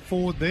wandered down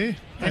forward there.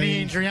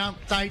 Any injury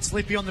updates,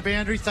 Lippy, on the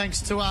boundary,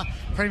 thanks to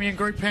Premium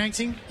Group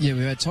Painting? Yeah,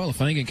 we've had Tyler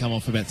Flanagan come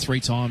off about 3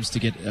 times to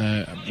get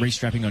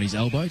restrapping on his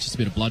elbow, just a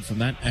bit of blood from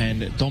that,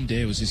 and Dom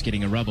Dare was just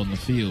getting a rub on the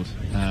field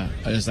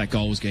as that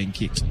goal was getting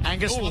kicked.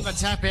 Angus won the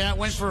tap out,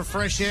 went for a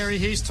fresh area.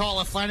 Here's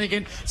Tyler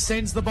Flanagan,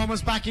 sends the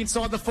Bombers back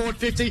inside the forward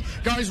 50,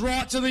 goes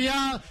right to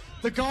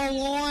the goal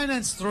line, and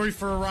it's through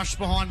for a rush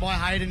behind by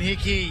Hayden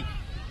Hickey.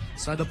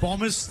 So the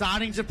Bombers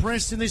starting to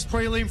press in this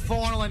prelim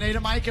final. They need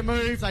to make a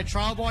move. They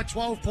trail by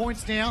 12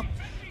 points now.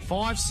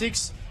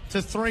 5-6 to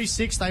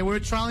 3-6. They were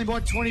trailing by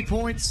 20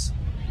 points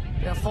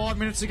about 5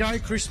 minutes ago.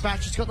 Chris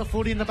Batcher's got the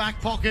footy in the back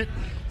pocket.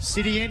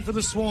 City end for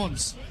the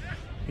Swans.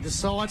 He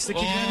decides to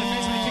kick it out of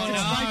defence and he kicks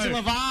it straight to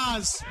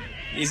Lavar's.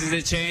 This is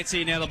a chance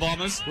here now, the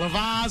Bombers.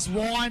 Lavar's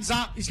winds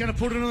up. He's going to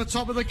put it on the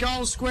top of the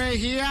goal square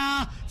here.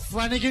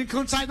 Flanagan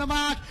couldn't take the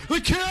mark.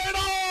 The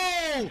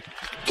Colonel!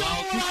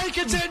 Goal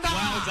contender!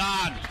 Well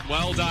done.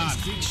 Well done. West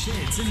Vic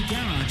Sheds and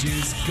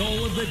Garages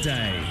goal of the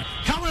day.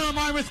 Coming in a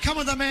moment,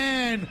 coming the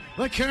man,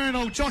 the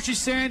Colonel. Joshy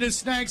Sanders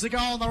snags the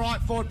goal in the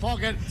right forward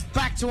pocket.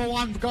 Back to a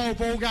 1-goal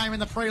ball game in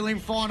the prelim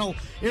final.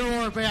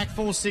 Irrewarra Beeac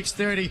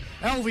 4-6-30.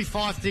 Alvie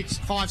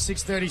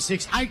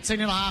 5-6-36.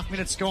 18 and a half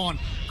minutes gone.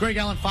 Greg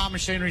Allen Farm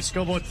Machinery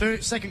scoreboard.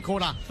 Second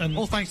quarter. And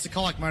all thanks to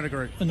Colac Motor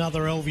Group.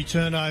 Another Alvie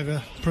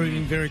turnover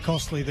proving very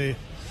costly there.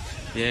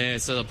 Yeah,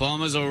 so the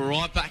Bombers are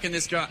right back in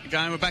this game.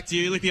 We're back to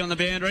you, Lippy, on the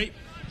boundary.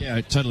 Yeah,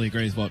 I totally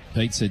agree with what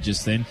Pete said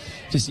just then.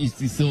 Just you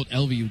thought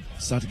Alvie would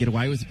start to get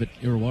away with it, but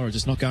Irrewarra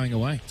just not going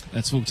away.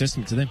 That's full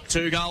testament to them.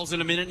 2 goals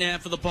in a minute now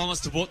for the Bombers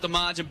to put the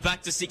margin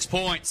back to 6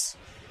 points.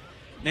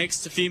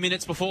 Next, a few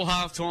minutes before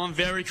half-time,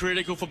 very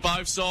critical for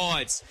both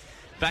sides.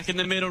 Back in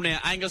the middle now.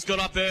 Angus got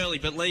up early,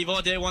 but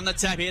Levi Dare won the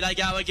tap. Here they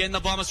go again, the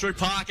Bombers through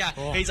Parker.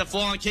 He's a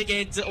flying kick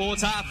in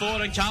towards half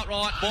forward and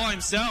Cartwright by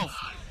himself.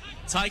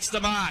 Takes the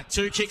mark.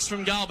 2 kicks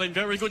from goal. Been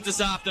very good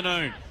this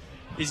afternoon.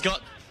 He's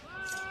got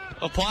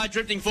a player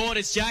drifting forward.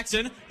 It's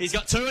Jackson. He's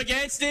got 2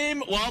 against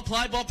him. Well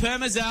played by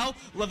Permazel.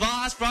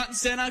 Lavar's front and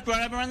centre.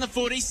 Grabber on the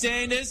footy.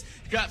 Sanders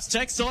grabs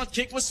check side.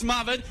 Kick was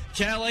smothered.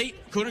 Kelly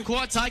couldn't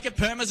quite take it.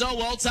 Permazel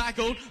well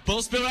tackled.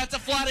 Ball spilled out to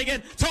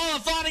Flanagan. Tyler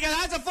Flanagan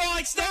has a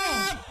flying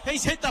stab.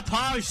 He's hit the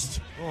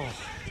post.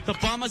 The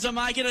Bombers are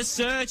making a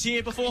surge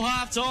here before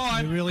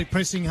half-time. They're really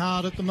pressing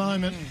hard at the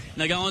moment.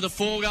 They're going to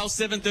 4 goals,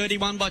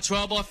 7-31 by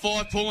 12 by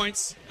 5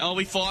 points.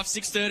 Alvie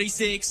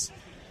 5-6-36.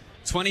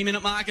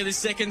 20-minute mark of this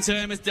second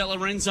term as De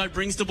Lorenzo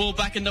brings the ball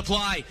back into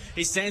play.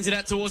 He sends it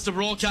out towards the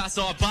broadcast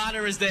side.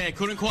 Barter is there.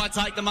 Couldn't quite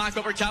take the mark,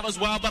 but recovers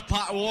well. But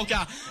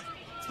Walker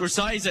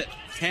receives it.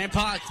 Hand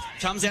pass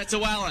comes out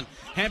to Allen.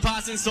 Hand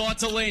pass inside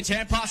to Lynch.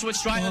 Hand pass went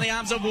straight in the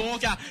arms of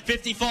Walker.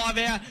 55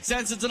 out.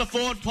 Sends it to the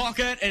forward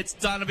pocket. It's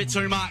done a bit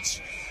too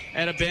much.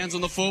 Out of bounds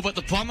on the full, but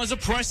the Bombers are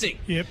pressing.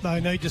 Yep, they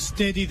need to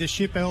steady the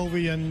ship,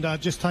 Alvie, and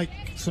just take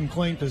some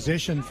clean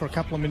possession for a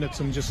couple of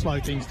minutes and just slow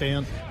things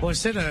down. Well, I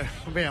said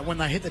about when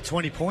they hit the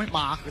 20-point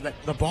mark, that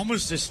the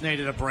Bombers just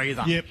needed a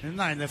breather. Yep. Didn't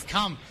they? And they've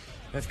come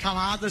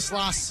hard this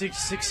last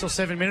six or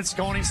 7 minutes,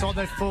 gone inside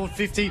that forward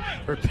 50,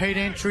 repeat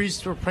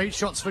entries, repeat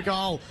shots for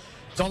goal.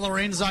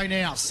 Lorenzo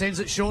now sends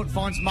it short,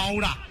 finds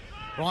Mulder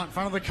right in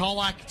front of the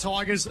Colac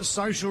Tigers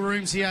social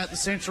rooms here at the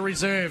Central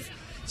Reserve.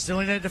 Still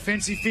in their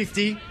defensive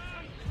 50.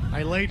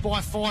 They lead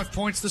by 5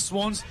 points, the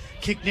Swans.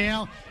 Kick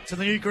now to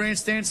the new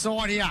grandstand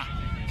side here.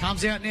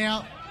 Comes out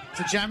now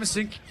to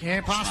Jamison.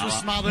 Hand pass was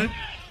smothered.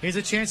 Here's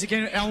a chance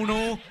again at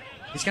Elnor.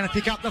 He's going to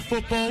pick up the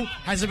football.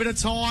 Has a bit of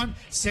time.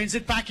 Sends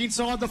it back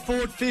inside the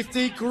forward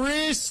 50.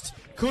 Grist.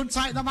 Couldn't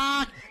take the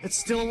mark. It's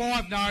still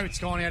alive. No, it's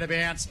gone out of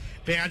bounds.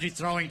 Boundary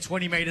throwing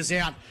 20 metres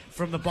out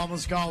from the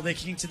Bombers' goal. They're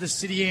kicking to the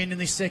city end in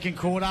the second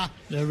quarter.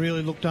 They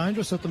really look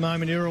dangerous at the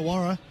moment,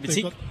 Irrewarra.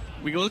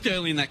 We looked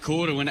early in that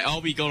quarter when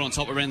Alvie got on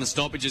top around the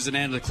stoppages and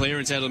out of the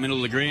clearance out of the middle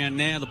of the ground.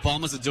 Now the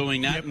Bombers are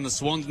doing that, and the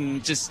Swans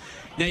just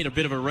need a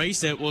bit of a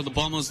reset. Well, the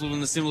Bombers were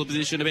in a similar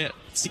position about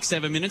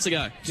 6-7 minutes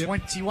ago.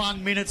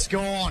 21 minutes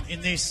gone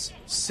in this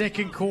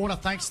second quarter,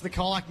 thanks to the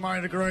Colac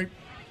Motor Group.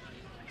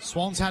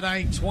 Swans had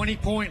a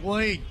 20-point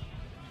lead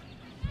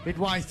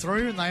midway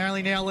through, and they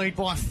only now lead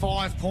by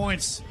 5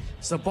 points.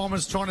 So the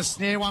Bombers trying to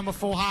snare one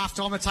before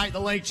half-time to take the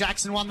lead.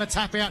 Jackson won the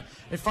tap out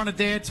in front of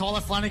Dare. Tyler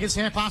Flanagan's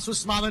hand pass was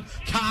smothered.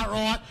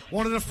 Cartwright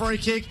wanted a free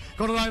kick.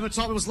 Got it over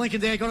top. It was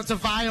Lincoln there. Got it to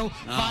Vale.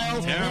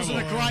 Vale wasn't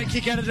a great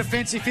kick out of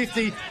defensive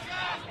 50.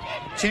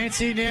 Chance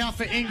here now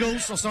for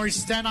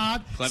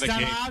Stannard. Clever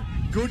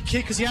Stannard, good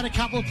kick because he had a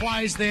couple of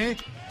players there.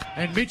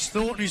 And Mitch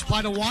Thornton, who's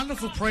played a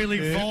wonderful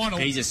pre-league final.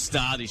 He's a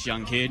star, this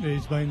young kid.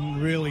 He's been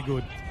really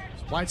good.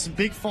 He's played some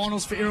big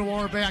finals for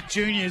Irrewarra Beeac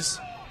Juniors.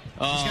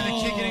 He's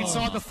going to kick it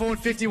inside the forward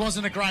 50.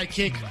 Wasn't a great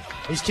kick.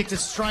 He's kicked it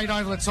straight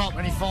over the top,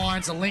 and he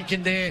finds a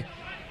Lincoln there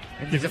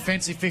in the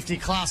defensive 50.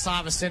 Class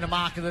Harvey centre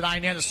mark of the day.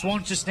 Now the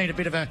Swans just need a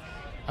bit of a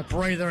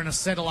breather and a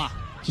settler.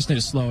 Just need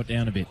to slow it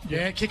down a bit.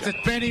 Yeah, kicked it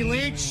Benny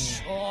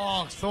Lynch.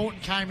 Oh,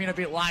 Thornton came in a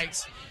bit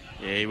late.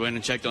 Yeah, he went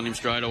and checked on him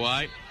straight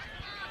away.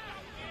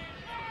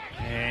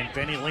 And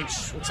Benny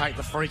Lynch will take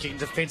the free kick in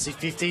defensive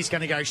 50. He's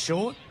going to go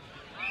short.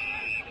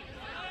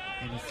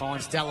 And he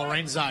finds De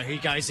Lorenzo. He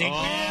goes in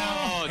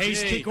now.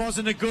 His kick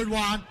wasn't a good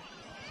one.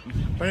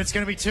 But it's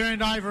going to be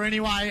turned over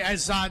anyway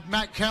as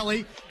Matt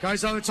Kelly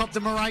goes over top to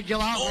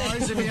Maragula.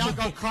 Roosevelt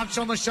got crunched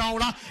on the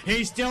shoulder.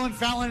 Here's Dylan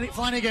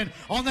Flanagan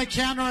on the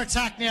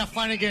counter-attack now,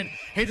 Flanagan.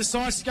 He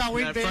decides to go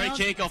inbound. Free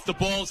kick off the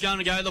ball is going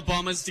to go to the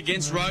Bombers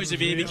against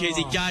Roosevelt because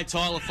he gave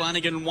Tyler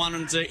Flanagan one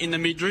in the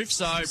midriff.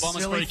 So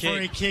Bombers Silly free kick.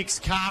 Free kicks.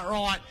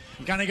 Cartwright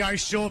going to go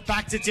short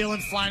back to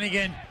Dylan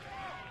Flanagan.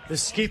 The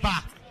skipper.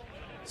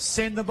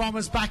 Send the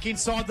Bombers back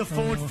inside the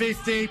forward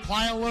 50.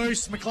 Player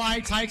loose.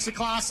 McLeod takes the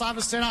class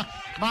over centre.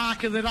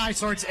 Mark of the day.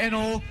 Sorry, it's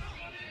Enall.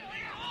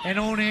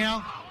 Enall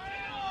now.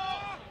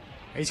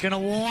 He's going to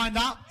wind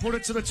up. Put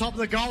it to the top of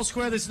the goal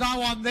square. There's no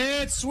one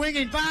there. It's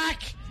swinging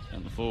back.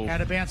 And the full. Out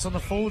of bounce on the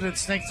full. Did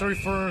sneak through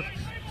for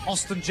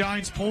Austin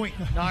Jones point.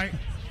 No.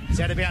 It's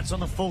out of bounce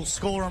on the full.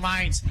 Score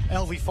remains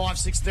Alvie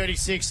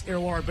 5-6-36.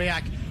 Irrewarra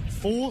Beeac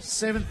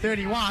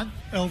 4-7-31.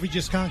 Alvie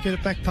just can't get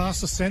it back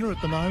past the centre at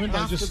the moment.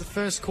 After the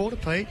first quarter,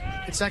 Pete,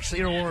 it's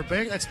actually Irrewarra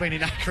Beeac that's been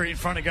inaccurate in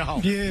front of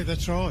goal. Yeah,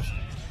 that's right.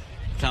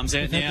 Comes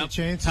out now.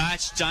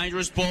 Patch,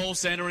 dangerous ball,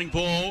 centering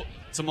ball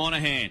to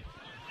Monahan.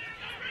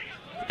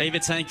 Either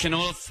team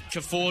cannot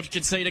afford to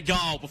concede a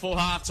goal before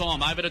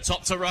half-time. Over the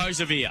top to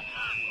Roosevelt.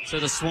 So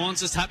the Swans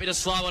just happy to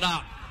slow it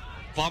up.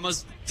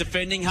 Bombers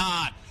defending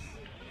hard.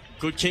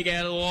 Good kick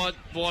out of the wide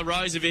by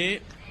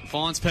Roosevelt.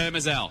 Finds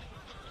Permazel.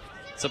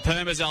 So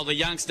Permazel, the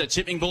youngster,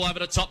 chipping ball over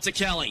the top to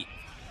Kelly.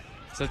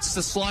 So it's just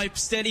a slow,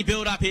 steady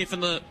build-up here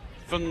from the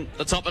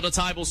top of the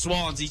table,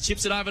 Swans. He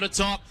chips it over the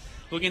top.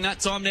 Looking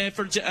that time there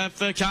for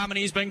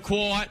Carmody. He's been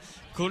quiet.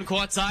 Couldn't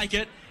quite take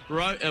it.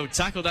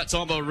 Tackled that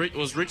time by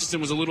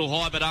Richardson was a little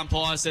high, but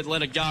umpire said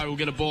let it go. We'll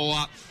get a ball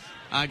up.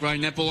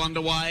 Growing netball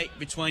underway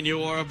between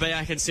Irrewarra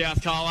Beeac and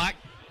South Colac.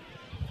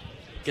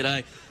 Get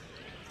a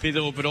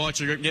Bithell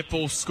Podiatry Group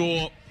netball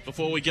score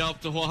before we go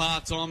up to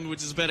half-time,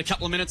 which is about a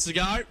couple of minutes to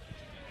go.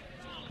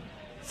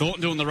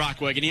 Thornton doing the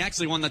ruck work, and he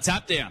actually won the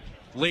tap down.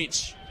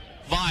 Lynch,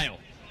 Vale,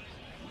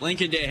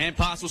 Lincoln there. Hand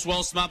pass was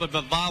well smothered,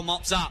 but Vale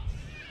mops up.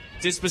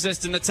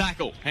 Dispossessed in the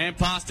tackle. Hand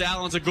pass to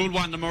Allen's a good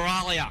one to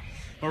Moralia.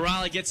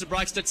 Moralia gets the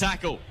breaks to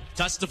tackle.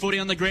 Touches the footy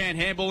on the ground.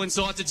 Handball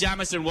inside to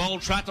Jamison. Well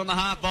trapped on the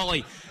half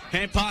volley.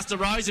 Hand pass to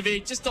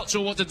Roosevelt. Just not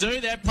sure what to do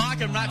there.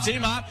 Parker wraps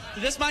him up.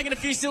 They're just making a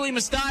few silly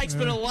mistakes,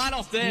 but a light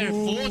off there,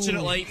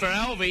 fortunately, for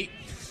Alvie.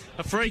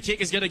 A free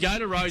kick is going to go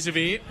to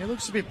Roosevelt. He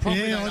looks a bit proper.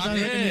 Yeah, I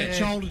don't reckon that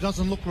shoulder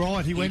doesn't look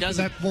right. He went for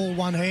that ball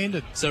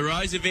one-handed. So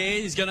Roosevelt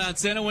is going to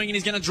centre wing and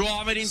he's going to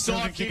drive it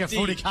inside 50. Kick a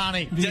footy, can't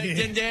he?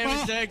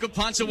 Dendera is there. Good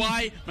punch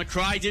away.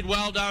 McRae did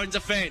well, though, in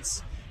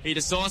defence. He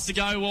decides to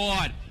go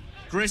wide.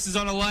 Griss is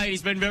on a lead.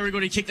 He's been very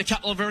good. He kicked a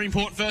couple of very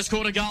important first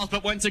quarter goals,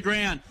 but went to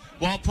ground.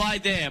 Well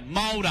played there.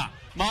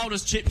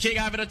 Mulder's chip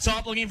kick over the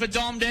top, looking for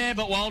Dom Dare,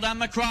 but well done,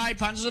 McRae.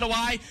 Punches it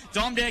away.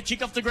 Dom Dare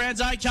kick off the ground's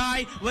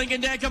okay.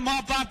 Lincoln Dare can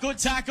mop up. Good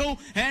tackle.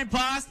 Hand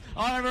pass.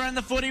 Over around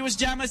the footy was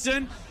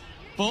Jamison.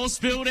 Ball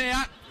spilled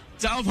out.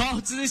 Dove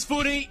holds to this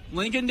footy.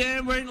 Lincoln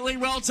Dare really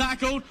well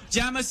tackled.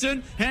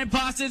 Jamison, hand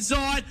pass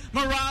inside.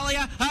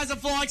 Moralia has a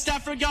flying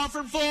stuff for a goal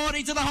from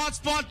 40 to the hot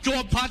spot.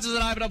 Good, punches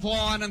it over the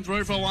line and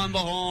through for one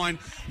behind.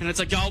 And it's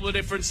a goal of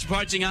difference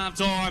approaching half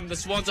time. The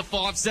Swans are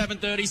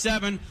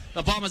 5-7-37.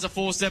 The Bombers are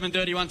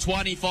 4-7-31.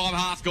 25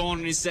 half gone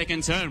in his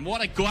second turn.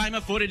 What a game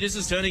of footy this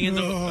is turning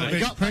into.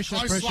 We got pressure.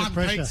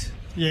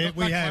 Yeah,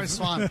 we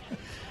have.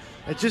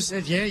 We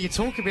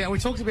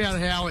talked about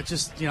how it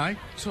just,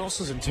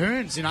 tosses and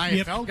turns in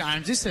AFL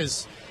games. This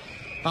has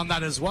done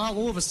that as well.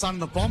 All of a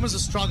sudden, the Bombers are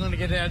struggling to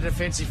get out of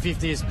defensive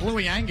 50 as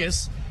Bluey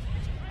Angus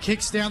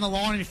kicks down the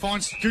line and he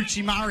finds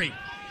Gucci Murray.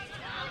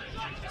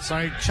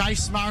 So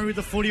Chase Murray with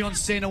the footy on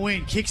centre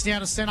wing. Kicks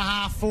down to centre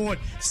half forward.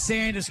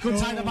 Sanders could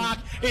take the mark.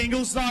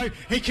 Ingles, though,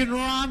 he can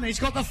run. He's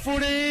got the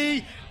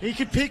footy. He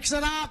picks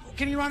it up.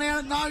 Can he run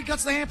out? No, he got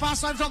the hand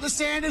pass over top to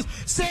Sanders.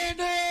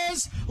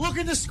 Sanders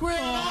looking to square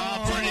it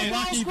up.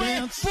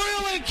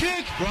 Brilliant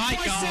kick by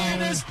goal.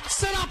 Sanders.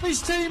 Set up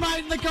his teammate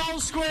in the goal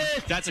square.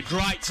 That's a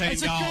great team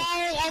It's goal. a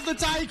goal of the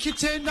day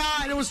contender,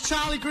 and it was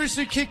Charlie Griss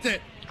who kicked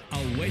it. A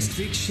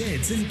Westvic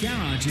Sheds and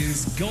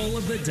Garages goal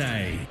of the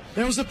day.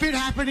 There was a bit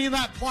happening in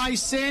that play.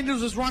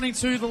 Sanders was running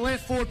to the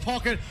left forward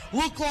pocket.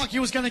 Looked like he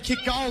was going to kick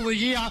goal of the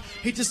year.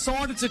 He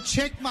decided to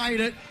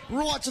checkmate it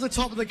right to the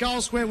top of the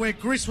goal square where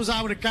Griss was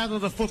able to gather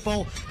the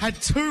football. Had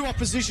two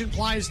opposition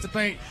players to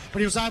beat, but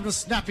he was able to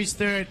snap his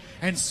third.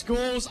 And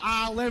scores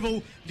are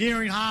level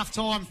nearing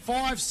half-time.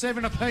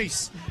 5-7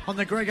 apiece on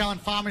the Greg Allen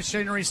Farm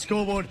Machinery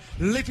scoreboard.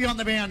 Lippy on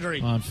the boundary.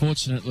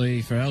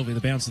 Unfortunately for Alvie,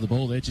 the bounce of the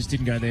ball there just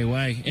didn't go their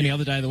way. Any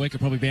other day of the week it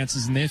probably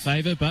bounces in their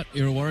favour, but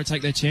Irrewarra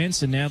take their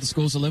chance, and now the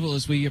scores are level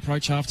as we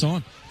approach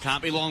half-time.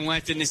 Can't be long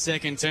left in this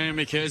second term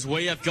because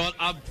we have got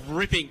a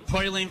ripping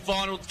prelim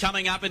final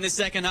coming up in the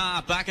second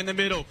half. Back in the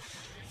middle.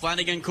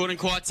 Flanagan couldn't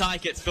quite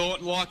take it.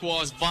 Thornton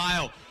likewise.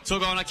 Vale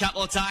took on a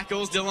couple of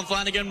tackles. Dylan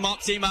Flanagan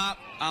mops him up.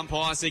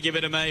 Umpire said, give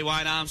it to me.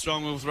 Wayne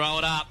Armstrong will throw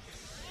it up.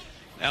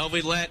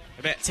 Alvie led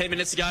about 10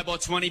 minutes ago by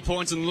 20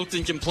 points and looked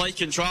in complete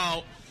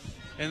control.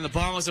 And the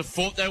Bombers have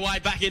fought their way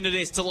back into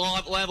this to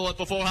level it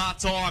before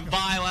half-time.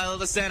 Vale out of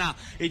the centre.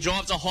 He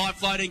drives a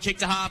high-floating kick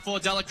to half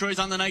forward. Dela Cruz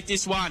underneath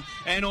this one.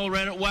 And all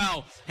read it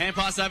well. Hand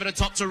pass over the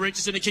top to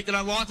Richardson. He kicked an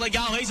unlikely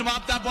goal. He's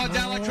mopped up by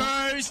Dela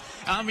Cruz.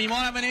 He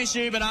might have an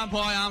issue, but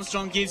umpire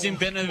Armstrong gives him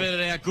benefit of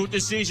the doubt. Good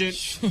decision.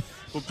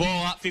 Good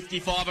ball up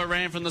 55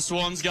 around from the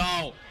Swans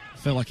goal.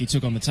 Felt like he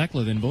took on the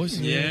tackler then, boys.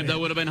 Yeah, they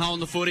would have been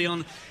holding the footy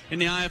on in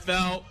the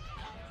AFL.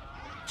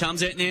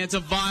 Comes out now to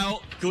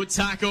Vale. Good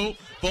tackle.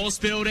 Ball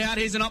spilled out.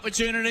 Here's an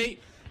opportunity.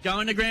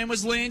 Going to ground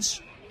was Lynch.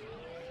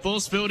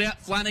 Ball spilled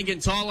out. Flanagan,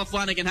 Tyler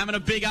Flanagan, having a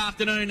big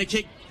afternoon to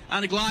kick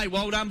under Glade.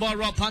 Well done by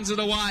Rob. Punts it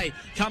away.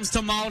 Comes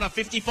to Mulder.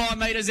 55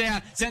 metres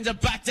out. Sends it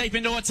back deep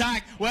into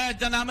attack. Where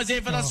the numbers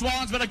here for the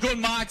Swans, but a good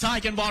mark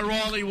taken by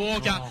Riley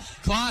Walker.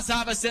 Class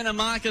Harbour centre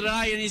mark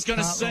today, and he's going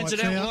to cinch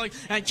it out.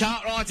 And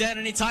Cartwright's out,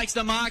 and he takes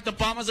the mark. The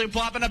Bombers are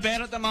piping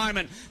about at the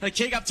moment. The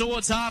kick up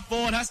towards half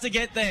forward has to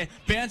get there.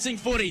 Bouncing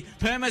footy.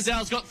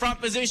 Permazel's got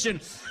front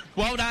position.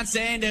 Well done,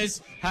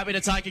 Sanders. Happy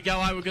to take a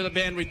go over to the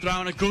bend. We've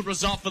thrown a good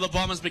result for the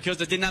Bombers because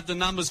they didn't have the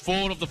numbers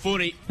forward of the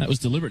footy. That was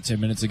deliberate 10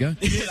 minutes ago.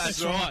 Yeah,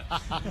 that's right.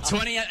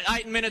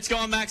 28 minutes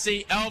gone,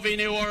 Maxie. Alvie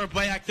and Irrewarra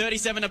Beeac,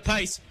 37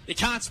 apiece. You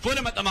can't split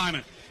them at the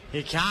moment.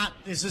 You can't.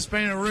 This has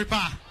been a ripper.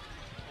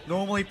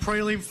 Normally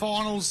prelim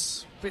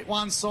finals, a bit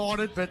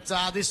one-sided, but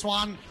this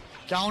one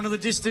going to the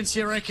distance,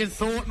 you reckon.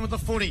 Thornton with the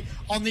footy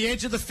on the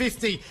edge of the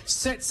 50.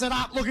 Sets it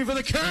up, looking for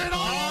the curl.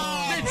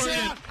 It's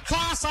out.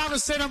 Class over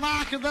centre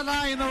mark of the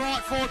day in the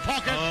right forward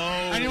pocket.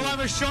 And he'll have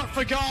a shot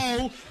for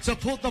goal to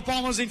put the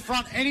Bombers in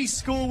front. Any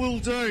score will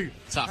do.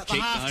 Tough at the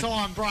kick,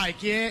 half-time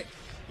break, yeah.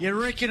 You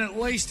reckon at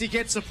least he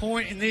gets a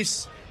point in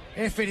this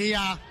effort here.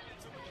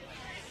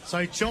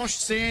 So Josh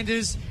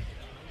Sanders,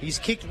 he's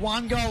kicked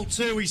one goal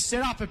too. He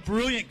set up a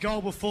brilliant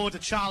goal before to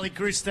Charlie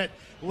Griss that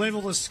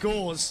level the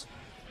scores.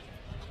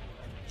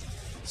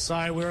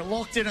 So we're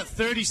locked in at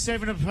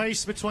 37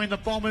 apiece between the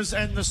Bombers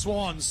and the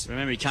Swans.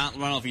 Remember, he can't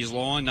run off his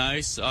line, though,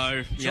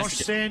 so... Josh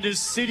Sanders,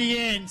 city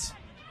end,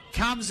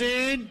 comes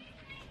in.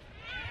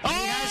 He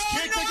has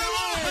kicked the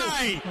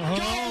goal!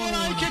 Goal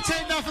and a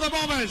contender for the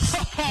Bombers!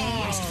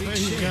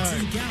 Westvic Sheds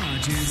and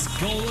Garages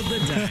goal of the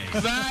day.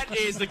 That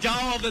is the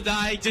goal of the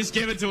day. Just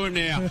give it to him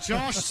now.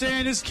 Josh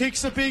Sanders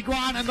kicks a big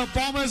one, and the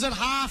Bombers at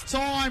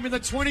half-time in the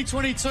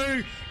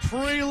 2022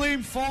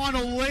 prelim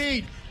final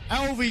lead.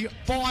 Alvie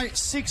by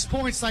 6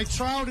 points. They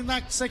trailed in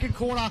that second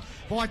quarter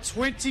by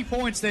 20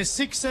 points. They're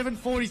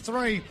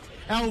 6-7-43.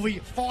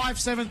 Alvie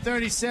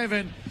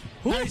 5-7-37.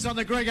 And he's on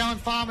the Greg Owen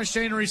Farm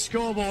Machinery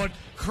scoreboard.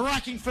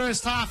 Cracking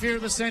first half here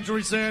at the Central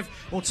Reserve.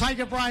 We'll take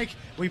a break.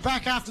 We'll be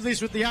back after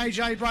this with the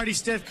AJ Brady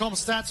Stevcom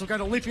stats. We'll go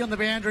to Lippy on the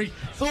boundary.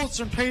 Thoughts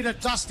from Peter,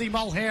 Dusty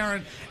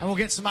Mulherron, and we'll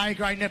get some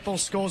A-grade netball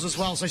scores as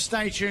well. So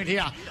stay tuned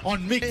here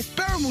on Mix.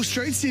 Barramel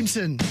Street,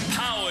 Simpson.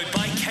 Powered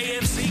by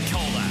KFC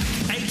Colac,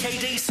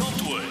 AKD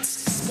Softwoods,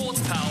 Sports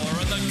Power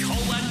and the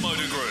Colac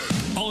Motor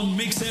Group. On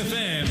Mix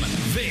FM,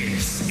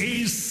 this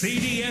is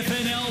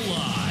CDFNL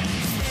Live.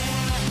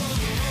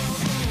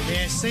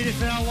 Yeah,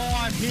 CDFNL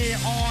Live here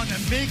on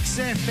Mix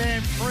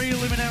FM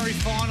preliminary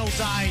final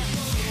day.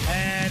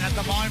 And at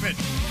the moment,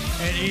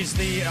 it is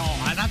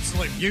an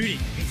absolute beauty,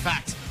 in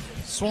fact.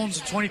 Swans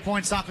are 20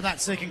 points up in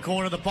that second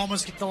quarter. The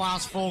Bombers kicked the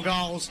last 4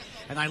 goals,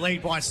 and they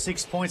lead by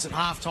 6 points at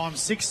halftime,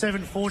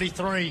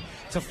 6-7-43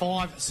 to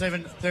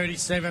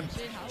 5-7-37.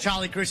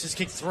 Charlie Griss has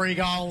kicked 3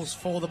 goals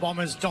for the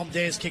Bombers. Dom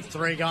Dares kicked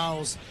 3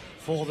 goals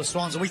for the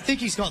Swans. And we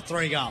think he's got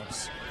 3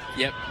 goals.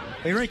 Yep.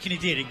 We reckon he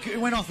did. It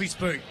went off his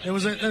boot. There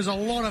was a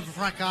lot of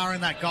fracas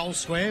in that goal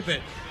square,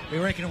 but we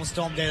reckon it was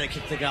Dom Dare that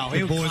kicked the goal.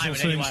 The boys will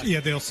soon,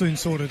 they'll soon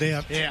sort it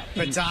out. Yeah,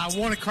 but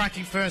what a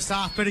cracking first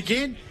half. But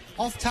again,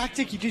 off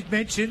tactic, you did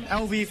mention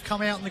Alvie have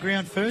come out on the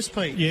ground first,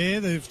 Pete. Yeah,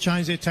 they've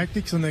changed their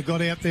tactics and they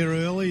got out there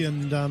early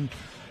and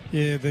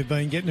they've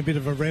been getting a bit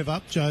of a rev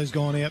up. Joe's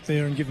gone out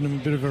there and given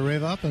them a bit of a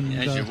rev up. And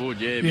as you would,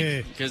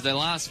 yeah. Because the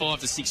last 5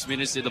 to 6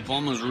 minutes there, the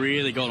Bombers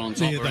really got on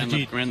top around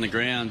the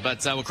ground.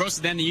 But we'll cross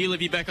it down to you,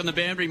 Livy, back on the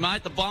boundary,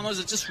 mate. The Bombers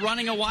are just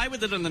running away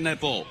with it in the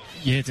netball.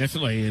 Yeah,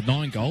 definitely.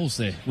 9 goals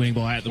there, winning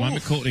by 8 at the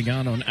moment. Courtney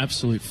Garner on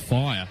absolute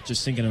fire,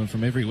 just sinking them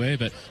from everywhere,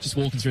 but just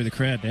walking through the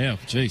crowd now.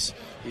 Jeez.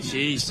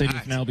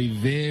 CDFNL will be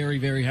very,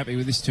 very happy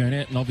with this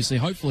turnout. And obviously,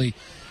 hopefully,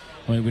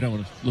 we don't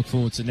want to look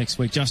forward to next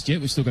week just yet.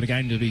 We've still got a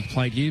game to be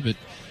played here, but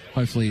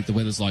hopefully the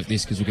weather's like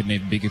this because we're going to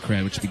need a bigger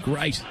crowd, which would be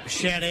great.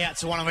 Shout out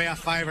to one of our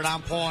favourite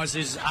umpires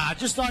is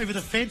just over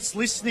the fence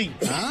listening.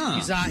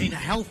 He's in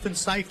health and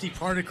safety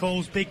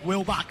protocols. Big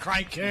Wilbur,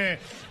 Craig Kerr.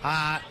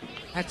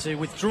 Had to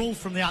withdraw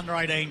from the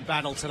under-18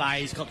 battle today.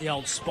 He's got the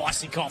old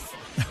spicy cough.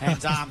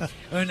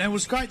 And it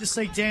was great to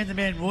see Dan the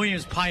Man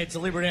Williams pay a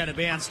deliberate out of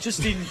bounds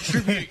just in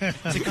tribute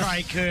to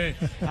Craig Kerr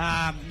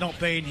not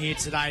being here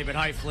today. But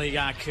hopefully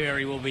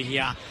Curry will be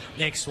here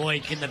next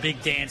week in the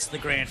big dance, the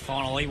grand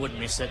final. He wouldn't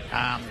miss it.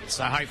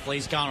 So hopefully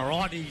he's going all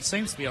right. He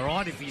seems to be all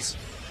right if he's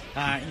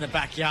in the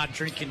backyard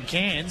drinking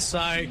cans. So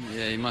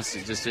yeah, he must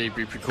just be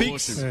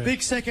precautions.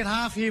 Big second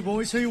half here,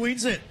 boys. Who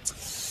wins it?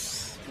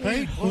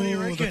 Pete, what do you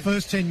reckon? The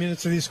first 10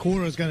 minutes of this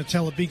quarter is going to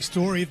tell a big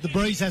story. If the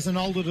breeze hasn't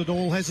altered at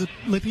all, has it,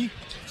 Lippy?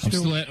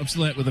 I'm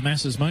still out with the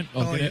masses, mate.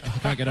 I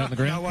can't get out on the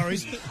ground. No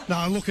worries.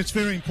 No, look, it's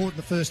very important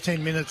the first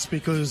 10 minutes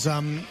because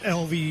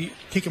Alvie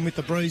kicking with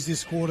the breeze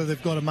this quarter.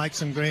 They've got to make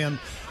some ground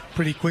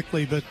pretty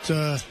quickly, but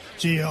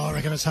I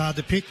reckon it's hard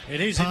to pick.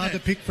 It is hard to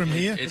pick from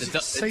here. It's a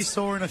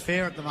seesawing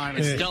affair at the moment.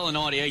 It's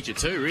 $1.90 each or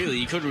two, really.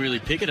 You couldn't really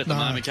pick it at the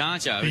moment,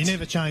 can't you? You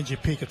never change your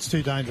pick. It's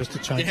too dangerous to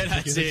change your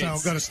pick. So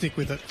I've got to stick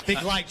with it.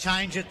 Big late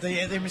change at the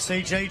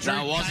MCG.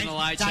 No, it wasn't a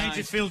late change.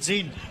 Dangerfield's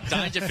in.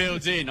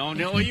 Dangerfield's in. Oh,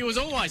 no, he was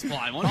always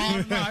playing,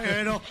 wasn't he?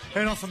 Heard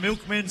off a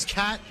milkman's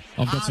cat.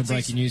 I've got some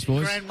breaking news,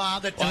 boys.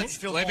 Grandmother,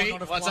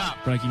 what's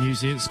up? Breaking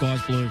news here. The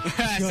sky's blue.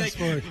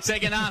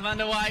 Second half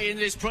underway in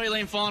this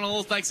prelim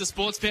final, thanks to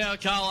Sports Power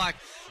Colac.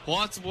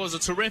 What was a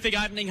terrific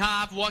opening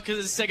half. What could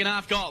the second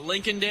half got?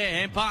 Lincoln Dare,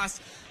 hand pass.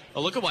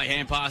 A look away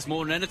hand pass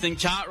more than anything.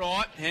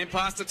 Cartwright, hand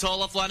pass to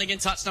Tola Flanagan,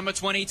 touch number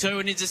 22,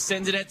 and he just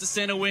sends it out to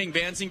centre wing.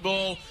 Bouncing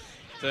ball.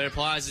 The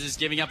players are just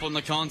giving up on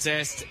the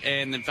contest,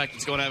 and in fact,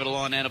 it's gone over the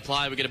line now to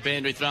play. We get a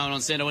boundary thrown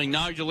on centre wing.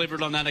 No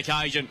delivered on that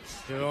occasion.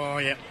 Oh,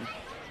 yeah.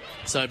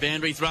 So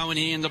boundary throw in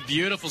here in the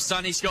beautiful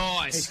sunny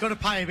skies. He's got to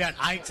pay about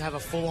 8 to have a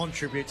full-on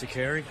tribute to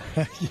Curry.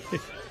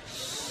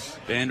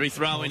 Boundary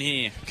throw in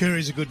here.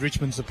 Curry's a good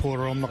Richmond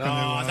supporter. I'm not going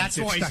to. That's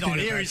why he's not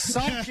here. He's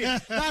sulking.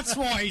 That's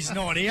why he's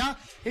not here.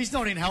 He's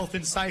not in health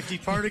and safety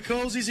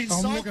protocols. He's in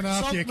I'm looking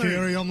after you,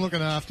 Curry. I'm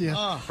looking after you.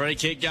 Free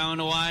kick going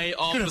away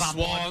off the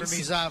Swans. From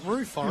his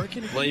roof, I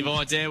reckon.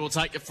 Levi Dare will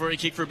take the free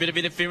kick for a bit of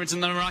interference in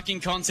the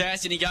rucking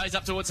contest, and he goes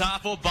up towards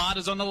half-forward.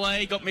 Barter's on the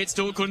lead. Got Metz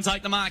to it. Couldn't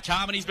take the mark.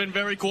 Harmony's been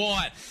very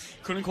quiet.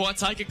 Couldn't quite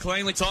take it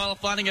cleanly. Tyler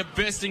Flanagan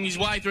besting his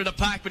way through the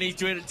pack, but he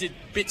did a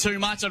bit too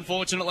much,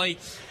 unfortunately.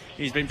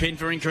 He's been pinned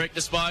for incorrect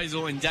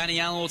disposal, and Danny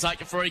Allen will take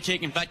a free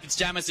kick. In fact, it's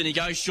Jamison. He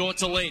goes short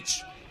to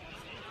Lynch.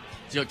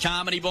 He's got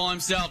Carmody by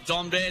himself.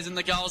 Dom Dare's in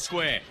the goal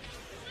square.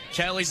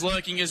 Kelly's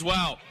lurking as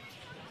well.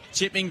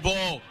 Chipping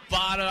ball.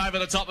 Barter over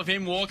the top of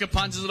him. Walker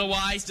punches it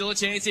away. Still a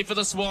chance here for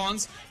the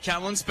Swans.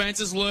 Callan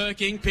Spencer's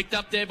lurking. Picked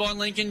up there by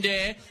Lincoln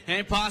Dare.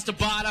 Hand pass to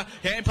Barter.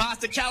 Hand pass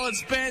to Callan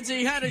Spencer.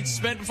 He had it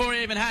spent before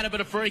he even had it,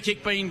 but a free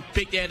kick being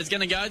picked out is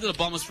going to go to the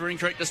Bombers for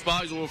incorrect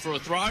disposal or for a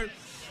throw.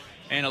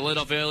 And a let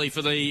off early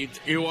for the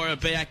Irrewarra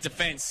Beeac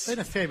defence. Been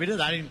a fair bit of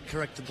that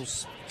incorrect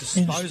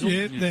disposal.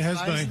 Yeah, there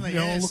has been.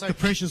 The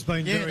pressure's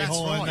been very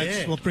high, and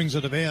that's what brings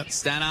it about.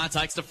 Stannard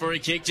takes the free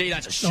kick. Gee,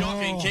 that's a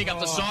shocking kick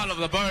up the side of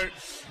the boot.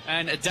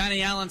 And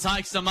Danny Allen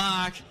takes the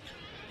mark.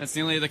 That's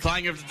nearly the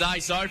clanger of the day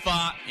so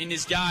far in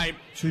this game.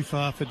 Too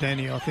far for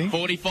Danny, I think.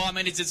 45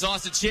 minutes, it's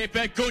nice to chip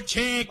it. Good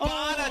kick.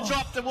 Barter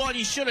dropped the one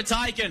he should have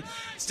taken.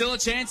 Still a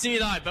chance here,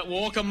 though. But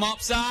Walker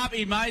mops up.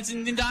 He made it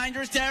in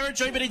dangerous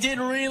territory, but he did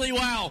really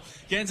well.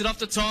 Gets it off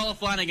to Tyler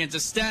Flanagan, to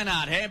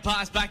Stannard. Hand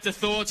pass back to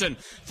Thornton.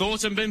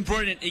 Thornton been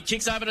brilliant. He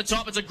kicks over the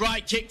top. It's a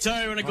great kick, too,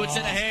 and a good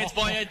set of hands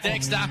by Ed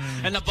Dexter.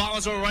 And the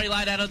Bombers were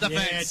relayed out of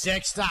defence. Yeah,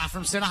 Dexter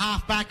from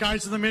centre-half back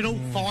goes to the middle.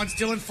 Finds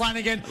Dylan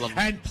Flanagan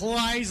and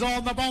plays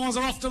on. The Bombers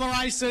are off to the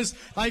races.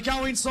 They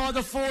go inside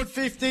the forward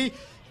 50.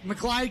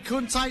 McGlade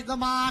couldn't take the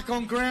mark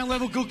on ground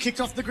level. Good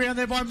kicked off the ground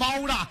there by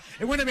Mulder.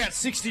 It went about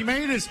 60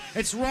 metres.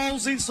 It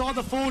rolls inside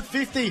the forward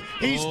 50.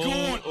 He's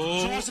caught.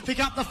 Tries to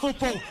pick up the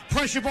football.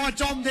 Pressure by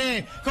Dom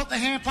there. Got the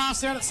hand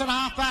pass out at centre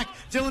half back.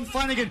 Dylan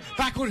Flanagan.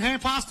 Backward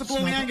hand pass to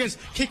Bluey Angus.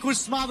 Kick was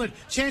smothered.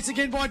 Chance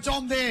again by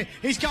Dom there.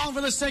 He's going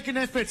for the second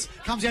efforts.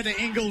 Comes out to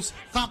Ingles.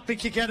 Thump, big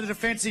kick out of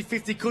defensive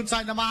 50. Couldn't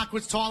take the mark.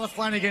 Was Tyler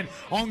Flanagan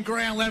on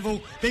ground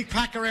level. Big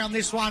pack around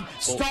this one.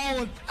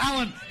 Stolen.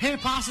 Allen. Hand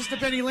passes to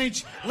Benny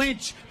Lynch.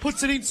 Lynch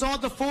puts it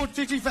inside the forward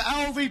 50 for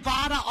Alvie.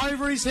 Barter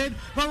over his head.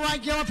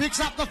 Maragula picks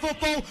up the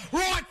football.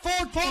 Right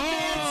forward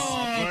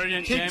pocket.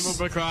 Brilliant, Campbell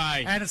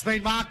McRae. And it's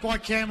been marked by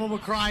Campbell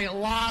McRae.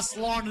 Last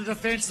line of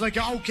defence, the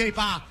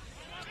goalkeeper.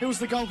 Who was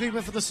the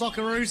goalkeeper for the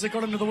Socceroos that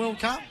got into the World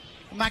Cup?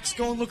 Max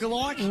Gorn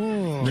look-alike.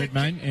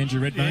 Redmayne,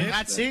 Andrew Redmayne. Yeah,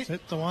 that's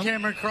it. The one.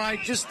 Cameron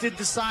Craig just did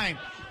the same.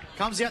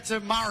 Comes out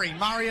to Murray.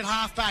 Murray at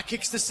half-back.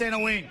 Kicks to centre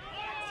wing.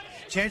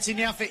 Chancing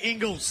now for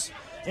Ingles.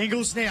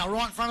 Ingles now,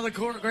 right in front of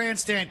the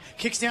grandstand.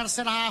 Kicks down to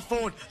centre-half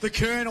forward. The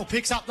Colonel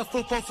picks up the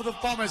football for the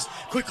Bombers.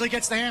 Quickly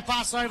gets the hand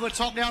pass over the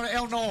top now to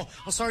Elnor.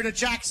 To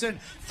Jackson.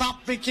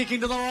 Thump, big kick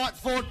into the right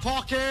forward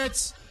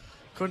pockets.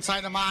 Couldn't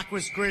take the mark,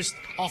 was grist.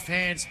 Off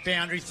hands,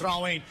 boundary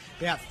throwing.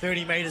 About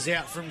 30 metres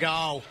out from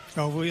goal.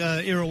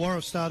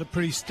 Irrewarra started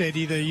pretty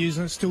steady.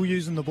 They're still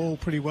using the ball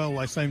pretty well.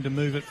 They seem to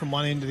move it from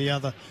one end to the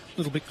other. A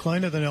little bit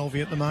cleaner than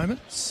Alvie at the moment.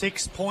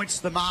 6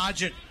 points the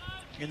margin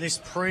in this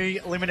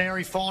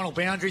preliminary final.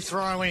 Boundary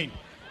throw in.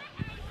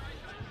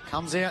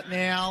 Comes out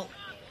now.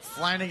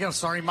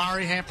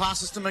 Murray hand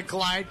passes to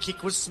McGlade.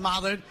 Kick was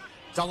smothered.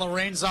 De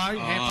Lorenzo.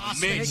 Hand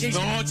pass Mitch to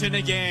Thornton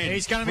again.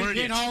 He's going to be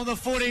Brilliant. getting hold of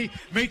the footy.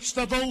 Mitch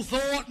the Bull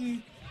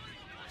Thornton.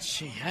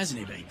 Gee, hasn't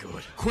he been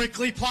good?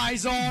 Quickly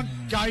plays on.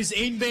 Goes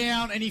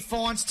inbound and he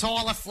finds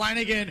Tyler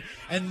Flanagan.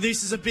 And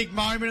this is a big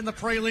moment in the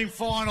prelim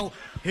final.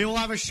 He'll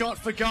have a shot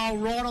for goal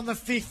right on the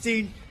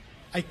 15.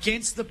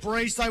 Against the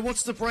breeze, though.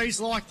 What's the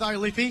breeze like, though,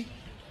 Lippy?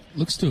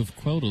 Looks to have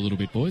quelled a little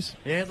bit, boys.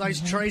 Yeah, those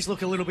trees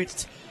look a little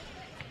bit...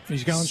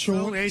 He's going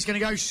short. He's going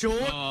to go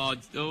short.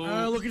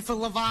 Looking for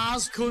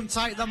Lavaz. Couldn't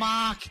take the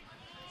mark.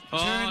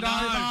 Turned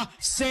over.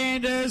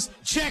 Sanders.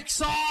 Check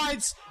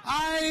sides.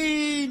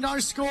 Hey, no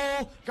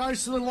score.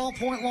 Goes to the long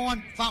point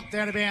line. Thumped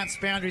out of bounds.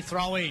 Boundary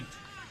throw in.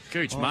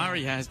 Gooch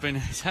Murray has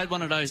had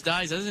one of those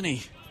days, hasn't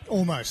he?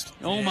 Almost.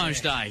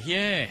 Almost day,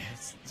 yeah.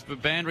 It's a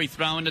boundary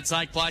throw in to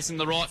take place in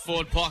the right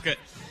forward pocket.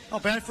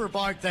 Not bad for a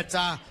bloke that's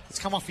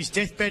come off his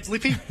deathbed,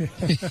 Lippy.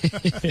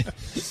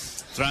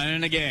 Thrown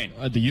in again.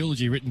 The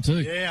eulogy written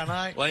too. Yeah,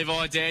 I know.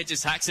 Levi Dare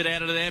just hacks it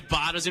out of there.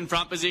 Barter's in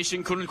front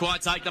position. Couldn't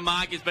quite take the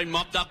mark. It's been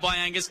mopped up by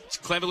Angus.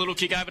 Clever little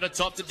kick over the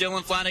top to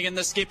Dylan Flanagan.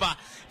 The skipper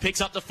picks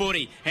up the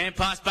footy. Hand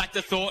pass back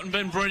to Thornton.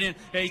 Been brilliant.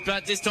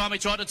 But this time he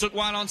tried to took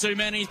one on too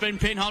many. He's been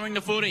pinholing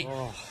the footy.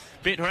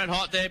 Bit red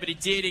hot there, but he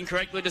did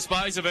incorrectly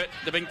dispose of it.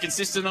 They've been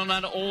consistent on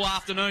that all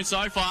afternoon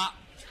so far.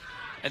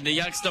 And the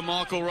youngster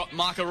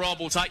Micah Robb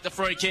will take the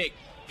free kick.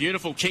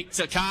 Beautiful kick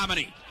to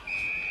Carmody.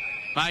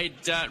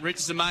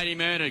 Richardson made him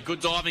earn it.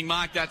 Good diving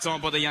mark that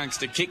time by the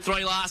youngster. Kick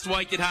 3 last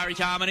week, did Harry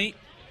Carmody.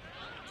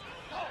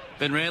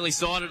 Been rarely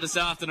sighted this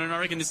afternoon. I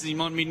reckon this is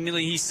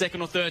nearly his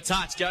second or third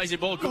touch. Goes the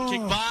ball. Good kick,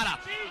 Barter.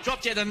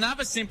 Dropped yet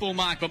another simple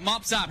mark, but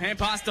mops up. Hand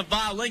pass to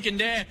Vale. Lincoln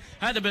Dare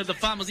had a bit of the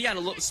fun. He had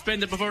to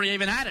spend it before he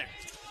even had it.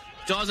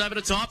 Dives over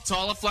the top.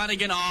 Tyler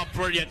Flanagan. Oh,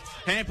 brilliant.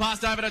 Hand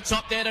passed over the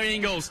top there to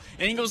Ingles.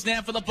 Ingles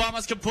now for the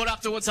Bombers. Can put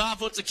up towards half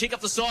foot to kick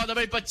up the side of the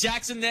boot. But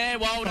Jackson there.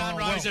 Well done,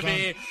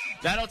 Roosevelt.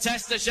 That'll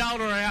test the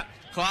shoulder out.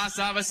 Class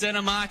over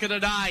centre mark of the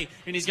day.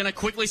 And he's going to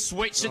quickly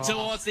switch it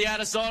towards the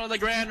outer side of the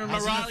ground. And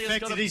Moralia's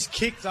affected his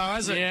kick, though,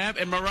 has it? Yeah,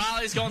 and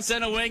Moralia's gone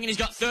centre wing and he's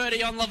got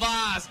 30 on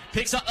Lavaz.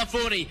 Picks up the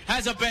footy.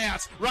 Has a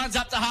bounce. Runs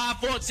up to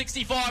half foot.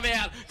 65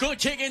 out. Good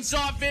kick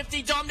inside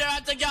 50. Domdare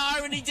had to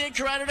go and he did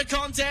create a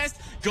contest.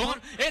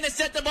 Gone.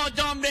 Intercepted by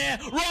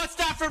Domdare. Right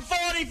stuff from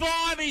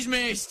 45. He's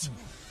missed.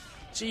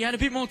 Gee, he had a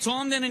bit more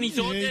time then than he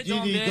thought there,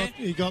 Domdare.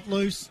 He got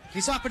loose.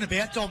 He's up and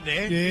about, Dom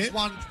there. Yeah. He's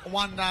one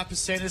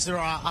percenters that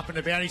are up and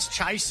about. He's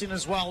chasing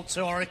as well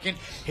too. I reckon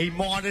he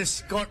might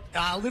have got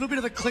a little bit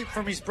of the clip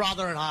from his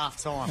brother at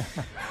half time.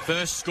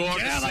 First score.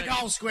 Get out of the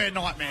goal square,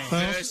 nightmare.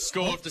 First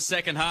score of the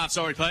second half.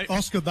 Sorry, Pete.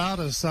 Oscar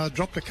Bartas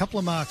dropped a couple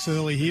of marks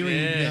early here.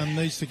 Yeah. He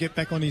needs to get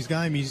back on his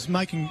game. He's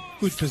making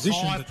good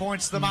position. 5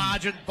 points the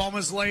margin.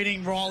 Bombers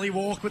leading. Riley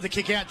Walk with the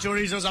kick out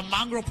duties. There was a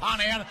mongrel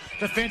punt out.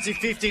 Defensive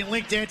 50 and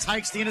Link there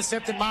takes the intercept.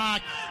 intercepted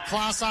mark.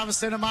 Class over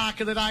centre mark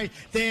of the day.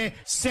 There,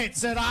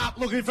 sets it up,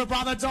 looking for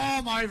Brother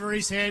Dom over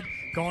his head.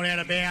 Gone out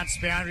of bounds.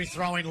 Boundary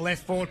throw in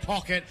left forward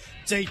pocket.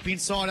 Deep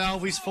inside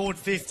Alvie's forward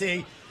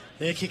 50.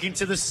 They're kicking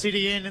to the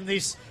city end in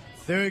this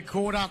third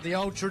quarter. The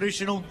old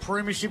traditional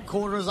premiership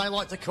quarter, as they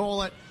like to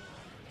call it.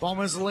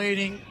 Bombers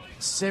leading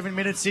 7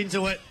 minutes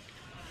into it.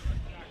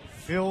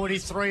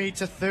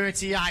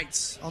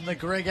 43-38 on the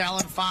Greg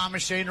Allen Farm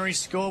Machinery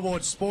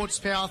scoreboard. Sports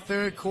Power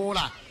third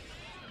quarter.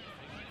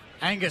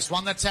 Angus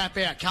won the tap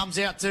out. Comes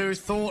out to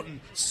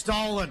Thornton.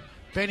 Stolen.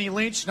 Benny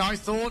Lynch. No,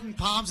 Thornton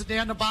palms it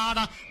down to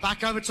Barter.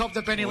 Back over top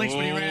to Benny Lynch,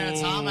 but he ran out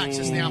of tarmac,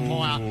 says the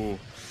umpire.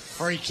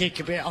 Free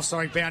kick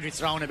boundary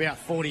thrown about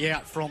 40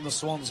 out from the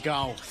Swans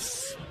goal.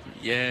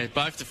 Yeah,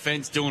 both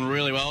defence doing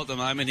really well at the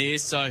moment here.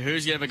 So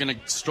who's ever going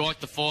to strike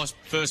the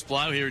first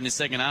blow here in the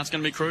second half? It's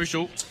going to be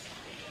crucial.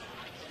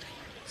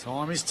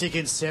 Time is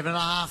ticking,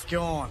 7.5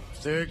 gone.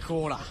 Third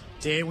quarter.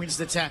 Dare wins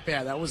the tap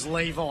out. That was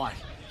Levi.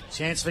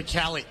 Chance for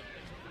Kelly.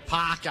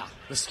 Parker,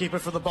 the skipper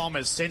for the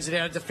Bombers, sends it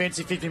out of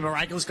defensive 50.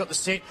 Maragula's got the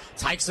set,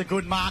 takes a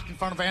good mark in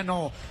front of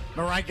Anor.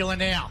 Maragula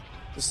now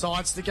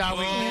decides to go in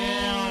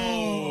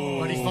now.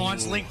 But he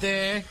finds Link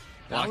there.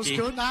 That was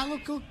good. No,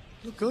 look good.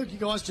 Look good. You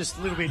guys just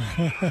a little bit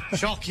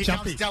shocked. Here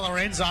comes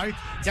Delarenzo.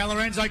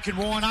 Delarenzo can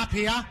wind up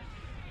here.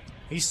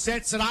 He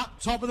sets it up,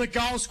 top of the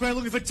goal square,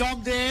 looking for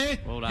Dom Dare.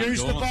 Well done,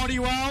 Used the body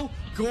well.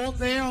 Gaunt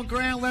there on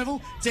ground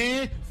level.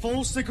 Dare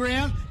falls to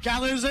ground,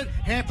 gathers it,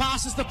 hand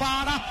passes to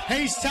Barter.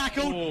 He's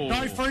tackled.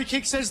 No free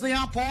kick, says the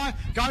umpire.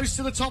 Goes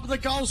to the top of the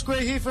goal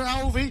square here for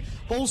Alvie.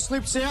 Ball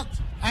slips out.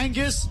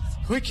 Angus,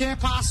 quick hand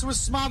pass was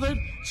smothered.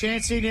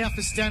 Chance here now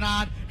for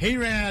Stannard. He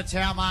ran out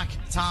of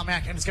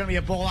tarmac, and it's going to be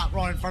a ball up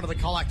right in front of the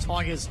Colac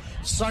Tigers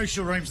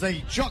social rooms, the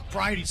Jock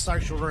Brady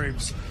social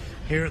rooms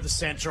here at the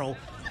Central.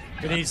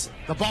 It is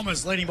the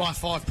Bombers leading by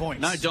 5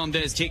 points. No Dom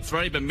Dare's kick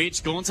three, but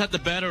Mitch Gaunt's had the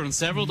better in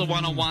several of the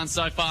one-on-ones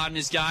so far in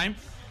this game.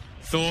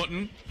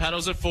 Thornton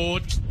paddles it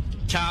forward.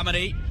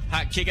 Carmody,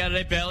 kick out of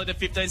their belly to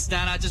 15.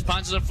 Stannard just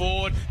punches it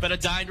forward, but a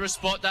dangerous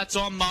spot. That's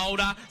on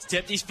Mulder.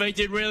 Stepped his feet,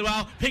 did really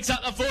well. Picks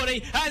up the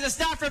 40. Has a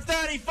start from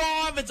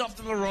 35. It's off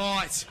to the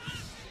right.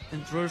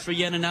 And through for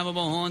yet another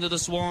behind to the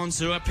Swans,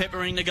 who are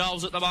peppering the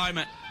goals at the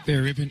moment.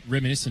 Very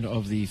reminiscent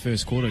of the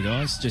first quarter,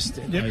 guys. Just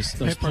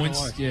those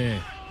points. Away. Yeah.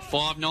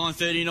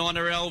 5-9-39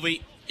 to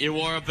Alvie.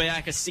 Irrewarra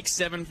Beeac a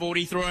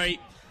 6-7-43.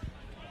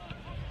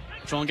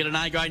 Try and get an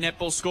A-grade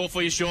netball score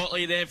for you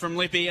shortly there from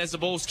Lippy as the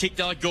ball's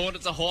kicked out. Gaunt,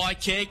 it's a high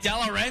kick.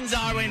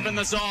 Delarenzo in from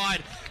the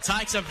side.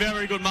 Takes a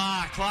very good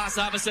mark. Class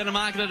over centre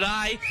mark of the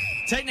day.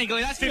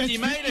 Technically, that's 50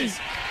 metres.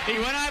 He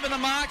went over the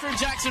marker and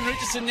Jackson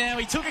Richardson now.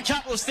 He took a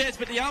couple of steps,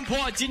 but the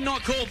umpire did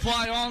not call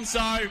play on. So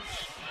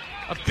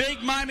a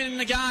big moment in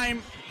the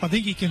game. I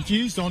think he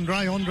confused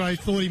Andre. Andre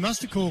thought he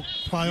must have called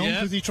play on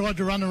because he tried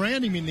to run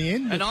around him in the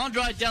end. And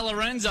Andre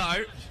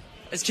Delarenzo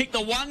has kicked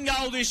the one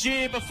goal this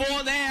year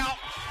before now,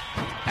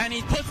 and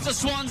he puts the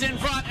Swans in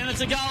front, and it's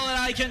a goal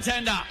at A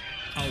contender.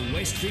 A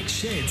Westvic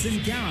Sheds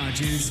and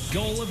Garages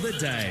goal of the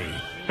day.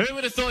 Who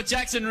would have thought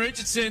Jackson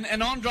Richardson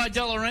and Andre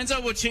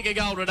Delarenzo would kick a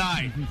goal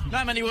today?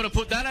 Not many would have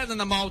put that out in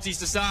the multis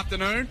this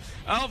afternoon.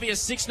 Alvie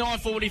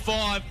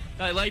 6-9-45.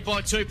 They lead by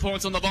 2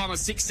 points on the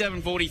Bombers,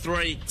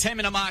 6-7-43.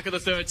 10-minute mark of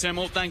the third term,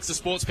 all thanks to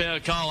Sports Power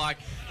Colac.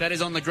 That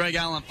is on the Greg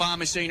Allen Farm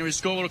Machinery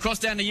scoreboard. Across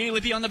down to you,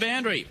 Lippy, on the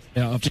boundary.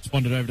 Yeah, I've just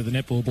wandered over to the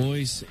netball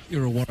boys.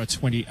 Irrewarra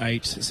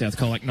 28, South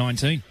Colac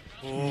 19.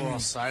 Oh,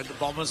 so the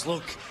Bombers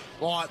look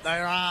like they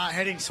are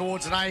heading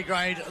towards an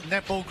A-grade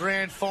netball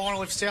grand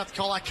final if South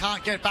Colac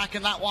can't get back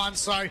in that one.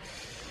 So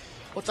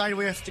what day do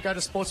we have to go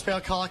to Sports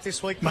Power Colac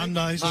this week?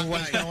 Mondays,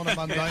 always go on a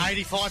Monday.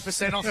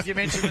 85% off if you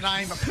mention the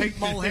name of Pete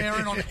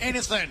Mulherron on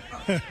anything.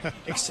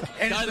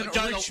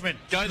 Richmond.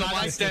 Go the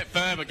one step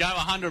further. Go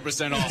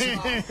 100% off.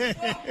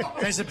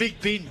 There's a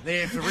big bin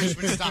there for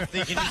Richmond stuff.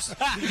 You can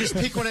just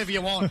pick whatever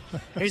you want.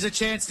 Here's a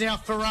chance now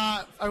for,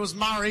 it was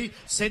Murray.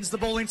 Sends the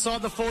ball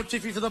inside the forward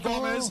 50 for the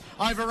Bombers.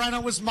 Overrun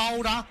it was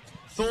Mulder.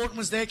 Thornton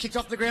was there, kicked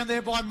off the ground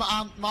there by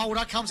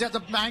Mulder. Comes out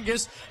to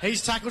Mangus.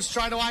 He's tackled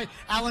straight away.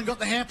 Allen got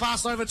the hand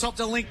pass over top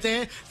to Link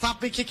there.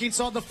 Thumpy kick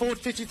inside the forward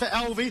 50 for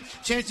Alvie.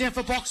 Chance now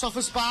for box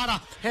office Sparta.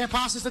 Hand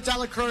passes to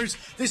Dela Cruz.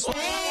 This one.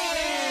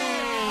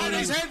 And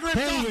his head ripped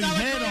off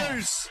Dela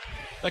Cruz.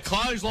 The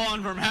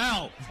clothesline from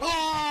hell.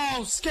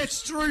 Oh,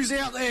 Sketch Drew's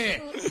out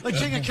there. The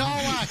king of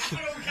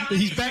Colac.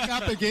 He's back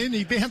up again.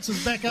 He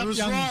bounces back up. It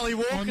was Riley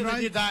Walker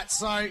that did that,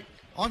 so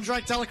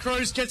Andre Dela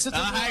Cruz gets it to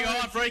hang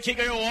on, free kick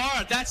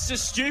Irrewarra. That's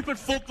just stupid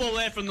football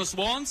there from the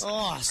Swans.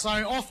 Oh, so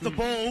off the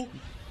ball,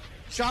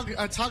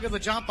 a tug of the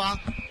jumper,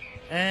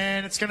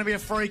 and it's going to be a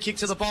free kick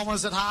to the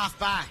Bombers at half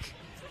back.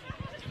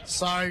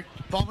 So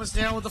Bombers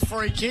now with the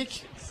free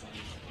kick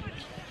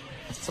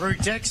through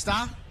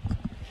Dexter.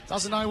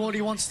 Doesn't know what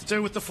he wants to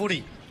do with the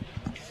footy.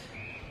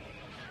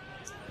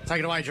 Take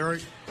it away, Drew.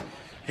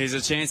 Here's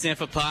a chance now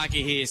for Parker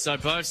here. So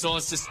both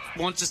sides just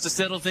want to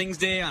settle things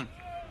down.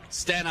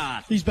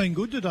 Stannard. He's been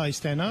good today,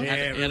 Stannard.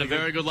 Yeah, he had a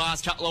very good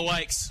last couple of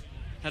weeks.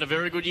 Had a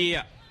very good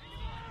year.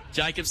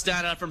 Jacob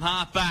Stannard from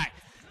half back.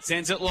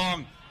 Sends it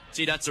long.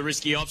 Gee, that's a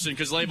risky option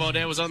because Levi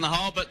there was on the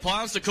hole, but play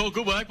ons to call.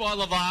 Good work by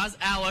Lavaz.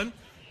 Allen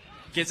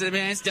gets it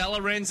against De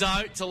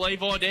Lorenzo to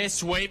Levi there.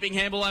 Sweeping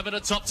handball over the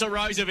top to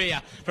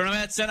Roosevelt. From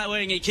about centre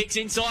wing, he kicks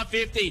inside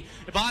 50.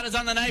 Barter's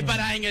underneath, but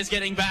Anger's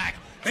getting back.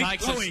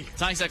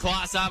 Takes a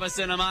class over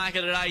centre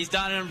marker today. He's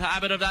done a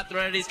habit of that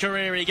throughout his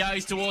career. He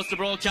goes towards the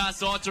broadcast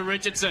side to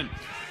Richardson.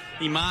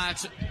 He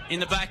marks in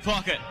the back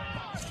pocket.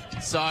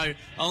 So,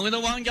 only the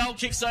one goal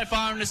kick so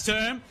far in this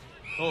term.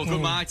 Oh,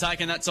 good mark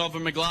taking that time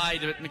from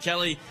McGlade. But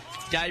McKelly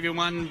gave him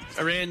one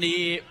around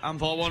the ear.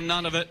 Umpire wanted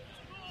none of it.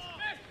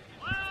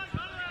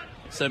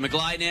 So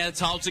McGlade now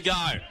told to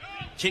go.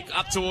 Kick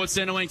up towards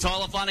centre wing.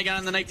 Tyler Flanagan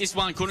underneath this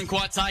one. Couldn't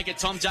quite take it.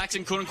 Tom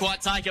Jackson couldn't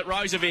quite take it.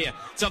 Roosevelt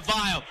to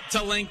Vale.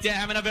 To Link there.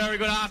 Having a very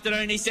good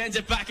afternoon. He sends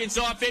it back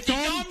inside 50.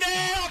 Dom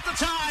there off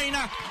the chain.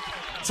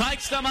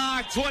 Takes the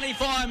mark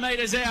 25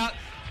 metres out.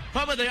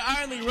 Probably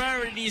the only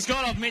rarity he's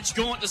got off Mitch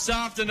Gaunt this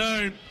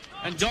afternoon.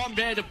 And Dom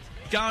there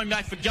going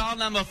back for goal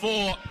number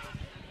 4.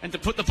 And to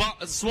put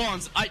the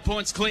Swans 8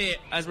 points clear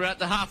as we're at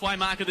the halfway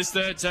mark of this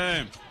third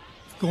term.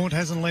 Gaunt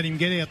hasn't let him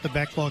get out the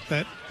back like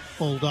that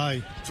all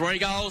day. 3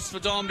 goals for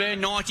Dom Bear,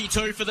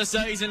 92 for the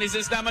season. Is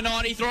this number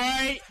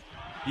 93?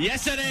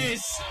 Yes, it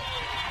is.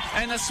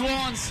 And the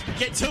Swans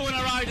get 2 in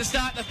a row to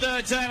start the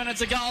third term, and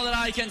it's a goal of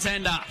the day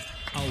contender.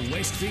 A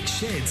West Vic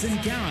Sheds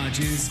and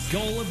Garages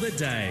goal of the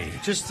day.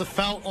 Just the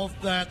felt of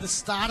the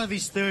start of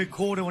his third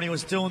quarter when he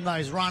was doing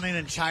those running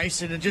and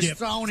chasing and just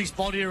throwing his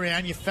body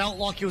around. You felt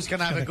like he was going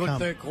to have a good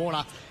third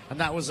quarter, and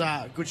that was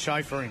a good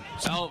show for him.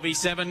 Alvie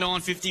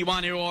 7-9-51,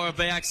 Irrewarra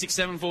Beeac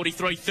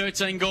 6-7-43,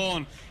 13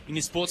 gone in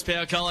the Sports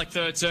Power Colac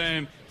third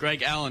term.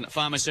 Greg Allen,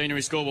 Farm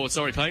Machinery scoreboard.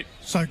 Sorry, Pete.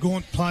 So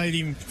Gaunt played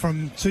him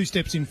from 2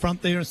 steps in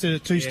front there instead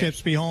of 2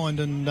 steps behind,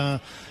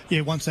 and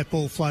once that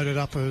ball floated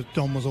up,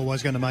 Dom was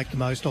always going to make the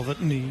most of it,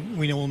 and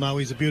we all know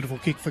he's a beautiful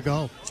kick for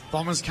goal.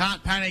 Bombers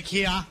can't panic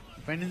here.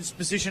 Been in this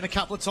position a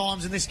couple of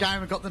times in this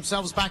game and got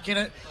themselves back in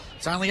it.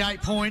 It's only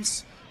 8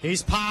 points.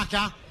 Here's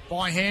Parker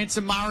by hand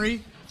to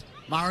Murray.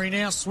 Murray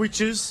now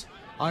switches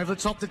over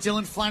the top to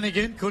Dylan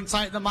Flanagan. Couldn't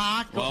take the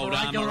mark. Well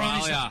done,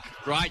 Moralia.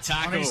 Great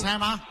tackle. On his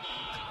hammer.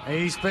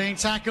 He's being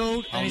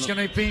tackled, and he's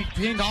going to be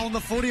pinned on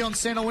the footy on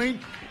centre wing.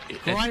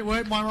 Great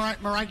work by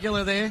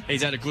Maragula there.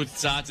 He's had a good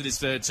start to this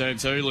third term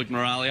too, Luke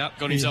Moralia.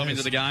 Got himself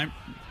into the game.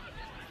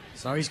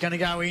 So he's going to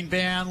go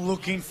inbound,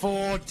 looking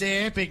for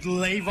Dare, big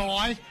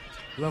Levi.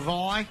 So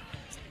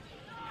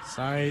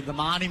the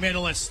Marnie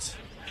medalist.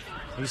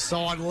 His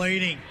side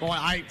leading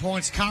by 8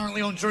 points.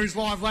 Currently on Drew's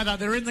live ladder.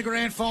 They're in the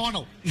grand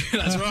final.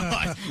 That's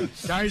right.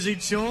 Goes in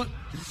short.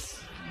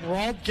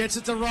 Rob gets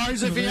it to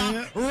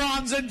Roosevelt.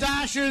 Runs and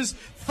dashes.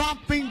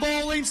 Thumping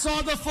ball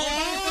inside the full.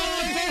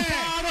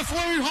 Powder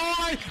flew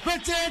high,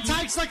 but Dare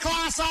takes the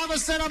class over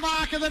centre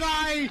mark of the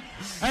day.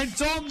 And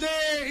Dom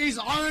Dare is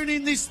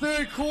owning this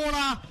third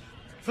quarter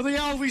for the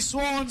Alvie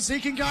Swans. He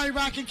can go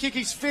back and kick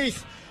his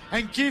 5th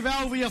and give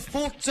Alvie a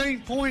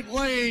 14-point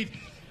lead.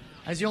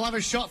 As you'll have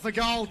a shot for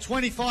goal,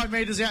 25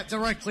 metres out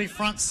directly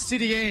front,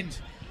 city end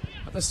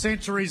at the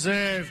Centre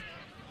Reserve.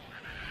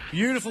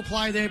 Beautiful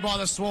play there by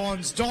the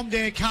Swans. Dom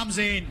Dare comes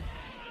in.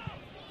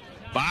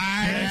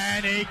 Bang!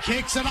 And he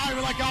kicks it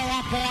over the goal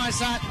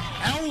umpires at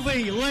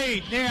Alvie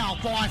lead now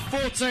by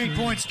 14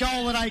 points.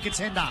 Goal of the day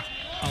contender.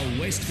 A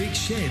West Vic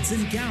Sheds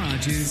and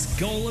Garages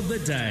goal of the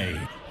day.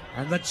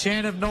 And the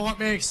chant of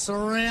nightmare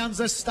surrounds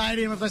the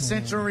stadium of the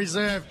Central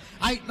Reserve.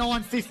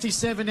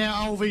 8-9-57 now,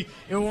 Alvie.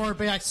 Irrewarra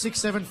Beeac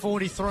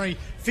 6-7-43.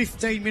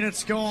 15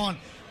 minutes gone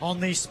on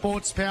the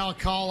Sports Power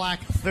Colac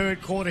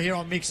third quarter here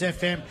on Mix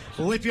FM.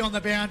 Lippy on the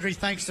boundary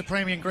thanks to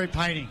Premium Group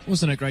Painting.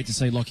 Wasn't it great to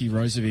see Lockie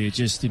Roosevelt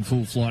just in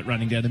full flight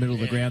running down the middle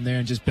of the ground there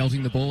and just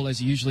belting the ball as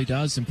he usually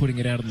does and putting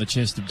it out on the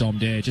chest of Dom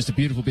Dare. Just a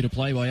beautiful bit of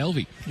play by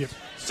Alvie. Yep.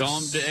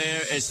 Dom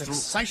Dare is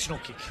sensational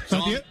kick.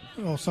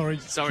 Sorry,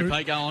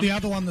 Pete, go on. The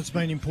other one that's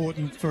been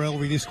important for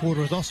Alvie this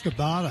quarter is Oscar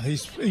Barter.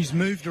 He's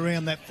moved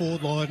around that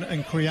forward line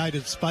and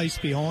created space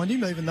behind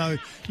him, even though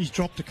he's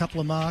dropped a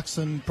couple of marks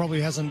and probably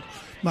hasn't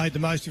made the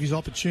most of his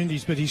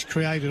opportunities, but he's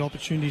created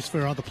opportunities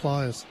for other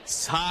players.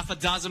 It's half a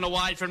dozen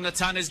away from the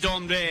ton is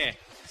Dom Dare.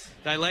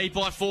 They lead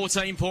by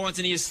 14 points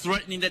and he is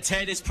threatening to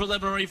tear this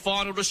preliminary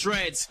final to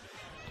shreds.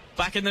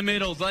 Back in the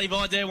middle,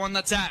 Levi Dare won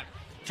the tap.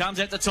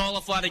 Comes out to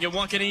Tyler Flanagan.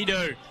 What can he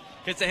do?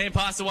 Gets the hand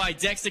pass away.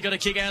 Dexter got a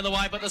kick out of the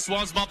way, but the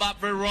Swans mop up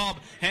for Rob.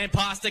 Hand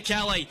pass to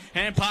Kelly.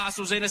 Hand pass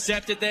was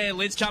intercepted there.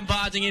 Lids come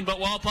barging in,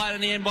 but well played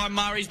in the end by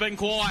Murray's been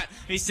quiet.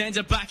 He sends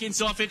it back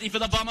inside 50 for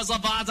the Bombers.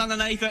 Lavard's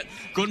underneath it.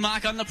 Good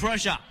mark under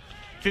pressure.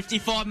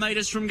 55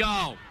 metres from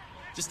goal.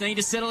 Just need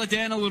to settle it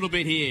down a little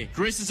bit here.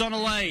 Gris is on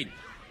a lead.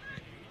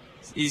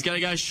 He's going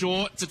to go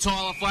short to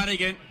Tyler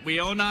Flanagan. We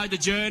all know the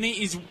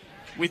journey is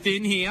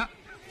within here.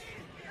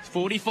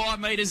 45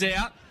 metres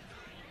out.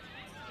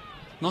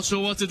 Not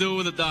sure what to do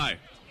with it though.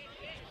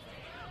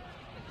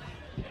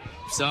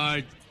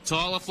 So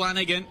Tyler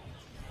Flanagan,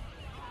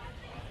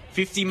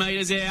 50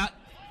 metres out,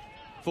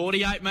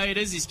 48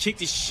 metres. His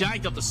kick is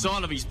shanked off the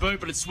side of his boot,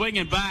 but it's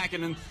swinging back,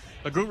 and then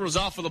a good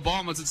result for the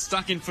Bombers. It's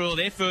stuck in for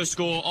their first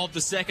score of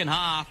the second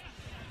half.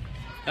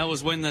 That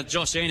was when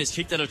Josh Anders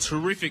kicked at a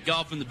terrific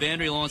goal from the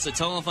boundary line. So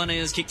Tyler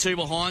Flanagan's kicked 2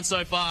 behind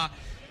so far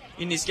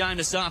in this game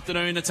this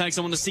afternoon. That takes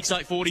someone to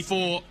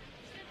 6-8-44.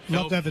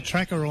 Love to have a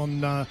tracker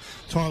on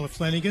Tyler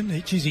Flanagan.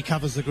 He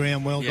covers the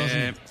ground well,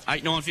 doesn't he?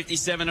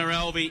 8-9-57 are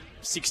Alvie.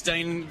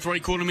 16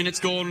 3/4 minutes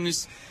gone in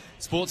this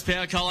Sports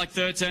Power Colac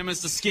third term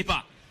as the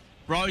skipper.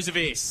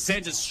 Roosevelt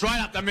sends it straight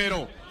up the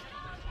middle.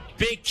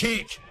 Big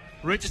kick.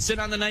 Richardson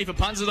underneath it,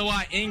 punts it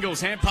away.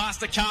 Ingles, hand pass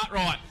to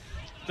Cartwright.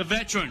 The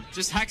veteran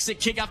just hacks the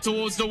kick up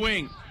towards the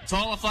wing.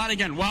 Tyler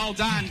Flanagan, well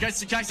done. Goes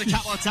to catch a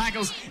couple of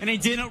tackles, and he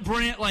did it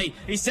brilliantly.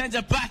 He sends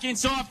it back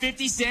inside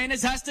 50.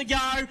 Sanders has to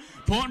go.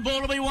 Important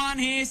ball to be won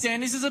here.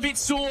 Sanders is a bit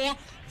sore.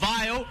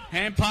 Vale,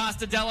 hand pass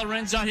to De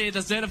Lorenzo here.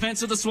 The centre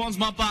defence of the Swans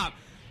mop up.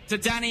 To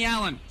Danny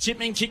Allen.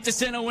 Chipman kick to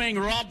centre wing.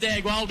 Rob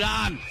Dagg, well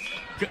done.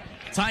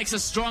 Takes a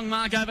strong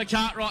mark over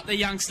Cartwright, the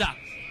youngster.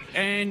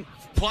 And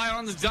play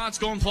on the darts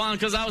gone playing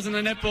because that was in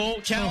the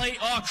netball. Kelly,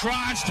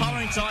 crunch,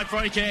 towing tight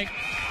free kick.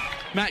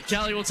 Matt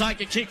Kelly will take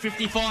a kick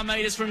 55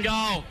 metres from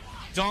goal.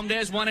 Dom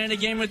Dare's one end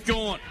again with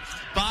Gaunt.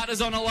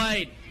 Barter's on a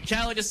lead.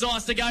 Kelly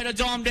decides to go to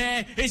Dom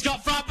Dare. He's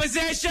got front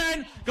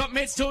possession. Got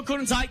mitts to it,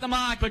 couldn't take the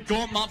mark, but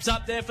Gaunt mops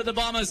up there for the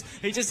Bombers.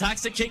 He just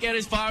hacks the kick out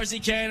as far as he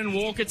can, and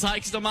Walker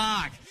takes the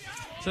mark.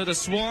 So the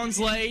Swans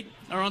lead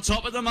are on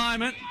top at the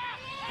moment.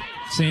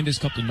 Sanders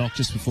copped a knock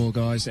just before,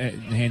 guys, at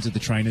the hands of the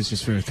trainers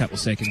just for a couple of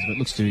seconds, but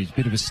looks to be a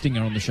bit of a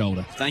stinger on the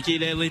shoulder. Thank you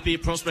there, Lippy.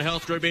 Prosper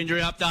Health Group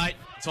injury update.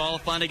 Tyler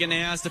Flanagan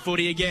now has the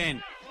footy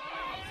again.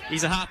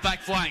 He's a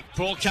half-back flank,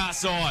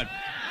 broadcast side.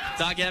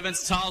 Doug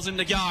Evans tells him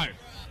to go.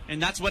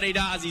 And that's what he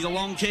does. He's a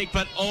long kick,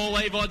 but all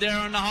Levi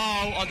there in the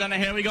hole. I don't know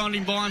how he got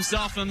him by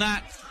himself from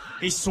that.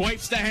 He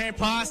sweeps the hand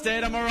pass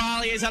there to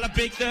Morale. He's had a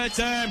big third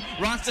term.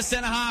 Runs to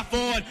centre half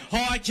forward.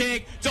 High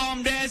kick.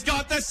 Dom Dare's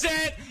got the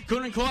set.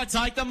 Couldn't quite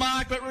take the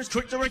mark, but was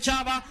quick to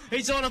recover.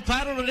 He sort of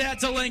paddled it out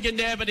to Lincoln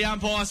there, but the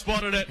umpire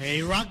spotted it.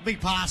 He rugby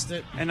past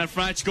it. And the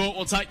French court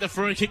will take the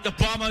free kick. The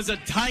Bombers are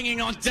hanging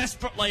on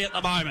desperately at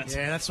the moment.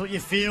 Yeah, that's what you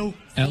feel.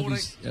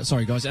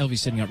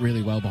 Alvie's setting up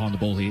really well behind the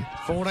ball here.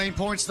 14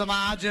 points the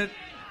margin.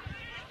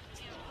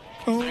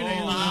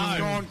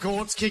 Gone.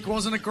 Gaunt's kick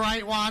wasn't a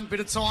great one.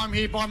 Bit of time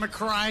here by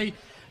McRae.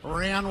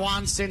 Round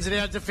one, sends it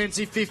out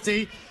defensive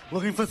 50.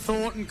 Looking for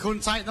Thornton,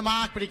 couldn't take the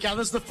mark, but he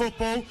gathers the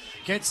football.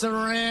 Gets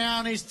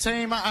around his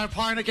team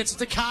opponent, gets it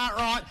to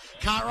Cartwright.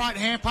 Cartwright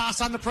hand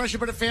pass under pressure,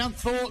 but it found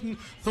Thornton.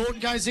 Thornton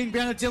goes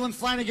inbound to Dylan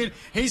Flanagan.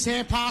 His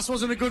hand pass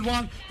wasn't a good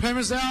one.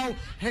 Permazel,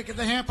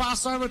 the hand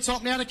pass over the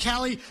top now to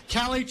Kelly.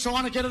 Kelly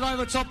trying to get it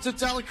over the top to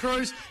Dela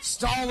Cruz.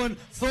 Stolen.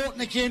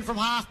 Thornton again from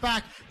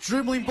half-back.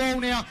 Dribbling ball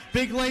now.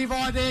 Big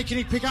Levi there. Can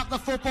he pick up the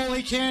football?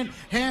 He can.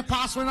 Hand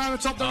pass went over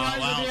top to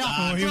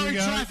Roosevelt. Through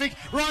traffic.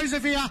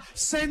 Roosevelt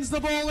sends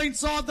the ball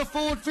inside the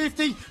forward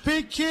 50.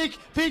 Big kick.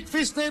 Big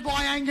fist there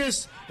by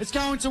Angus. It's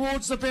going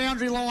towards the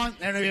boundary line.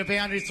 There'll be a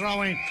boundary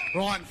throw-in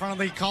right in front of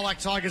the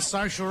Colac Tigers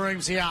social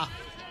rooms here.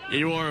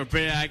 Irrewarra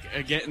Beeac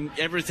are getting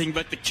everything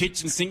but the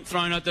kitchen sink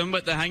thrown at them,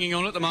 but they're hanging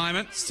on at the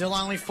moment. Still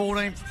only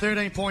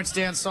 13 points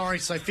down, so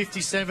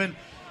 57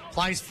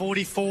 plays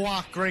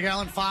 44. Greg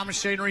Allen Farm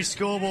Machinery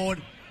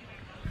scoreboard.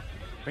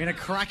 Been a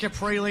cracker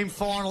prelim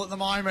final at the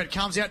moment.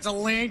 Comes out to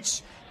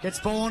Lynch. Gets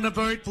ball on the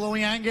boot.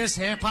 Bluey Angus.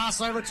 Hand pass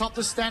over top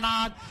to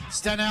Stannard.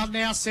 Stannard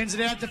now sends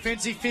it out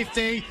defensive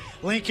 50.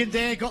 Lincoln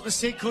there. Got the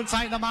sit. Couldn't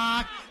take the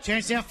mark.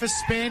 Chance now for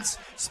Spence.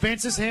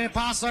 Spence's hand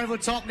pass over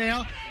the top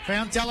now.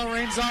 Found De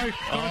Lorenzo. Got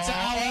it to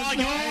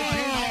Allen.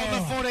 On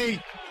the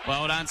footy.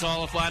 Well done,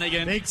 Tyler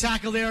Flanagan. Big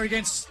tackle there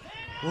against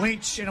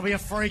Lynch. And it'll be a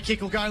free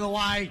kick. Will go the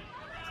way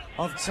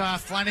of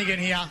Flanagan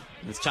here.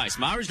 It's Chase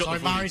Murray's got the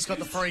footy. Murray's got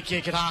the free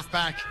kick at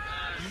half-back.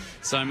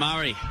 So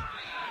Murray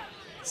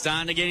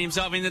starting to get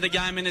himself into the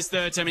game in this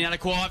third term. He had a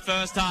quiet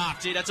first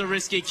half. Gee, that's a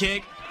risky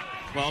kick.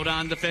 Well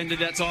done, defended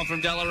that time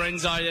from De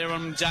Lorenzo there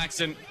on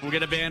Jackson. We'll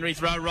get a boundary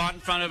throw right in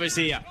front of us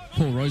here.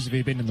 Paul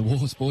Roosevelt been in the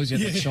wars, boys. He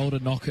had that shoulder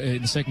knock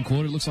in the second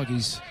quarter. It looks like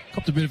he's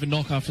copped a bit of a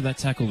knock after that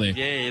tackle there.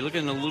 Yeah,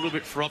 looking a little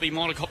bit frothy.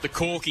 Might have copped the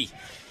corky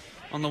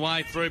on the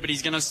way through, but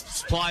he's going to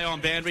play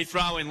on boundary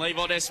throw in.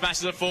 Levi there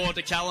smashes it forward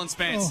to Callan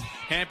Spence.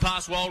 Hand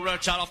pass well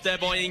shut off there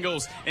by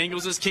Ingles.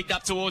 Ingles is kicked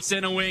up towards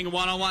centre wing.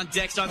 One-on-one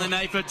Dexter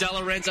underneath for De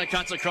Lorenzo.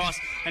 Cuts across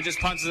and just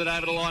punches it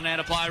over the line now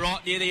to play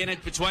right near the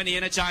between the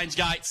interchange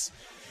gates.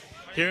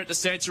 Here at the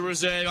Central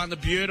Reserve under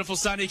beautiful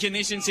sunny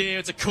conditions here.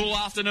 It's a cool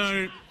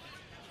afternoon,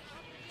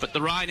 but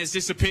the rain has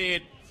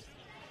disappeared.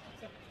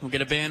 We'll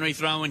get a boundary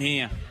throw in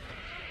here.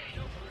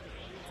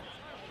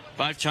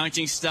 Both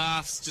coaching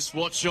staffs just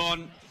watch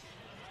on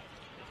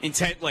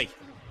intently.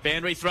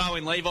 Boundary throw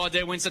in. Levi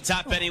there wins the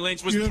tap. Benny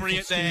Lynch was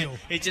brilliant there.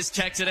 He just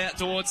kicks it out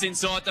towards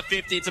inside the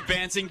 50. It's a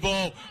bouncing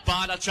ball.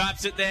 Barter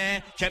traps it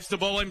there. Keeps the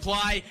ball in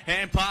play.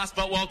 Hand pass,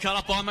 but well cut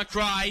up by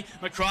McRae.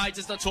 McRae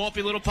just a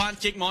torpy little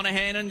punt kick.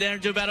 Monahan and there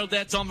do battle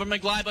there. Tom from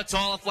McGlade, but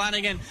Tyler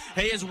Flanagan,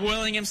 he is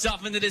whirling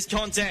himself into this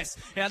contest.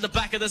 Out the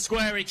back of the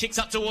square, he kicks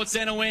up towards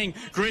centre wing.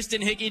 Grist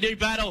and Hickey do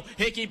battle.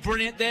 Hickey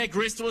brilliant there.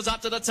 Grist was up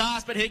to the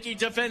task, but Hickey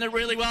defended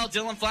really well.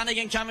 Dylan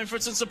Flanagan coming for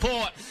some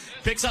support.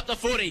 Picks up the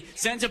footy.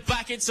 Sends it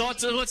back inside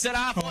to Stewart set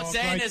half on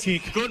Sanders.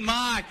 Good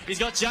mark. He's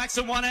got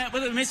Jackson one out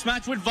with a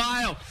mismatch with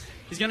Vale.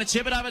 He's going to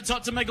chip it over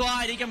top to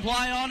McGlade. He can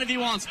play on if he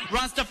wants.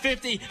 Runs to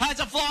 50. Has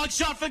a flying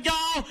shot for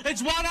goal.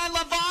 It's one on.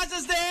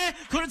 Levaza's there.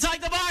 Couldn't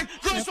take the mark.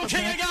 Chris will kick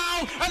a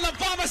goal. And the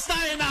Bombers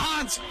stay in the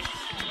hunt.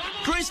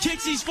 Chris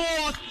kicks his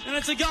fourth. And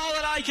it's a goal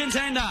at A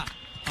contender.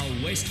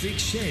 A West Vic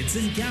Sheds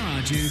and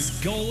Garages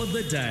goal of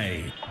the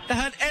day. They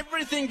had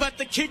everything but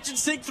the kitchen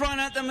sink thrown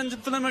at them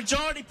for the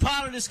majority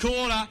part of this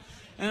quarter.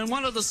 And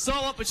one of the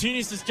sole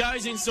opportunities just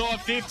goes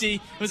inside 50.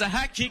 It was a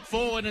hack kick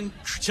forward, and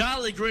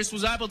Charlie Grist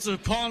was able to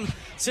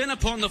send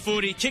upon the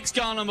footy. Kicks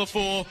goal number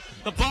 4.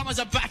 The Bombers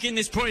are back in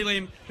this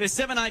prelim. They're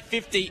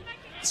 7-8-50.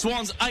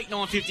 Swans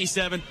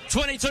 8-9-57.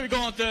 22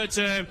 gone third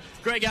term.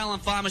 Greg Allen,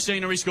 Farm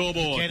Machinery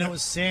scoreboard. Yeah, that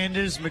was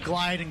Sanders,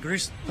 McGlade and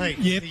Grist.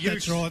 Yep,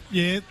 that's right.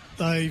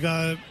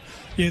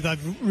 Yeah,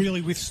 they've really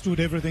withstood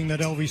everything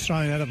that Alvie's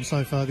thrown at them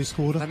so far this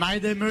quarter. They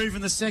made their move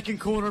in the second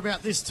quarter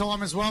about this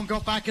time as well and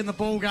got back in the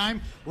ball game.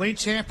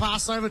 Lynch hand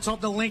pass over top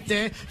the link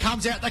there.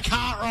 Comes out the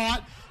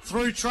Cartwright.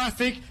 Through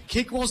traffic,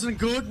 kick wasn't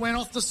good, went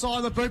off the side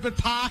of the boot, but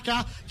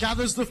Parker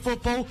gathers the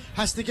football,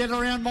 has to get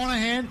around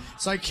Monaghan,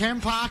 so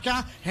Cam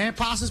Parker, hand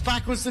passes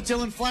backwards to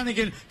Dylan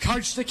Flanagan,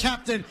 coach the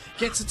captain,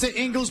 gets it to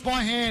Ingles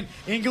by hand.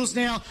 Ingles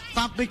now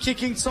thumping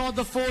kick inside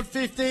the forward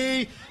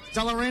 50.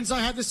 De Lorenzo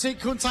had the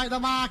sit, couldn't take the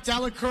mark.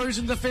 Della Cruz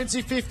in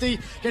defensive 50.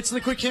 Gets the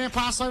quick hand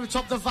pass over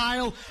top to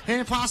Vale.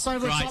 Hand pass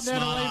over the top there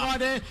to Levi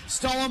there.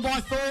 Stolen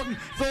by Thornton.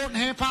 Thornton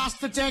hand pass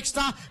to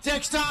Dexter.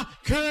 Dexter,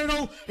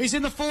 Colonel, he's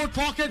in the forward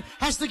pocket.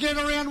 Has to get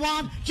around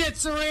one.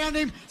 Gets around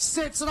him.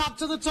 Sets it up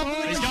to the top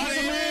of the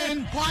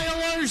man.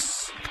 Player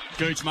loose.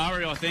 Gooch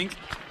Murray, I think.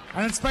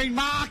 And it's been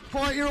marked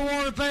by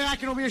Irrewarra Beeac,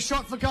 and it'll be a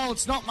shot for goal.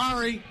 It's not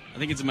Murray. I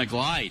think it's a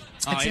McGlade.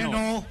 It's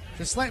Endor.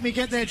 Just let me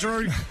get there,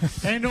 Drew.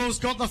 Endor's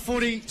got the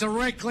footy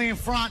directly in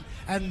front,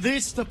 and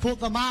this to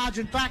put the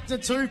margin back to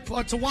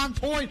 1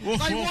 point.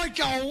 They won't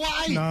go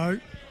away. No.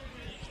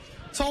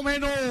 Tom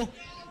Endor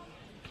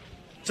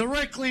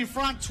directly in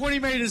front, 20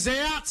 metres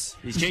out.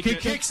 He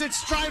kicks it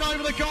straight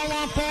over the goal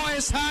line by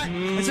his hat.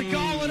 It's a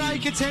goal at A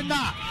contender.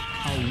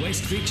 A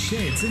West Vic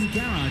Sheds and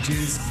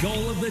Garages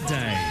goal of the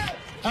day.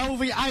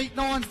 Alvie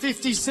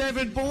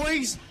 8-9-57,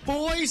 boys.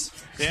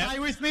 Yep. Stay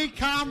with me,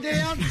 calm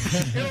down.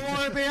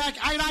 Irrewarra Beeac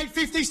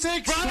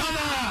 8-8-56.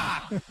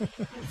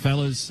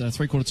 Fellas,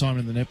 three-quarter time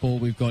in the netball,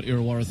 we've got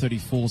Irrewarra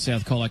 34,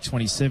 South Colac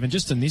 27.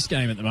 Just in this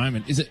game at the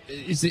moment,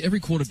 is every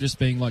quarter just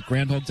being like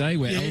Groundhog Day,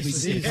 where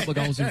Alvie's a couple of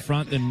goals in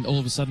front, then all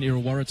of a sudden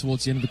Irrewarra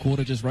towards the end of the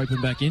quarter just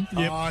roping back in?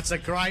 Yep. Oh, it's a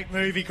great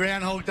movie,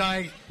 Groundhog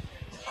Day.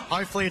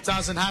 Hopefully it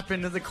doesn't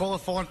happen to the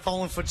qualifying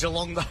falling for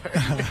Geelong, though.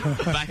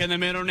 Back in the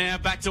middle now,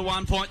 back to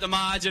 1 point the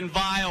margin.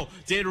 Vale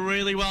did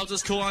really well,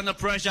 just cool under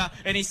pressure,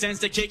 and he sends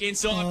the kick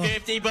inside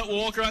 50, but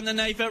Walker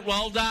underneath it,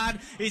 well done.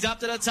 He's up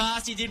to the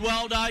task, he did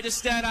well though, to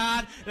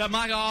Stannard.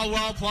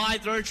 Well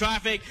played through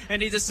traffic,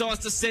 and he decides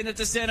to send it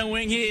to centre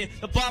wing here.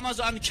 The Bombers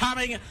are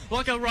coming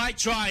like a rate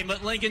train,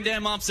 but Lincoln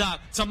down mops up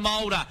to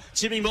Mulder.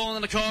 Chipping ball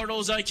in the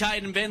corridors, okay,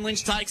 and Ben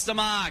Lynch takes the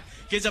mark.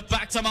 Gives it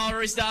back to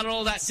Mulder, he started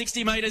all that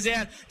 60 metres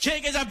out.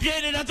 Kick is a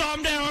beauty to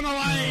Dom down on the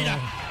lead.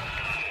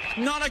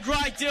 Not a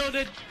great deal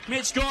that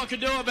Mitch Scott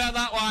could do about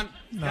that one.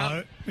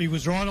 No, he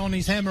was right on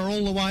his hammer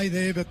all the way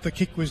there, but the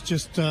kick was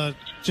just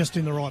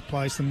in the right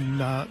place, and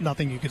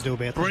nothing you could do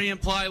about that.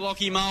 Brilliant play,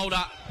 Lockie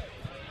Mulder.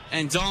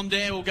 And Dom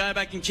Dare will go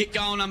back and kick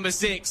goal number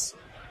 6.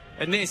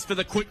 And this for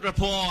the quick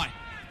reply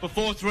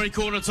before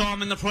three-quarter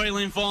time in the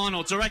prelim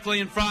final. Directly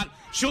in front.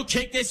 She'll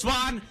kick this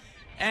one.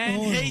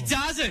 And he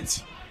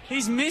doesn't.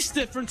 He's missed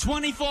it from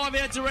 25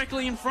 out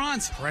directly in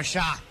front.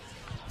 Pressure.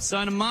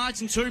 So the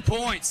margin 2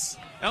 points.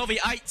 Alvie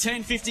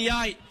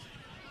 8-10-58.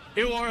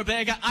 Irrewarra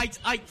Beeac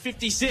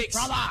 8-8-56.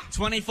 Brother.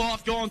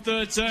 25 gone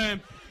third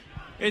term.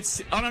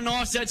 It's on a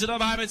nice edge at the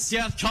moment.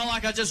 South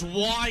Colac are just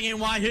weighing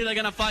away who they're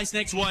going to face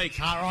next week.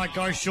 All right,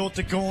 goes short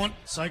to Gaunt.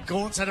 So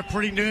Gaunt's had a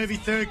pretty nervy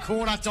third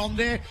quarter. Dom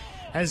there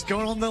has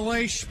got on the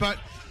leash, but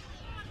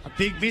a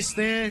big miss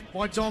there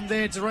by Dom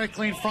there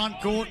directly in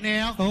front. Gaunt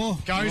now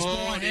goes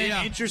by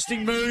hand.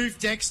 Interesting move.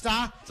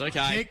 Dexter. It's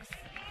okay. Kick.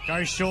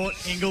 Goes short.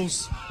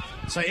 Ingles.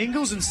 So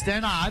Ingles and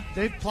Stannard,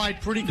 they've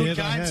played pretty good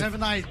games,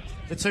 haven't they?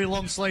 The two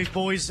long sleeve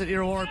boys at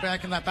Irrewarra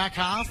back in that back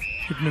half.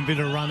 Giving a bit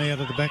of run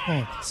out of the back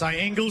line. So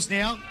Ingles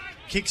now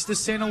kicks the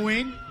centre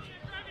wing.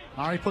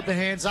 Murray put the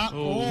hands up.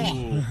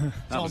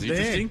 That was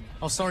interesting.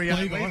 Oh, sorry,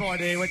 Levi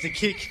there went to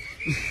kick.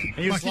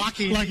 He was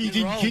lucky. He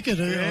didn't kick it.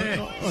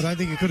 Yeah. I don't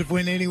think it could have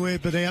went anywhere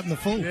but out in the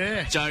full.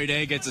 Yeah. Joe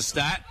Dare gets a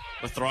stat.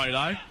 A throw,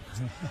 though.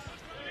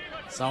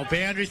 So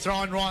boundary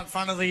throwing right in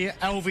front of the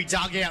Alvie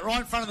dugout, right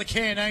in front of the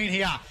canteen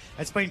here.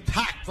 It's been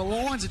packed. The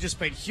lines have just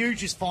been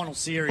huge this final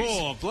series.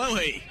 Oh,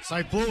 Bluey.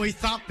 So Bluey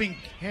thumping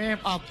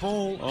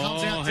ball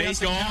comes out to he's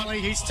gone.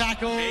 Kelly. He's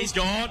tackled. He's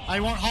gone. They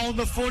want hold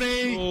the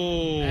footy.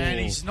 Oh. And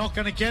he's not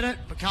going to get it,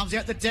 but comes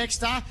out to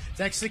Dexter.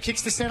 Dexter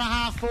kicks the centre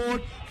half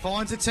forward.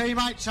 Finds a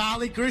teammate,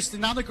 Charlie Grist,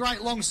 another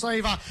great long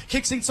sleever.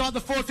 Kicks inside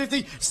the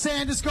 450.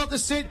 Sanders got the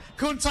sit.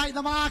 Couldn't take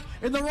the mark.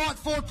 In the right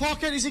forward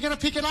pocket. Is he going to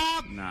pick it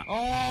up?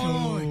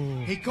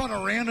 No. He got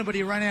around him, but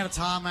he ran out of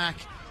tarmac.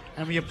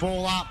 And with your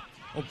ball up,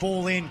 or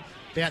ball in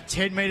about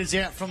 10 metres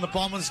out from the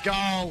Bombers'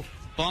 goal.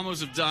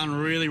 Bombers have done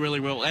really, really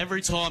well.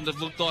 Every time they've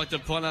looked like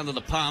they've put under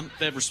the pump,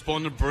 they've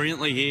responded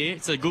brilliantly here.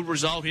 It's a good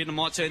result here. They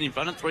might turn in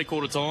front at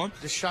three-quarter time.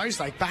 Just shows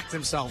they back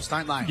themselves,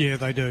 don't they? Yeah,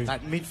 they do.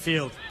 That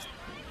midfield.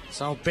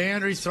 So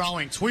boundary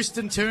throwing. Twist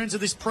and turns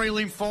of this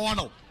prelim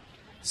final.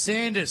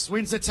 Sanders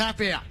wins the tap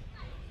out.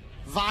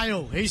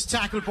 Vale, he's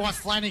tackled by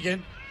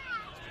Flanagan.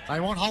 They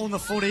want hole in the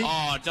footy.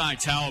 Oh, don't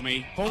tell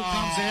me. Ball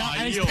comes out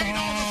and he's pinned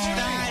on the stand.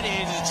 That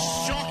is a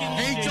shocking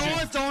He decision.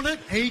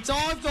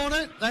 dived on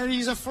it. That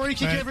is a free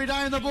kick every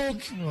day in the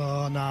book.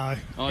 Oh,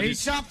 no. He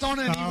jumped on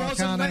it and he I wasn't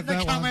can't meant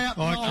have to that come one. out.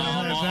 I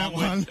can't have that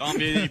one. I'm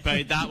with you,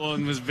 Pete. That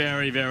one was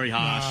very, very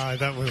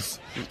harsh. No, that was...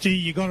 Gee,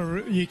 you got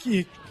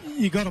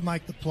to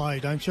make the play,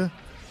 don't you?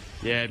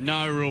 Yeah,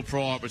 no real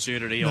prior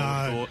opportunity, I would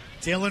have thought.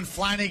 Dylan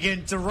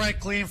Flanagan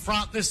directly in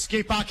front. The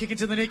skipper kicking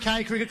to the Nick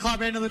Hay Cricket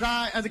Club end of the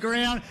day at the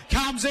ground.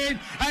 Comes in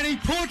and he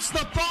puts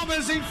the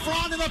Bombers in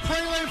front in the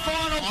prelim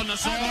final. On the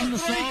siren. And a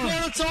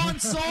three-quarter time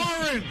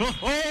siren.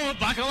 Oh,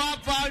 buckle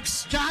up,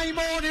 folks. Game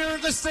on here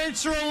at the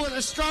Central at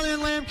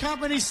Australian Lamb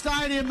Company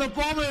Stadium. The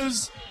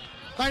Bombers,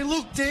 they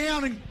look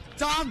down and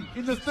done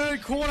in the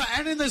third quarter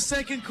and in the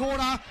second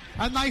quarter,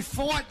 and they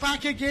fight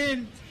back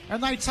again.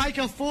 And they take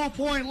a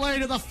 4-point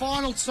lead at the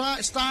final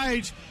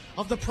stage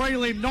of the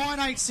prelim,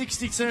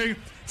 9-8-62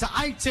 to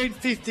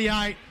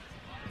 8-10-58.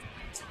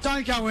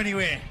 Don't go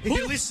anywhere. If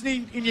you're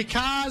listening in your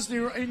cars,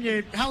 in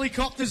your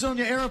helicopters, on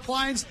your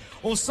aeroplanes,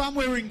 or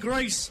somewhere in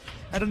Greece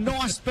at a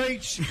nice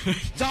beach,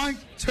 don't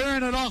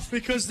turn it off,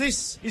 because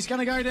this is going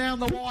to go down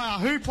the wire.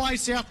 Who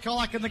plays South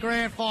Colac in the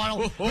grand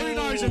final? Who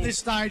knows at this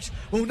stage?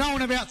 We'll know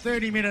in about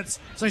 30 minutes.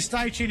 So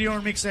stay tuned here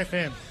on Mix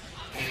FM.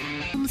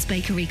 Tom's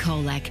Bakery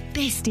Colac,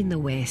 best in the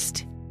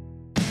West.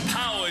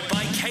 Powered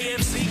by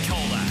KFC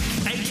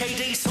Colac,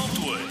 AKD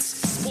Softwoods,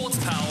 Sports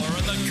Power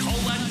and the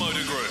Colac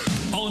Motor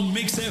Group. On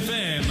Mix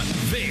FM,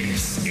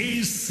 this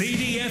is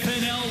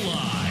CDFNL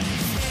Live.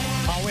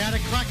 Oh, we had a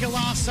cracker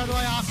last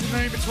Saturday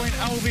afternoon between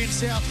Alvie and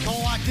South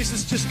Colac. This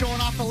has just gone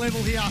up a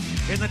level here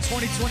in the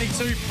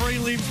 2022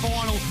 prelim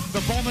final.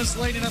 The Bombers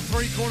lead in a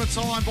three-quarter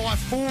time by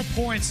 4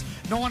 points,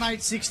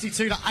 9-8-62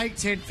 to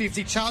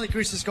 8-10-50. Charlie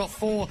Chris has got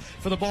 4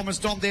 for the Bombers.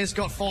 Dom Dare's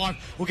got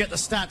 5. We'll get the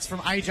stats from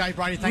AJ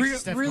Brady. Thanks to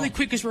Steph. Really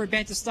quick as we're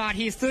about to start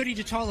here. 30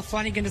 to Tyler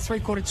Flanagan to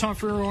three-quarter time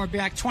for Irrewarra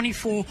Beeac.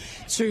 24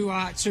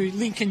 to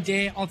Lincoln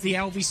Dare of the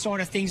Alvie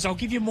side of things. I'll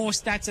give you more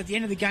stats at the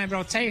end of the game, but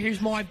I'll tell you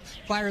who's my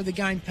player of the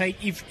game, Pete.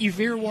 If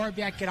Irrewarra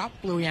Beeac get up,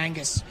 Bluey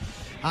Angus.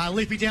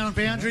 Lippy down on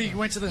boundary. He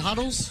went to the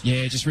huddles.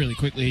 Yeah, just really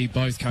quickly,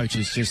 both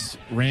coaches just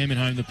ramming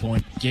home the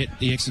point. Get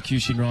the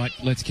execution right.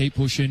 Let's keep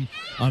pushing.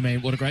 I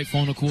mean, what a great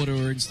final quarter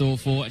we're in store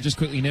for. And just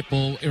quickly,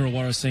 netball,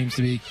 Irrewarra seems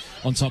to be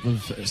on top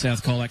of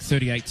South Colac,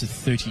 38 to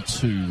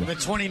 32. The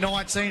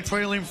 2019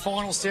 prelim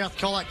final, South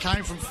Colac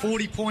came from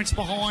 40 points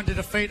behind to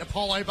defeat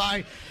Apollo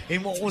Bay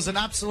in what was an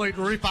absolute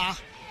ripper.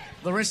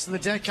 The rest of the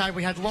decade,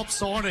 we had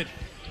lopsided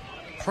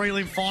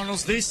prelim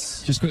finals.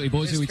 This just quickly,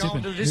 boys, who we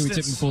tipping? Who we tipping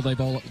before they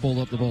ball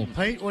up the ball?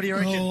 Pete, what do you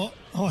reckon? Well,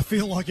 I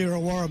feel like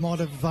Irrewarra might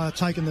have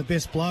taken the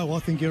best blow. I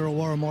think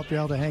Irrewarra might be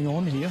able to hang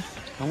on here.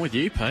 I'm with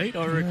you, Pete.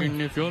 I reckon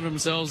if you're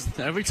themselves,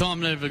 every time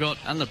they've got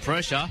under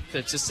pressure,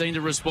 they've just seemed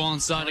to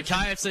respond. So to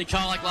KFC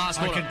Colac last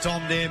I quarter. reckon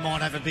Dom there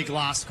might have a big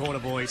last quarter,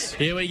 boys.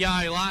 Here we go.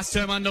 Last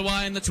term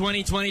underway in the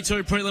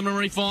 2022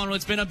 preliminary final.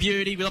 It's been a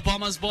beauty with the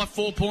Bombers by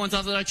 4 points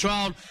after they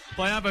trailed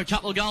by over a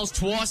couple of goals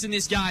twice in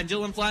this game.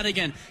 Dylan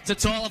Flanagan to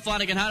Tyler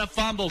Flanagan had a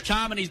fumble.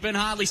 Carmody's been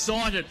hardly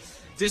sighted.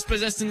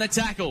 Dispossessed in the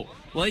tackle.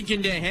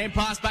 Lincoln Dare, hand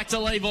pass back to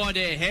Levi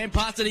Dare. Hand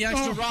pass to the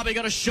youngster Robbie,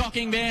 got a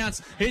shocking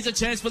bounce. Here's a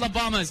chance for the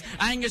Bombers.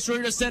 Angus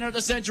through to centre at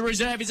the Central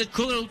Reserve. He's a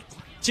little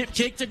chip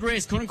kick to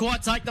Grist. Couldn't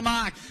quite take the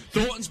mark.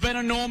 Thornton's been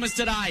enormous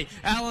today.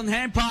 Allen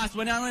hand pass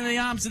when Allen in the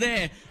arms are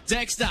there.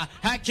 Dexter,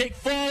 hat kick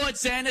forward.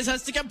 Sanders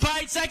has to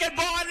compete. Second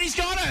bite and he's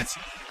got it.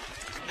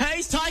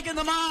 He's taken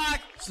the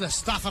mark. It's the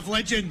stuff of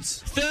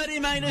legends. 30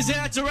 metres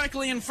out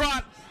directly in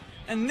front.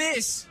 And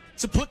this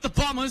to put the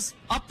Bombers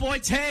up by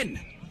 10.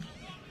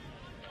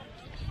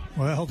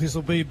 Well, this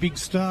will be a big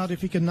start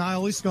if he can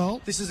nail this goal.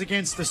 This is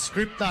against the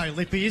script, though,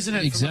 Lippy, isn't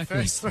it? Exactly. For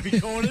the first 3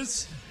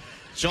 quarters.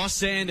 Josh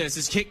Sanders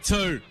has kicked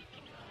 2.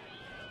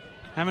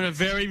 Having a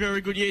very, very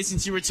good year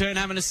since he returned,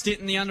 having a stint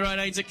in the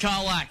under-18s at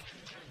Colac.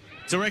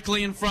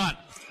 Directly in front.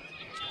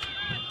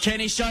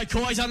 Kenny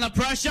Shokoi's under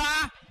pressure.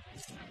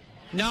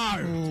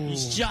 No,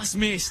 he's just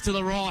missed to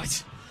the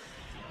right.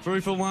 3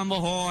 for 1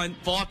 behind.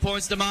 5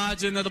 points to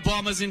margin of the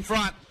Bombers in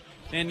front.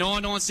 And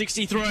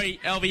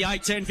 9-9-63, LV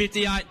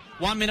 8-10-58.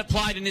 1 minute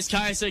played in this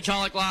KFC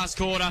Colac last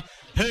quarter.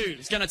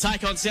 Who's going to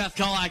take on South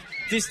Colac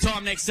this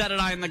time next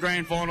Saturday in the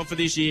grand final for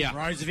this year?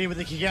 Roosevere with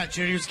the kick out.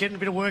 Junior's getting a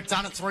bit of work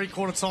done at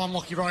three-quarter time,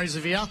 Lockie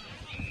Roosevere.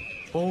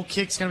 Ball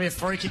kick's going to be a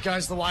free kick,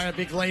 goes the way of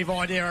big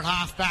Levi Dare at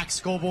half-back,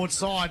 scoreboard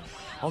side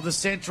of the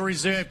Central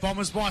Reserve.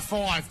 Bombers by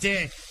 5.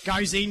 Dare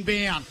goes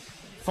inbound.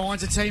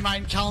 Finds a teammate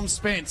in Cullen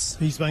Spence.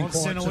 He's been on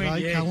quiet centre today,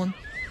 wing, yeah. Cullen.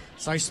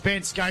 So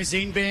Spence goes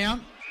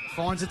inbound.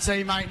 Finds a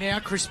teammate now.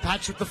 Chris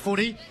Patch with the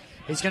footy.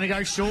 He's going to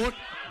go short.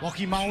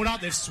 Lockie Mulder,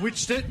 they've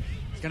switched it.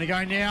 Going to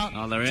go now.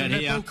 Oh, they're to out the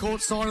here. full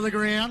court side of the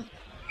ground.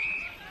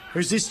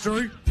 Who's this,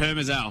 Drew?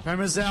 Permazel.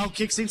 Permazel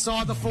kicks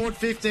inside the forward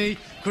 50.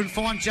 Couldn't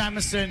find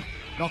Jamison.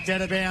 Knocked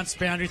out of bounds.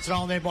 Boundary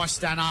thrown there by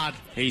Stannard.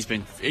 He's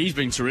been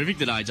terrific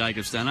today,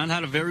 Jacob Stannard.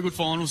 Had a very good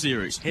final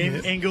series.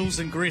 Him, Ingles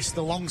and Grist,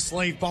 the long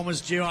sleeve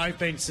Bombers duo, have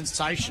been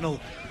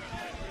sensational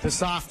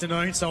this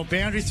afternoon. So a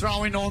boundary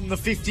throw-in on the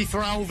 50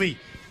 for Alvie.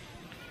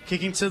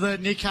 Kicking to the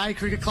Nick Hay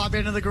Cricket Club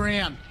end of the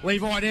ground.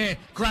 Levi there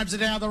grabs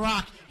it out of the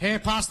ruck. Hair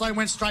pass lane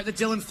went straight to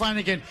Dylan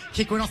Flanagan.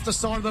 Kick went off the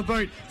side of the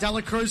boot.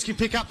 Dela Cruz can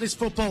pick up this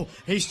football.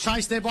 He's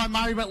chased there by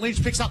Murray, but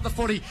Lynch picks up the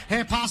footy.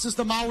 Hair passes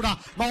to Mulder.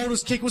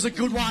 Mulder's kick was a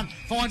good one.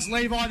 Finds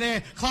Levi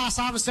there. Class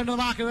Harvest into the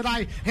mark of the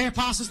day. Hair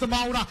passes to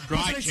Mulder.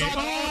 Great kick.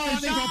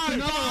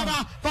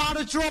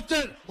 Barter dropped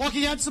it like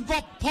he had some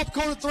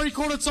popcorn at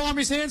three-quarter time.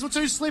 His hands were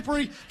too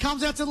slippery.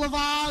 Comes out to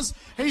Lavaz.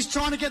 He's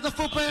trying to get the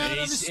football out of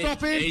his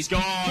stop in. He's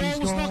gone. Ball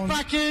was knocked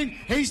back in.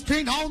 He's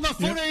pinned holding the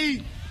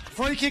footy.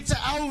 Free kick to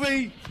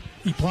Alvie.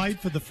 He played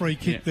for the free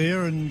kick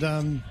there and,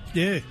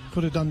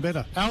 could have done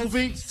better.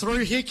 Alvie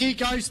through Hickey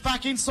goes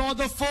back inside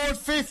the forward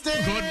 50.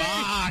 Good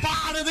mark.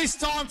 Barter this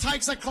time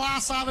takes a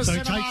class over So he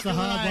centre takes mark the of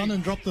hard day. one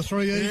and dropped the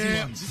three easy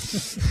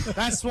ones.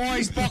 That's why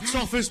he's box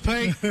office,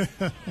 Pete.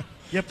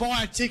 You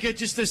buy a ticket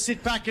just to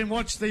sit back and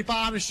watch the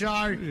Barter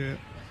show. Yeah.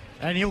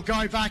 And he'll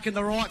go back in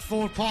the right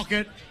forward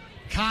pocket.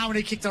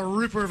 Carmody kicked a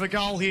ripper of a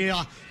goal here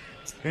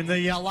in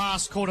the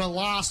last quarter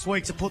last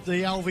week to put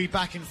the Alvie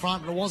back in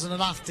front, but it wasn't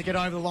enough to get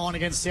over the line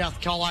against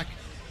South Colac.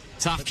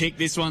 Tough kick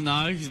this one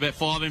though. He's about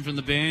 5 in from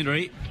the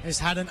boundary. Has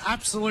had an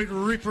absolute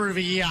ripper of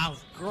a year.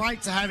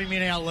 Great to have him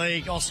in our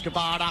league, Oscar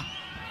Barter.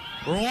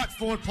 Right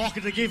forward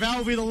pocket to give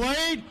Alvie the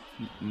lead.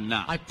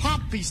 No. I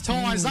pump his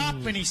tyres up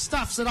and he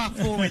stuffs it up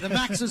for me. The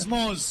Max's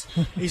Moz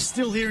is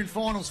still here in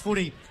finals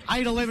footy.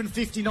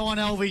 8-11-59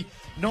 Alvie,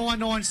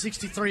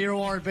 9-9-63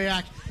 Irrewarra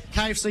Beeac.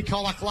 KFC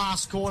Colac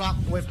last quarter.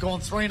 We've gone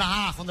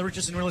 3.5 on the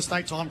Richardson Real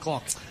Estate time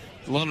clock.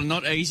 A lot of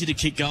not easy to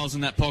kick goals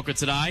in that pocket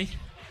today.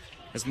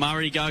 As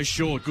Murray goes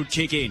short, good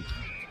kick in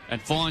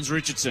and finds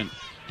Richardson.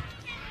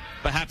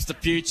 Perhaps the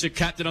future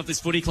captain of this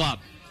footy club.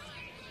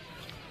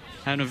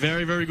 Having a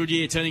very, very good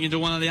year, turning into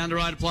one of the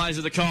underrated players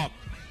of the comp.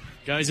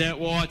 Goes out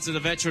wide to the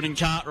veteran in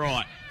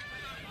Cartwright.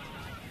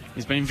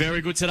 He's been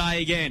very good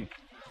today again.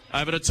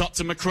 Over the top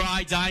to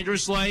McRae,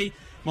 dangerously.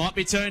 Might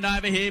be turned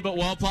over here, but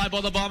well played by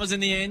the Bombers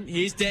in the end.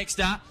 Here's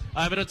Dexter.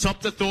 Over the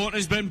top to Thornton,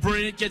 who's been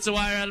brilliant. Gets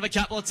away out of a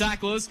couple of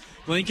tacklers.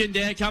 Lincoln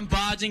Dare come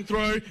barging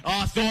through.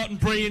 Oh, Thornton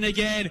brilliant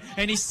again.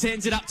 And he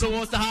sends it up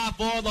towards the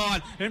half-forward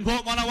line. In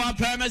port 101,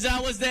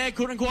 Permazel was there.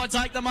 Couldn't quite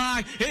take the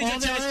mark.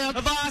 Here's a chest.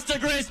 Avast to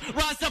Grist.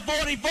 Runs to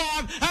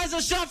 45. Has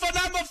a shot for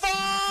number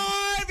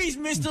 5. He's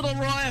missed it on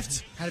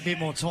left. Had a bit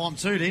more time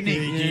too, didn't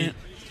he? Yeah.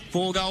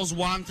 4 goals,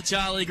 1 for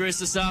Charlie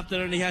Grist this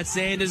afternoon. He had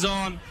Sanders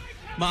on.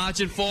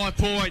 Margin 5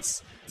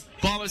 points.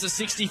 Bombers are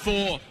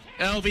 64.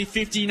 Alvie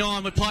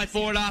 59. We play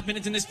 4.5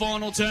 minutes in this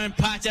final term.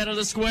 Patch out of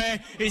the square.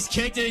 He's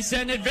kicked it. He's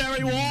sent it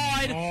very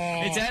wide.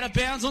 It's out of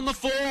bounds on the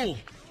full.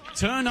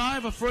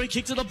 Turnover. Free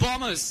kick to the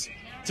Bombers.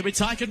 To be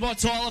taken by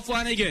Tyler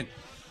Flanagan.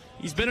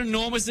 He's been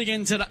enormous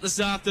again this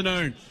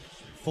afternoon.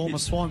 Former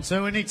Swan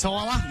too, isn't he,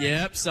 Tyler?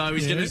 Yep, so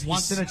he's going to...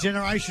 Once in a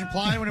generation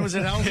player when it was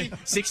at Alvie.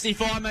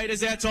 65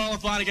 metres out, Tyler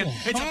Flanagan.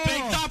 It's a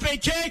big thumping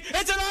kick.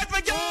 It's an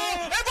open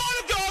goal. It might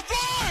have gone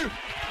through.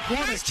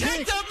 What a He's kick.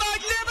 kicked a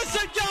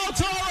magnificent goal,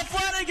 Tyler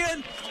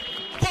Flanagan.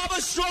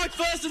 Bombers strike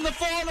first in the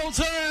final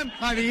term.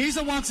 Maybe he's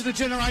a once in a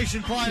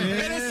generation player.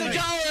 And it's the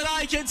goal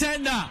at A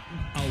contender.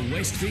 A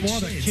Westford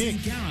What a Sheds kick.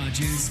 and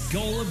Garages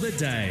goal of the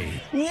day.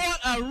 What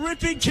a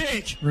ripping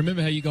kick.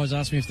 Remember how you guys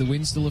asked me if the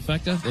wind's still a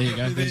factor? There you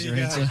go. There's your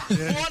answer.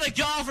 What a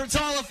goal from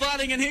Tyler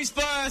Flanagan. He's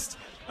first.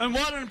 And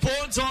what an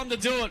important time to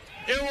do it.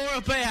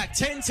 Irrewarra Beeac,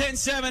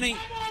 10-10-70.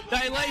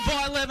 They lead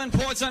by 11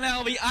 points on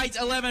Alvie,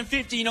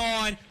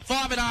 8-11-59.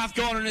 5.5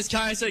 gone in his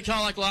KFC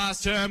Colac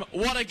last term.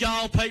 What a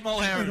goal, Pete It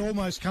Mulherron.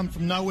 almost come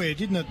from nowhere,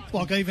 didn't it?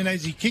 Like, even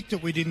as he kicked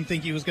it, we didn't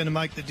think he was going to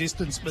make the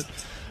distance, but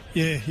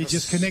yeah, he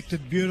just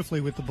connected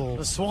beautifully with the ball.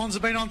 The Swans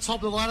have been on top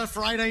of the ladder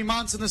for 18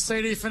 months in the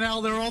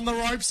CDFNL. They're on the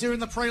ropes here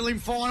in the prelim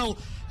final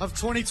of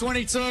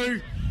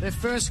 2022. Their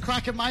first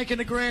crack at making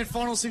the grand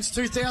final since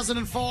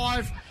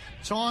 2005.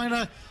 Trying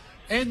to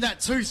end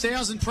that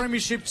 2000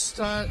 premiership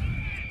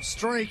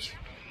streak.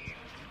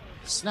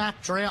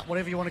 Snap, drought,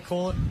 whatever you want to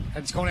call it. And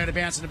it's gone out of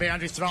bounds in the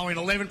boundary throw in.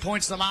 11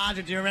 points to the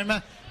margin. Do you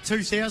remember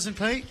 2000,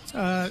 Pete?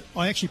 I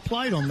actually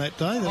played on that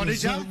day. That Oh,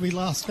 was did you? my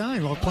last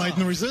game. I played in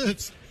the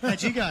reserves.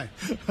 How'd you go?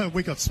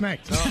 We got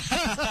smacked.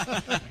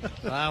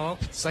 Well,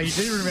 so you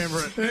do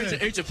remember it.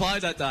 Who'd you play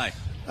that day?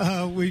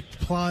 We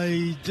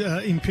played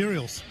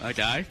Imperials.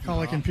 Okay.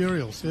 Colac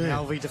Imperials, yeah.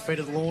 Alvie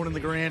defeated Lorne in the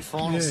grand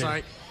final, Yeah.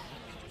 so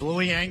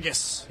Bluey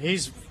Angus.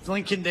 Here's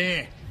Lincoln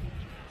Dare.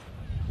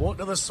 What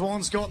do the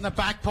Swans got in the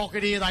back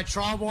pocket here? They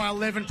trail by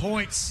 11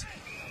 points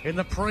in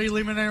the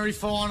preliminary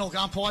final.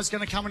 Umpire's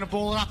going to come in and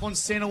ball it up on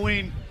centre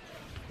win.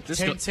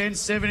 Just got-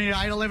 10-10-70 to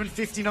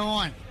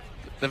 8-11-59.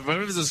 There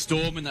was a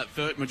storm in that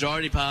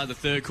majority part of the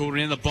third quarter,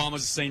 and the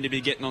Bombers seem to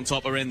be getting on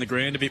top around the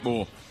ground a bit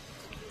more.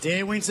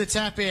 Dare wins the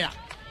tap out.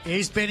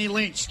 Here's Benny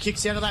Lynch.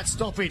 Kicks out of that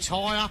stoppage.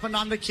 High up and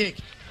under kick.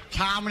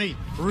 Carmody,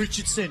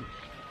 Richardson.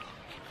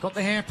 Got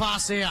the hand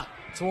pass out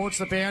towards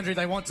the boundary.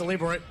 They want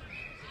deliberate.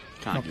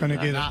 Not going to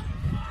get it.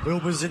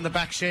 Wilbur's in the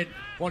back shed,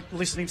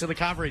 listening to the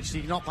coverage.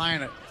 He's not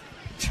playing it.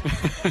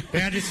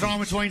 Boundary thrown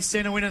between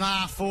centre win and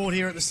half forward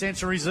here at the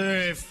Centre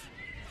Reserve.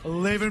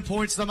 11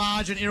 points the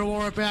margin.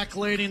 Irrewarra Beeac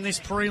leading this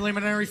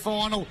preliminary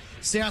final.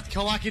 South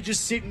Colac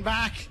just sitting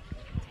back,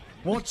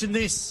 watching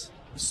this.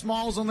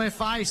 Smiles on their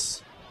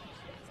face.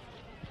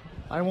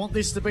 They want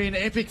this to be an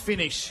epic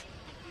finish.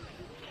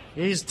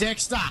 Here's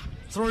Dexter.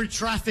 Through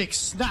traffic,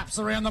 snaps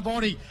around the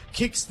body,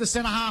 kicks the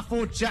centre half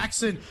forward.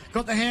 Jackson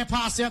got the hand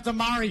pass out to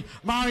Murray.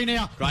 Murray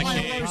now.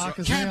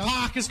 Cam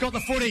Parker's got the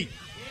footy.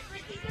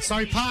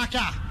 So Parker,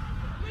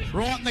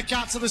 right in the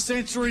guts of the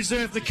Central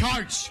Reserve. The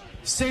coach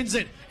sends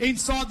it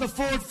inside the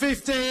forward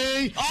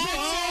 50.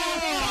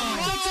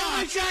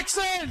 Oh!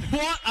 Jackson!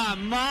 What a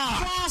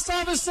mark! Class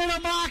over centre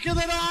mark of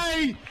the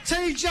day.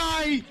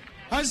 TJ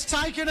has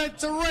taken it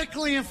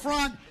directly in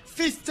front.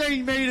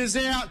 15 metres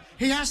out.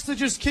 He has to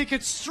just kick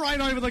it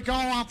straight over the goal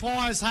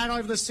umpire's head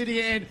over the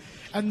city end.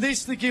 And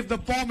this to give the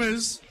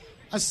Bombers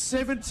a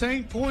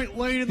 17-point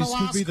lead in the last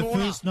quarter. This could be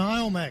the first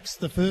nail, Max.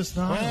 The first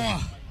nail.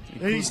 Oh,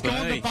 he's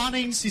gone to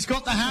Bunnings. He's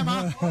got the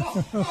hammer.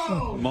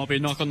 Might be a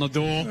knock on the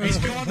door. He's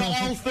gone to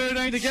hole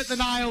 13 to get the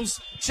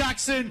nails.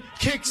 Jackson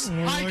kicks. A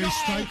goal.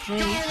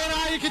 Goal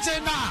and a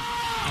contender.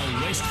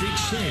 A West Vic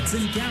Sheds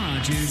and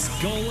Garages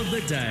goal of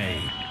the day.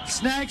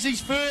 Snags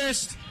his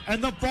first.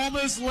 And the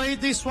Bombers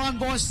lead this one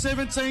by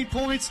 17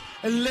 points,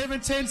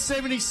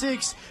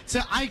 11-10-76 to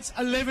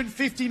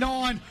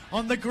 8-11-59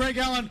 on the Greg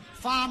Allen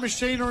Farm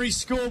Machinery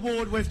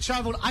scoreboard. We've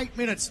travelled 8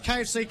 minutes.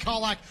 KFC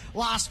Colac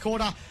last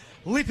quarter.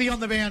 Lippy on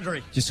the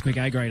boundary. Just a quick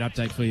A-grade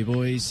update for you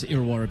boys.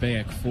 Irrewarra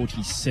Beeac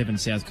 47,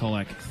 South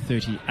Colac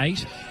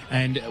 38.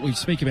 And we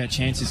speak about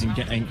chances in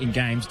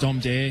games. Dom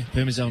Dare,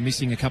 Bermazel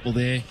missing a couple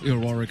there.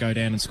 Irrewarra go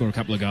down and score a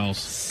couple of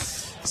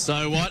goals.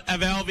 So what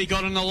have Alvie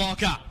got in the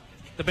locker?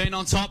 They've been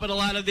on top of the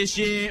ladder this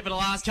year for the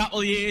last couple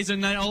of years,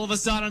 and then all of a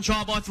sudden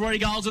try by 3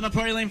 goals in the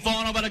prelim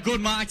final, but a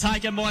good mark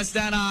taken by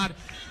Stannard.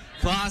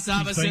 Class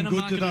over He's been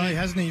good today,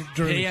 hasn't he,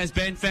 Drew? He has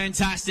been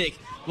fantastic.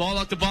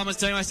 Like the Bombers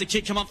team has to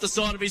kick him off the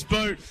side of his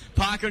boot.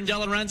 Parker and De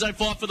Lorenzo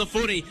fight for the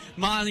footy.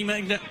 Marley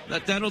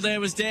McDonald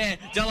there was there.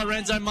 De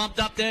Lorenzo mumped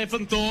up there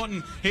from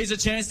Thornton. Here's a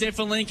chance there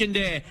for Lincoln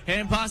there.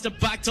 Hand passed it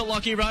back to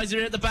Lockie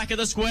Roser at the back of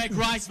the square.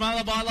 Great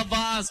smoller by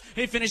Lavaz.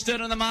 He finished third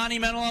on the Marnie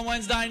medal on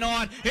Wednesday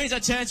night. Here's a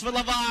chance for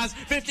Lavaz.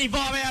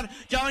 55 out,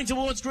 going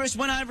towards Chris,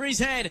 went over his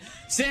head.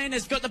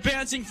 Sanders got the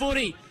bouncing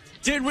footy.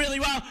 Did really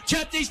well,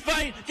 kept his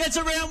feet, gets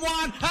around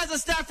one, has a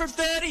staff from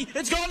 30,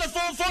 it's gone to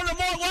full front and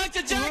more work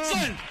to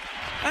Jackson.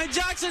 And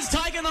Jackson's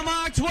taken the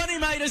mark 20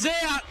 metres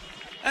out.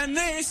 And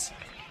this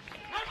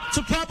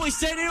to probably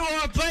send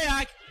Irrewarra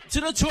Beeac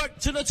to the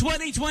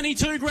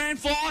 2022 grand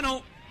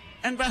final.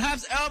 And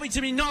perhaps Alvie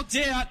to be knocked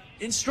out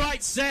in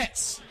straight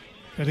sets.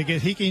 Got to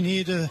get Hick in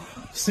here to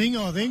sing,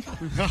 I think.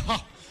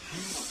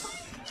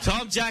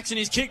 Tom Jackson,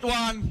 he's kicked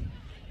one.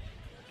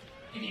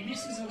 And he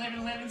misses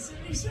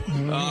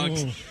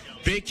 11-11-76.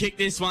 Big kick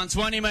this one,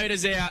 20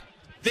 metres out.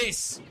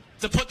 This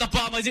to put the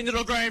Bombers into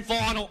the grand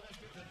final.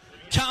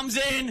 Comes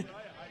in.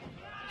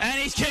 And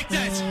he's kicked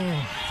it.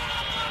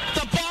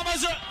 The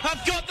Bombers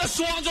have got the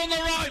Swans on the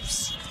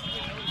ropes.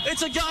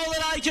 It's a goal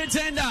at a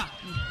contender.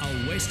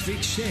 A West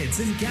Vic Sheds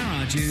and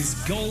Garages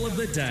goal of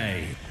the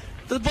day.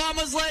 The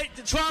Bombers lead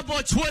the trial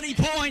by 20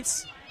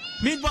 points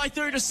midway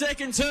through the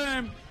second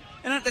term.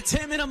 And at the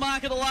 10-minute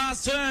mark of the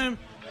last term,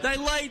 they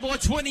lead by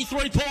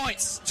 23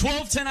 points.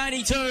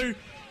 12-10-82.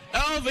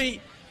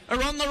 Alvie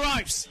are on the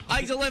ropes.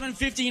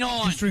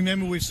 8-11-59. Just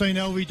remember, we've seen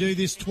Alvie do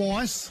this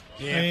twice.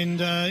 Yeah. And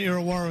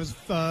Irrewarra's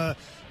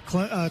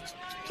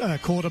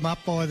caught them up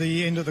by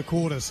the end of the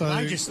quarter. So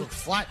they just look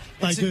flat.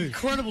 It's an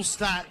incredible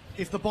stat.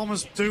 If the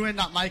Bombers do end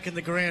up making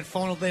the grand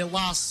final, their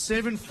last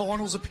 7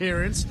 finals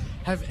appearance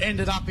have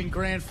ended up in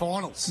grand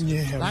finals.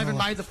 Yeah, they haven't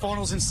made the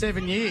finals in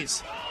 7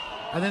 years.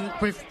 And then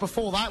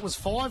before that was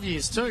 5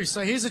 years too.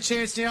 So here's a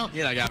chance now.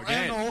 Yeah, they go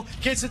again. Randall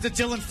gets it to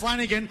Dylan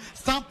Flanagan.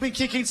 Thumping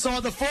kick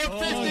inside the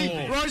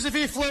 450.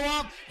 Roosevelt flew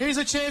up. Here's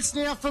a chance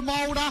now for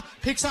Mulder.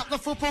 Picks up the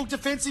football.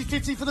 Defensive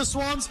 50 for the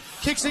Swans.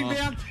 Kicks him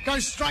down.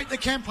 Goes straight to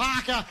Cam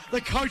Parker,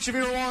 the coach of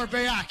Irrewarra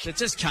Beeac. They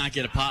just can't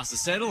get it past the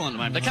settle on the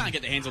moment. They can't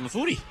get their hands on the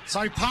footy.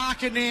 So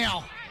Parker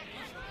now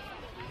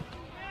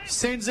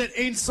sends it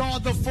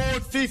inside the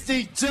forward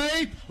 50.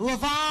 Deep.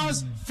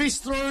 Lavaz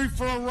fist through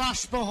for a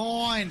rush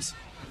behind.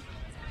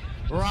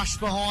 Rush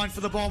behind for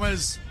the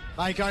Bombers.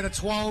 They go to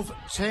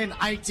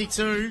 12-10-82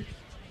 to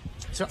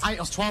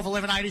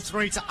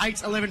 12-11-83 to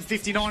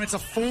 8-11-59. It's a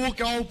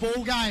 4-goal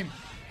ball game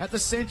at the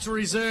Centre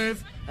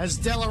Reserve as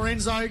De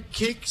Lorenzo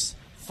kicks,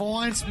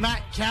 finds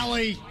Matt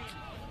Kelly.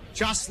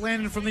 Just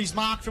landed from his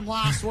mark from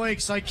last week.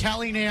 So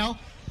Kelly now,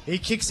 he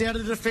kicks out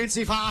of the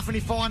defensive half and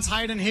he finds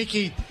Hayden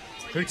Hickey,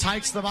 who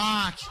takes the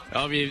mark.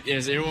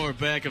 Yes, Irrewarra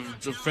Beeac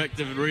have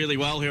affected really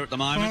well here at the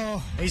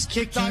moment. He's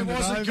kicked though,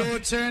 wasn't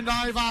good, turned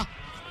over.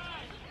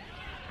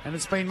 And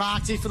it's been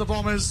marked here for the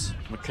Bombers.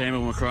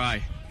 McCampbell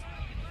McRae.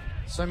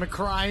 So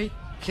McRae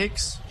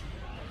kicks.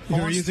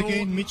 Here he is Thornton.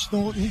 again, Mitch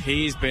Thornton.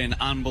 He's been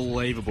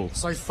unbelievable.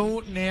 So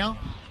Thornton now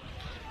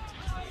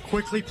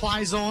quickly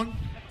plays on,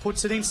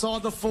 puts it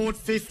inside the forward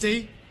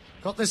 50.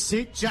 Got the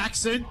sit.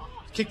 Jackson.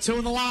 Kick 2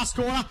 in the last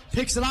quarter.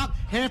 Picks it up.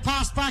 Hair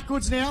pass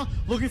backwards now.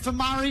 Looking for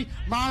Murray.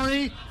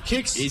 Murray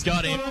kicks. He's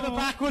got him. To the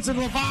backwards, and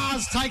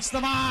Lavaz takes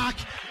the mark.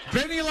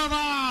 Benny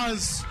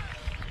Lavaz.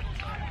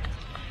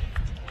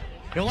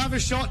 He'll have a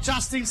shot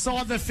just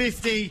inside the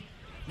 50.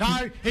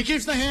 No, he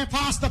gives the hair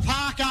pass to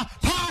Parker.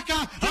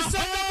 Parker to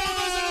send the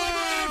Bombers into the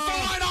grand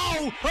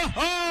final.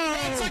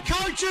 It's a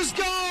coach's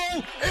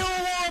goal.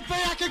 Irrewarra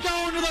Beeac are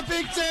going to the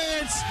big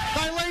dance.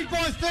 They lead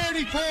by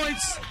 30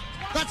 points.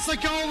 That's the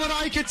goal that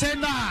they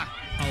contender.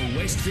 A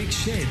West Vic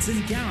Sheds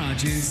and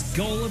Garages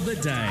goal of the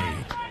day.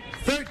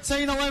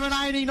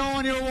 13-11-89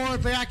 Irrewarra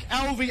Beeac.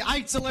 Alvie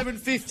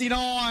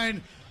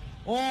 8-11-59.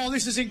 Oh,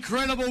 this is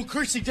incredible.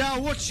 Chrissy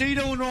Dell, what's she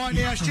doing right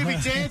now? She'll be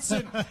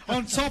dancing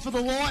on top of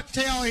the light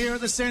tower here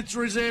at the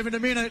Central Reserve in a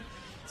minute.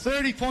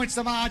 30 points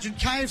the margin.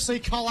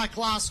 KFC Colac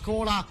last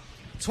quarter.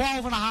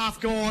 12 and a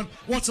half gone.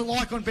 What's it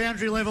like on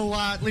boundary level,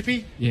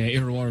 Lippy? Yeah,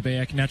 Irrewarra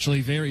Beeac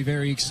naturally very,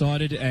 very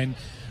excited. And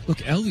look,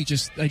 Alvie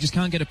they just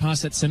can't get it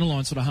past that centre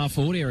line sort of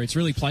half-forward area. It's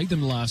really plagued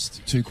them the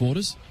last 2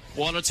 quarters.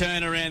 What a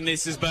turnaround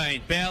this has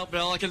been.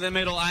 Belloc in the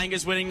middle.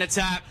 Angus winning the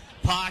tap.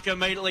 Parker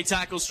immediately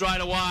tackles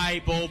straight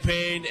away. Ball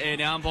pinned, and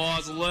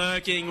umpires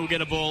lurking. Will get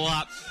a ball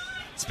up.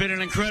 It's been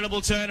an incredible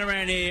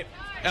turnaround here.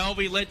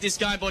 Alvie led this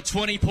game by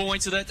 20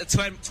 points at the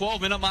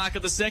 12-minute mark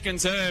of the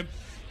second term,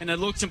 and they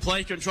looked in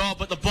play control,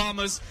 but the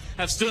Bombers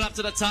have stood up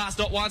to the task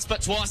not once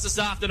but twice this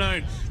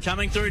afternoon.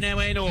 Coming through now,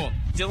 Enor.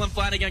 Dylan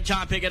Flanagan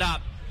can't pick it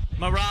up.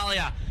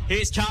 Moralia.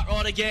 Here's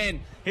Cartwright again.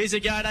 Here's a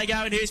go, they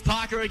go, and here's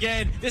Parker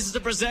again. This is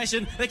the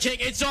possession. The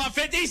kick inside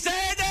 50.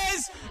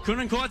 Sanders!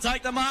 Couldn't quite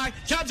take the mark.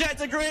 Comes out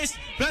to Grist,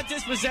 but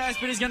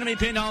dispossessed, but he's going to be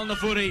pinned on the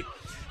footy.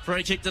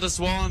 Free kick to the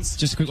Swans.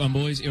 Just a quick one,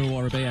 boys.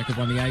 Irrewarra Beeac have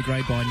won the A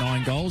grade by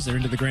 9 goals. They're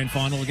into the grand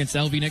final against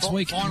Alvie next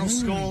week. Final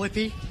score,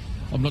 Lippy.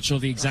 I'm not sure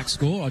the exact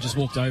score. I just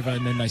walked over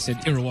and then they said,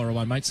 Irrewarra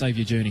won, mate. Save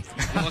your journey.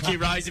 Lucky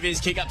raise of his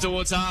kick up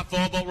towards half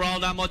forward, ball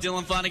rolled down by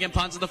Dylan Flanagan,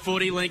 punts of the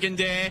footy. Lincoln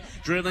Dare,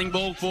 dribbling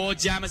ball forward.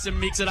 Jamison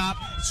mix it up,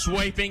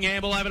 sweeping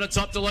handball over the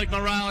top to Luke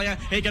Moralia.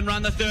 He can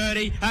run the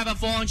 30, have a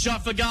flying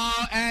shot for goal,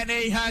 and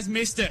he has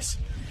missed it.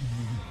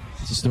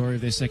 It's the story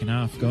of their second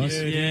half, guys.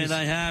 Yeah,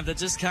 they have. They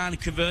just can't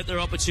convert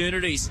their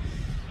opportunities.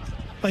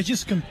 They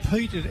just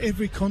compete at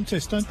every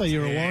contest, don't they,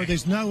 Irrewarra?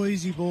 There's no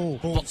easy ball.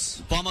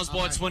 Bombers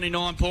by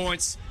 29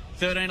 points.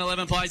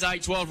 13-11 plays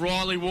 8-12.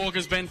 Riley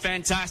Walker's been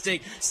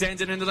fantastic.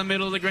 Sends it into the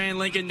middle of the ground.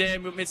 Lincoln there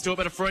admits to it,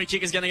 but a free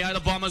kick is going to go the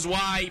Bombers'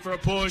 way for a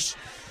push.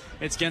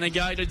 It's going to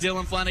go to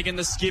Dylan Flanagan,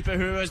 the skipper,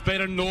 who has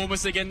been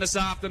enormous again this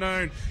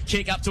afternoon.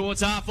 Kick up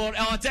towards half forward.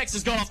 Oh, Dex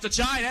has got off the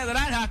chain. How did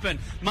that happen?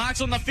 Marks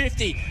on the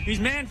 50.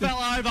 His man fell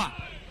over.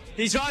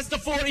 He tries the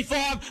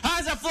 45.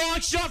 Has a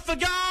flying shot for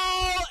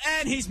goal,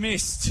 and he's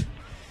missed.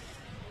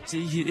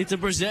 It's a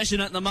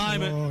possession at the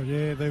moment. Oh,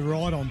 yeah, they're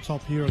right on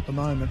top here at the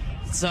moment.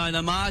 So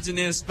the margin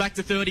is back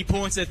to 30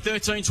 points at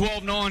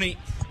 13-12-90.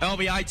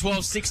 Alvie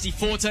 8-12-60,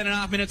 14 and a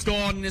half minutes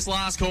gone in this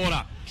last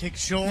quarter. Kick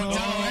short.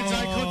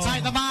 Lorenzo could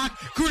take the mark.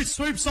 Gris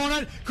swoops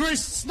on it.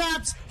 Gris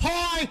snaps.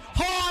 High.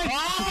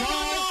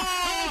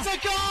 It's a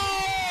goal!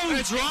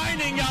 It's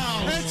raining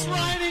goals. It's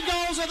raining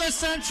goals at the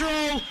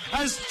Central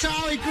as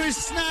Charlie Gris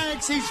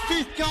snags his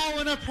 5th goal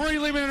in a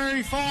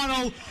preliminary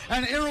final,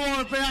 and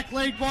Irrewarra Beeac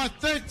lead by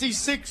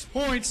 36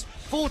 points,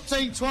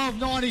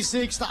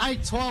 14-12-96 to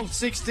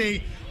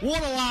 8-12-60.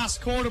 What a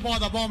last quarter by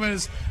the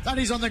Bombers. That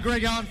is on the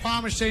Greg Owen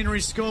Farm Machinery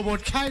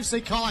scoreboard.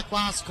 KFC Colac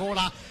last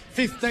quarter.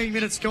 15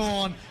 minutes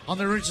gone on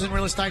the Richardson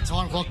Real Estate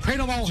time clock. Peter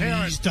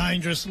Mulherron. He's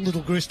dangerous,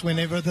 little Grist,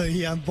 whenever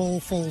the ball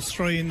falls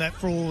through in that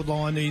forward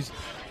line.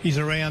 He's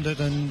around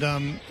it,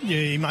 and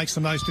he makes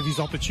the most of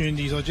his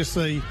opportunities. I just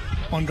see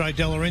Andre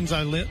De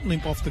Lorenzo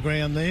limp off the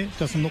ground there.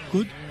 Doesn't look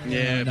good.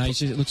 Yeah, no,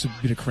 it looks a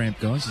bit of cramp,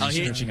 guys. He's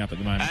stretching up at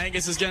the moment.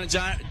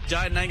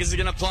 Jaden Angus is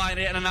going to play it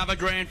out in another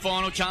grand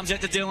final. Comes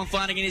out to Dylan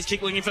Flanagan. He's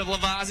kick looking for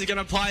Lavaz. He's going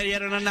to play it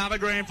out in another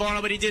grand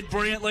final, but he did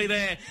brilliantly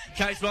there.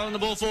 Cape's rolling the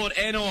ball forward.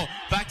 Enor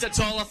back to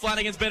Tyler.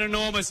 Flanagan's been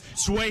enormous.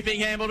 Sweeping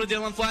handball to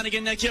Dylan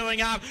Flanagan. They're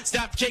queuing up.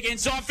 Step kick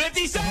inside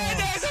 50.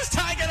 Sanders has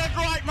taken a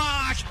great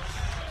mark.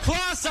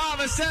 Class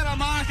over centre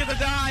mark of the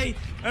day,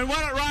 and when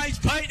it rains,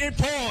 Pete, it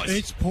pours.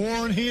 It's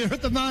pouring here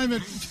at the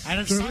moment. And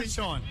it's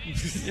sunshine.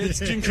 It's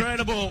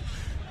incredible.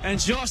 And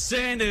Josh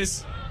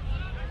Sanders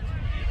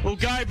will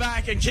go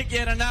back and kick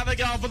yet another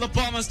goal for the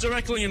Bombers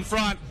directly in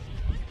front.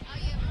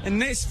 And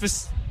this for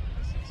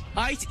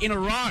 8 in a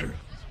row.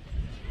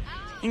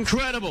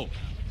 Incredible.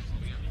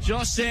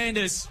 Josh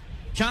Sanders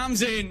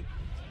comes in.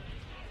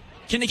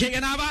 Can he kick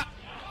another?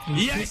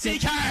 Yes, he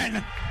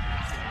can.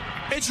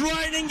 It's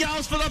raining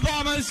goals for the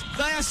Bombers.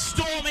 They are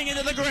storming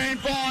into the grand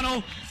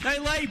final. They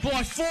lead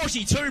by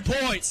 42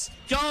 points.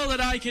 Goal of the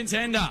day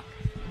contender.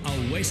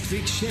 A West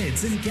Vic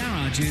Sheds and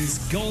Garages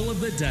goal of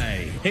the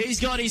day.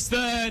 He's got his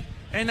 3rd,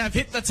 and they've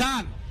hit the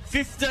ton.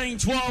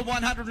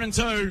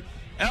 15-12-102.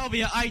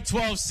 Alvie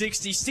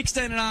 8-12-60,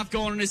 16.5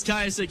 gone in this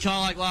KFC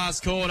Colac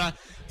last quarter.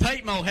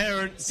 Pete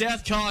Mulherron,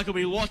 South Colac will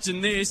be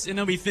watching this and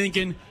they'll be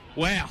thinking,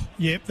 wow.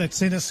 Yep, that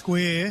centre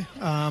square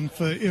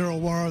for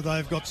Irrewarra,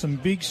 they've got some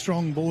big,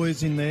 strong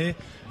boys in there,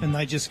 and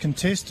they just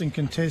contest and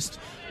contest.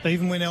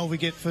 Even when Alvie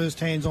get first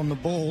hands on the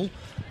ball,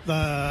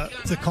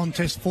 the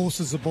contest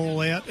forces the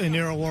ball out, and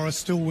Irrewarra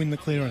still win the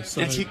clearance.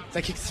 So.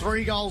 They kicked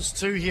 3 goals,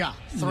 2 here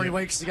 3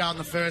 weeks ago in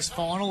the first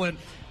final, and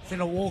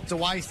then I walked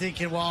away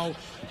thinking, well,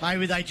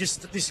 maybe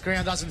this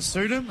ground doesn't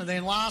suit them. And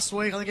then last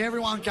week, I think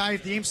everyone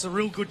gave the Imps a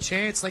real good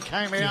chance. They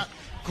came out,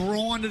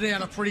 grinded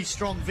out a pretty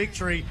strong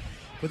victory.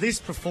 With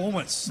this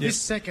performance,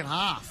 this second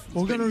half.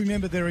 Well, we've got to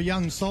remember they're a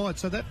young side,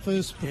 so that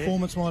first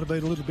performance might have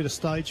been a little bit of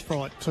stage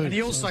fright too. And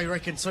he also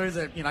reckoned too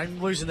that,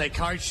 losing their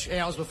coach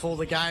hours before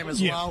the game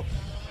as well.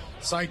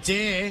 So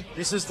Dare,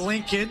 this is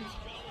Lincoln.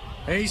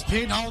 He's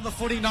pinned, holding the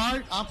footy,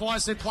 no. Umpire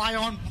said play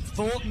on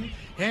Thornton.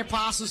 Hand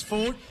passes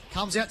forward,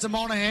 comes out to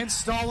Monaghan,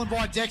 stolen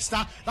by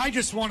Dexter. They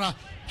just want to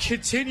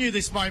continue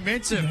this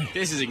momentum.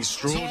 This is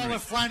extraordinary. Tyler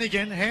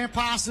Flanagan, hand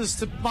passes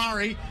to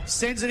Murray,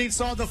 sends it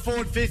inside the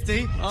forward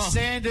 50.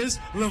 Sanders,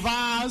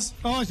 Lavaz,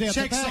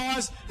 check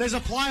size. There's a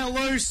player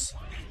loose.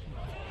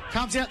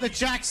 Comes out to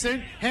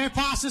Jackson, hand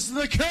passes to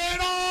the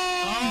Colonel.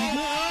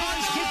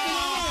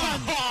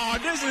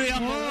 This is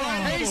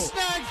unbelievable. He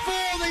snagged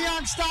for the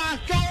youngster.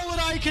 Goal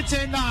at A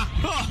contender.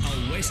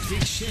 A West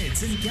Vic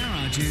Sheds and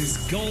Garages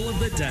goal of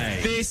the day.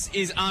 This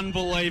is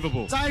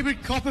unbelievable.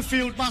 David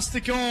Copperfield must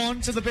have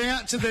gone to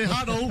the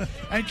huddle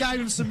and gave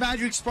him some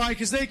magic spray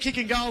because they're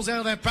kicking goals out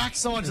of their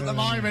backsides at the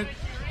moment.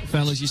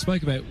 Fellas, you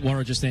spoke about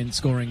Warra just then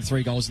scoring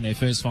 3 goals in their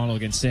first final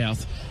against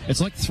South. It's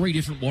like 3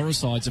 different Warra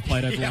sides have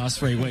played over the last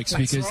 3 weeks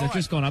because they've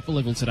just gone up a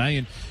level today.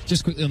 And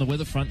just quickly on the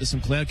weather front, there's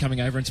some cloud coming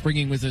over and it's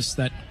bringing with us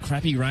that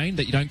crappy rain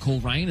that you don't call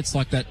rain. It's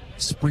like that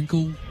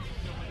sprinkle.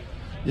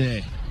 Yeah.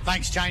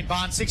 Thanks, Jane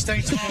Barnes.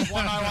 16-12,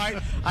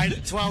 108,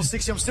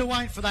 8-12-60. I'm still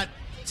waiting for that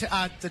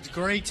the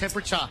degree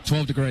temperature.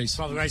 12 degrees.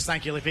 12 degrees.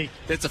 Thank you, Lippy.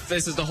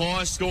 This is the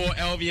highest score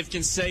Alvie have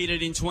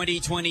conceded in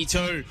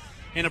 2022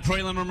 in a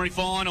preliminary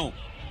final.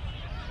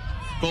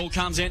 Ball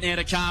comes out now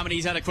to Carmody.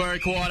 He's had a very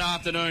quiet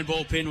afternoon.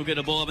 Ball pin will get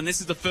a ball up. And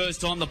this is the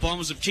first time the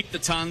Bombers have kicked the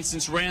ton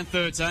since round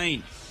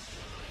 13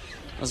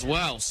 as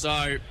well.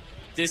 So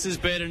this has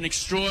been an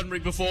extraordinary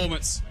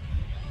performance.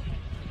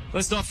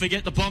 Let's not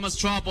forget the Bombers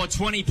trailed by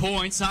 20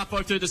 points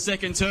halfway through the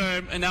second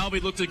term, and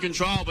Alvie looked at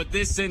control. But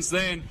since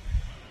then,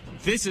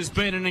 this has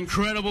been an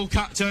incredible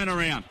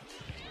turnaround.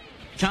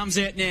 Comes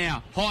out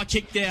now. High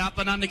kicked out,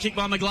 but under kick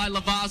by McGlade.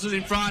 Lavaz was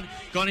in front.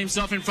 Got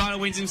himself in front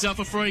and wins himself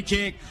a free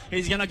kick.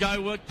 He's going to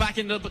go work back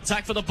into the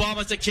attack for the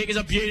Bombers. The kick is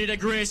a beauty to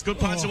Gris. Good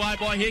punch away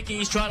by Hickey.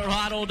 He's tried it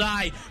hard all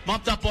day.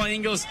 Mopped up by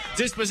Ingles.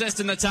 Dispossessed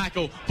in the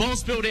tackle. Ball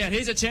spilled out.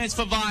 Here's a chance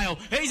for Vale.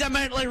 He's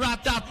immediately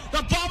wrapped up.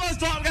 The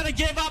Bombers not going to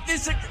give up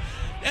this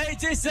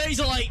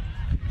easily.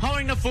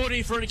 Holding the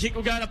footy for a kick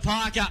will go to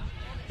Parker.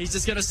 He's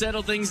just going to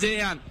settle things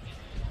down.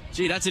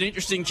 Gee, that's an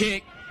interesting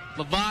kick.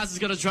 Lavaz has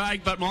got a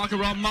drag, but Michael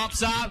Robb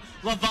mops up.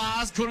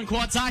 Lavaz couldn't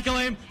quite tackle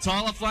him.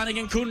 Tyler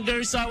Flanagan couldn't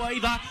do so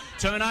either.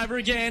 Turnover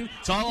again.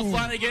 Tyler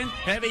Flanagan.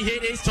 Heavy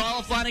hit is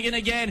Tyler Flanagan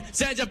again.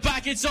 Sends it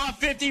back inside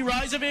 50.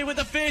 Roosevelt with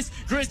a fist.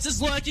 Gris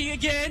is lurking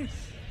again.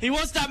 He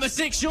wants number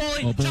 6,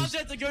 surely. Jumps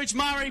out to Gooch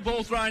Murray.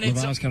 Ball thrown in.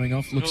 Lavaz coming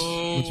off. Looks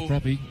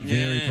proppy.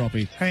 Very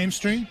proppy.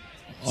 Hamstring?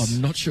 I'm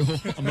not sure.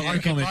 I'm not going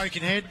to comment.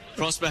 Broken head.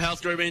 Prosper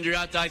Health Group injury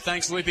update.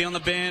 Thanks, Lippy, on the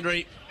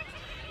boundary.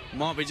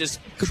 Might be just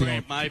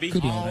cramp, maybe.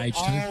 Could be on age,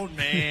 too. Old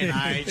man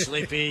age,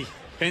 Lippy.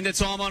 End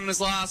time on in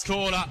this last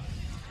quarter.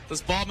 The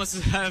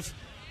Bombers have...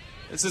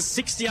 It's a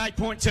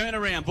 68-point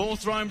turnaround. Ball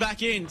thrown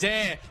back in.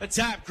 Dare. A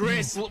tap.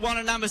 Gris. One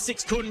at number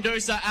 6 couldn't do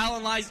so.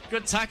 Allen lays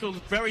good tackle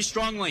very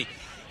strongly.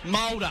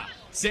 Mulder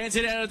sends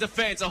it out of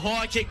defence. A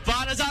high kick.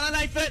 Butters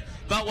underneath it.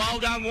 But well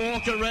done,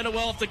 Walker. Read it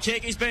well off the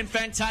kick. He's been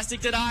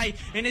fantastic today.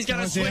 And he's going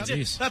to switch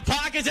it. The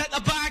Parker's at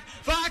the back.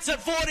 Park's at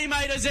 40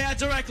 metres out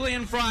directly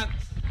in front.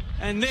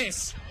 And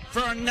this...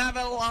 for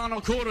another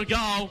 1.25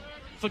 goal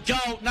for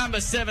goal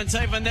number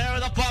 17. And there are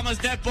the Bombers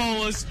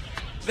netballers.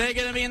 They're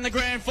going to be in the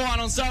grand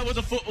final, and so will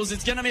the footballs.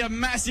 It's going to be a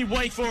massive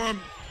week for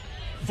them,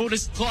 for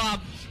this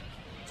club.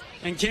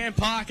 And Cam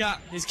Parker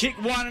has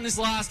kicked 1 in his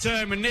last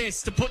term, and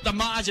this to put the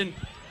margin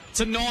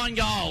to 9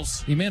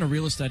 goals. The amount of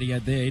real estate he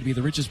had there, he'd be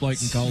the richest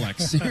bloke in Colac.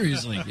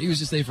 Seriously. He was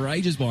just there for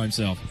ages by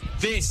himself.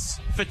 This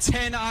for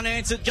 10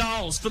 unanswered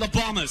goals for the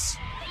Bombers.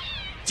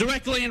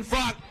 Directly in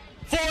front.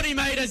 40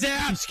 metres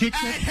out, he's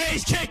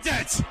kicked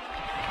it.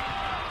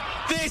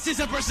 This is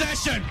a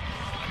procession.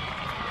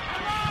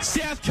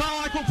 South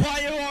Colac will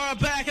play Irrewarra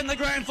Beeac in the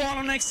grand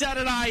final next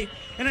Saturday,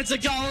 and it's a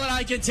goal at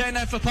A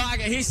contender for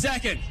Parker. He's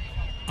second.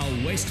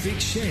 A West Vic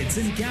Sheds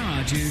and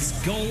Garages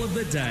goal of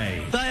the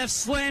day. They have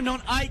slammed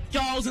on 8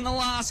 goals in the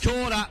last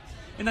quarter,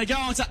 and they go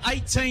on to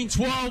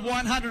 18-12,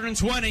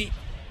 120.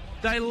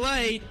 They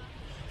lead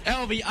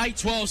Alvie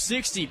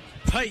 8-12-60.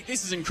 Pete,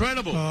 this is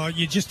incredible.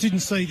 You just didn't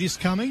see this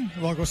coming.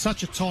 Like, it was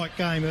such a tight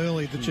game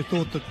early that you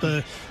thought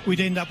that we'd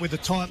end up with a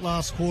tight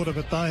last quarter,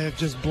 but they have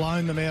just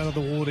blown them out of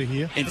the water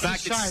here. In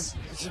fact,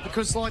 it's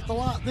because like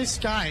this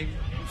game,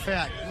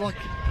 fact. Like,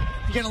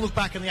 you're going to look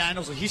back in the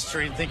annals of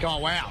history and think, oh,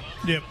 wow,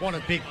 Yep. what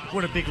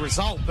a big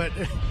result. But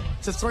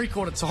it's a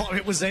three-quarter time.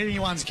 It was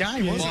anyone's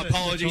game, wasn't My it?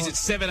 apologies.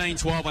 It's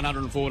 17-12,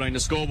 114. The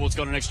scoreboard's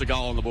got an extra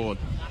goal on the board.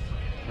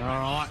 All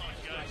right.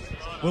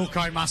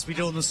 Wilco must be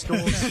doing the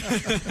scores.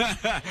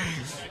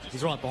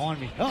 He's right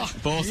behind me. Oh,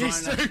 Ball he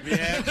used thrown. to.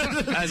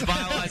 Yeah, as Vale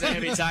has a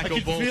heavy I tackle.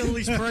 can Ball. feel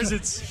his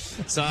presence.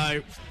 So,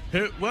 I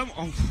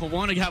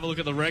want to have a look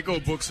at the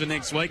record books for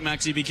next week,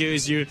 Maxie,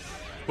 because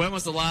when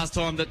was the last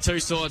time that two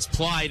sides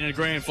played in a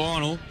grand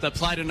final that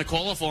played in a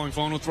qualifying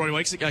final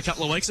a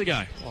couple of weeks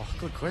ago? Oh,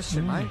 good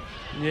question, mate.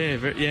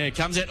 Yeah,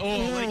 comes out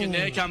and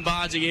there come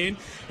barging in,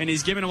 and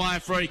he's giving away a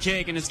free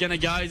kick, and it's going to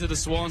go to the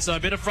Swans. So a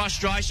bit of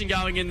frustration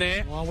going in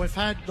there. Well, we've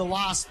had the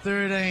last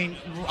 13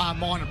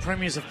 minor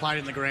premiers have played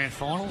in the grand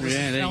final.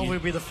 We'll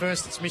be the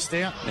first that's missed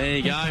out. There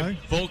you go. Okay.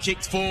 Ball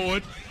kicked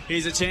forward.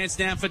 Here's a chance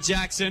now for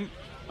Jackson.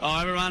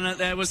 Overrun it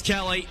there was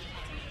Kelly.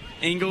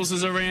 Ingles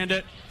is around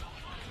it.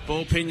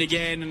 Ball pinned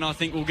again, and I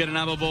think we'll get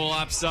another ball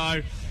up.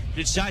 So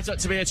it shapes up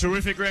to be a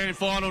terrific grand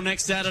final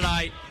next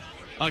Saturday.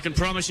 I can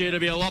promise you it'll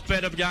be a lot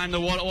better game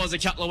than what it was a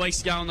couple of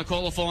weeks ago in the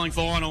qualifying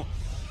final.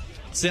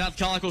 South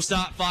Colic will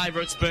start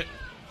favourites, but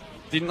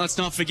let's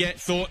not forget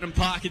Thornton and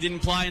Parker didn't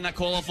play in that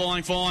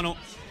qualifying final.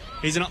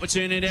 Here's an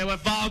opportunity there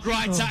with Vale.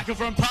 Great tackle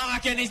from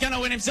Parker, and he's going to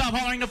win himself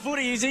holding the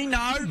footy, is he?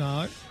 No.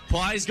 No.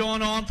 Play's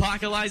gone on.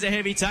 Parker lays a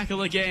heavy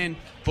tackle again.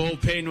 Ball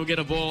pin will get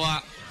a ball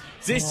up.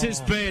 This has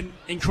been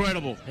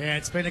incredible. Yeah,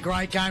 it's been a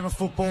great game of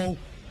football.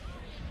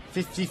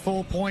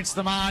 54 points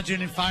the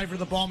margin in favour of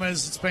the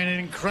Bombers. It's been an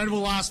incredible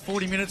last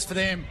 40 minutes for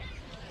them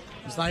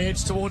as they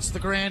edge towards the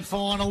grand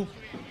final.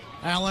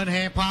 Allen,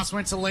 hand pass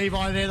went to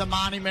Levi there, the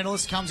Marnie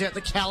medalist. Comes out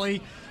to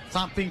Kelly,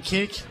 thumping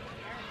kick.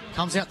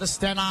 Comes out to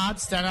Stannard.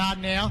 Stannard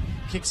now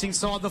kicks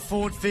inside the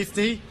forward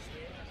 50.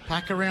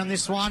 Pack around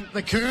this one.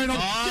 The Colonel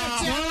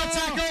gets out of the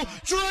tackle.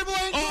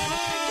 Dribbling.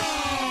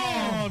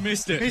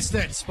 Missed it. Missed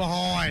it. It's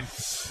behind.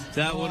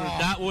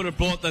 That would have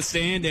brought the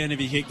stand down if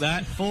he kicked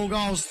that. 4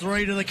 goals,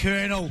 3 to the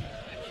Colonel.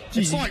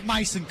 It's like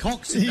Mason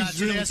Cox in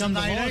He's really come to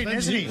 2018, life,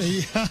 hasn't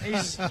he?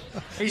 hasn't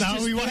He's No,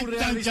 just we won't. pulled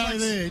it out of Don't his go legs.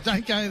 there.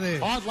 Don't go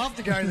there. I'd love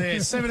to go there.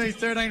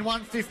 17-13,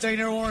 115,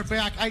 Irrewarra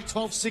Beeac,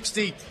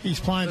 8-12-60. He's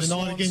playing The tonight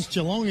Swans. against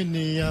Geelong in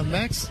the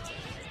Max.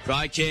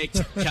 Great kick.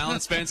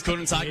 Callan Spence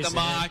couldn't take the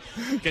mark.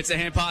 Gets a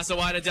hand pass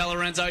away to De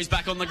Lorenzo. He's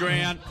back on the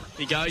ground.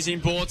 He goes in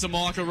board to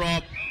Micah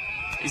Robb.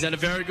 He's had a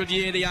very good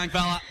year, the young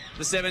fella.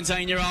 The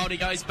 17-year-old. He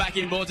goes back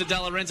in board to De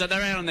Lorenzo.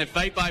 They're out on their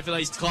feet, both of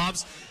these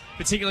clubs,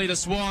 particularly the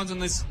Swans,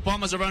 and the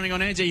Bombers are running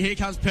on edgy. Here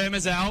comes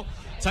Permazel.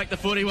 Take the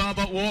footy well,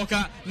 but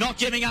Walker not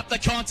giving up the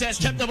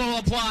contest. Kept the ball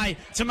in play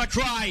to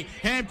McRae.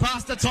 Hand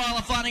pass to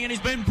Tyler Flanagan.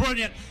 He's been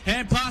brilliant.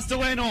 Hand pass to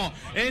Enor.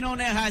 Enor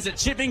now has it.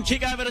 Chipping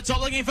kick over the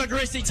top. Looking for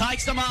Christie.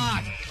 Takes the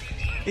mark.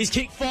 He's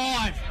kicked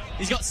 5.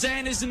 He's got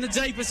Sanders in the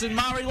deepest and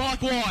Murray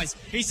likewise.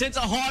 He sends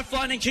a high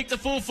floating kick to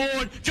full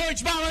forward.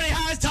 George Murray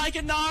has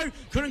taken no.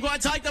 Couldn't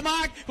quite take the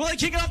mark. Will he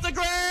kick it off the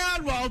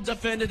ground? Well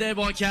defended there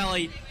by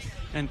Kelly.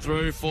 And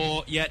through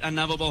for yet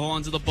another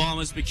behind to the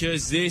Bombers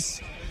because this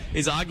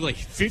is ugly.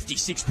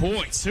 56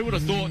 points. Who would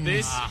have thought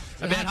this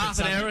about half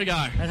an hour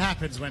ago? It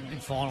happens when in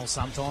finals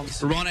sometimes.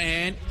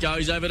 Ronahan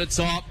goes over the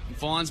top and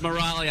finds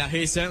Moralia.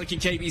 He certainly can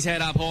keep his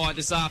head up high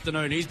this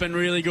afternoon. He's been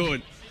really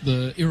good.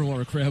 The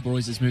Irrewarra crowd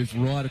boys has moved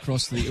right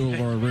across to the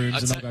Irrewarra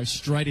rooms and they'll go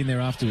straight in there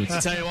afterwards.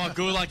 I tell you what,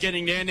 good luck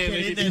getting down there.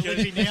 Get in there,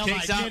 Libby, now, mate.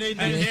 Kicks up. Get in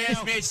And there here's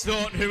now. Mitch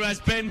Thornton, who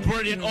has been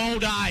brilliant all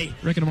day.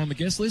 Reckon I'm on the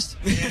guest list?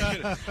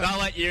 They'll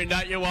let you in,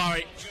 don't you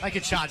worry. They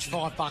could charge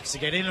 $5 to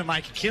get in and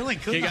make a killing,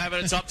 couldn't Kick they?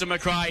 over the top to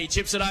McRae. He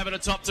chips it over the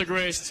top to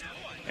Grist.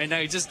 And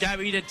they just gave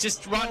you to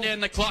just run down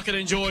the clock and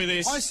enjoy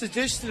this. I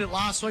suggested it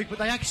last week, but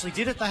they actually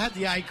did it. They had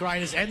the 8th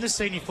graders and the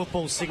senior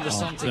football sing the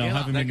song They'll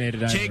have him together. in there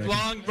today. I Kick reckon.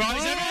 long,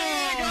 Rosen.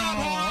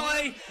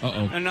 Harley.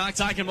 Uh-oh. And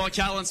taken by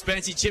Callan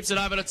Spence. He chips it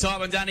over the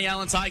top, and Danny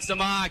Allen takes the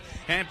mark.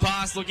 Hand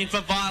pass looking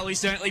for Vale. He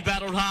certainly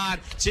battled hard.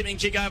 Chipping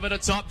kick over the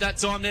top. That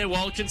time there,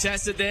 well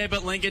contested there,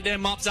 but Lincoln there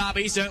mops up.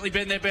 He's certainly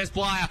been their best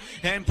player.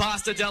 Hand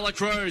pass to Dela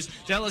Cruz.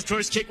 Dela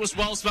Cruz kick was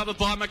well smothered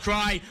by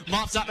McRae.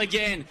 Mops up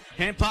again.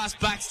 Hand pass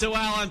backs to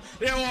Allen.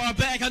 Irrewarra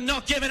Beeac are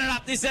not giving it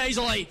up this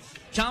easily.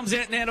 Comes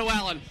out now to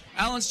Allen.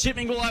 Allen's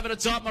chipping ball over the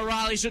top.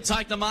 Morale should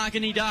take the mark,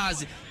 and he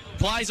does.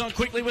 Plays on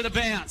quickly with a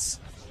bounce.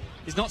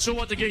 He's not sure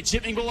what to do.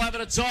 Chipping ball over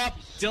the top.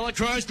 Dela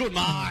Cruz, good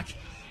mark.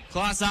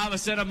 Class Harbour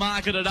centre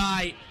marker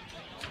today.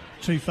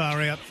 Too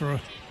far out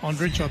for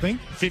Ondrich, I think.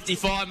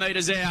 55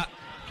 metres out.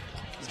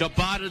 He's got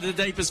Barter to the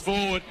deepest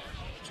forward.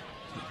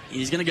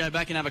 He's going to go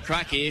back and have a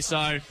crack here.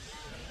 So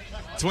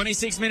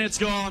 26 minutes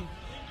gone.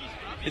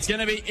 It's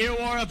going to be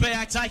Irrewarra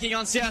Beeac taking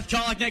on South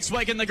Colic next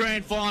week in the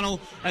grand final.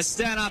 As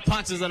Stannard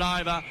punches it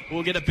over,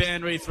 we'll get a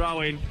boundary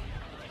throw in.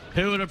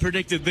 Who would have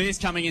predicted this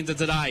coming into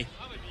today?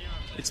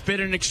 It's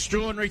been an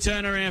extraordinary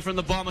turnaround from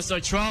the Bombers. So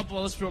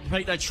let's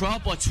repeat, they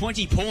trailed by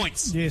 20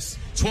 points. Yes.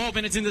 12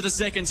 minutes into the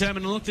second term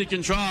and looked at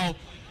control.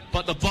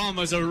 but the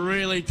Bombers are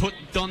really put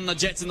on the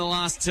Jets in the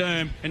last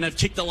term, and they've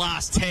kicked the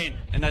last 10,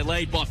 and they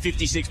lead by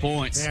 56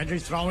 points. Andrew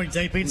throwing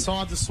deep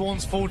inside the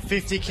Swans forward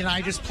 50. Can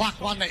they just pluck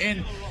one to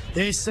end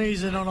their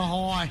season on a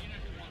high?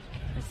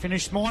 They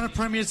finished minor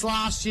premiers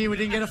last year. We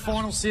didn't get a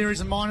final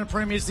series of minor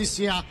premiers this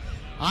year.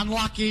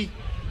 Unlucky.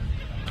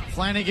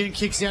 Flanagan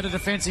kicks out a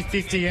defensive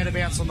 50 out of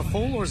bounds on the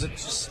full, or is it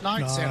just no?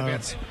 It's out of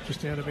bounds.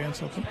 Just out of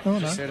bounds, I think. Oh, no.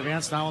 Just out of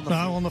bounds. No, on the full.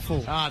 No, on the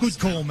full. Good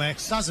call,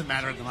 Max. Doesn't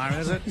matter at the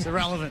moment, is it? It's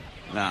irrelevant.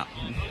 Nah.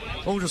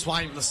 All just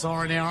waiting for the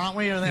siren now, aren't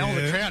we? And all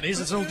the crowd is.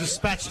 It's all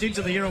dispatched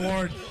into the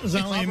Irrewarra. There's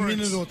only a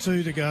minute or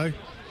two to go.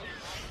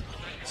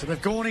 So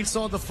they've gone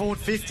inside the forward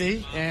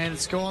 50, and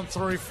it's gone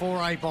through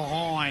for a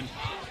behind.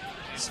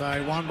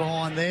 So one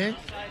behind there.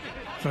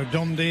 So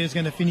Dom Dare's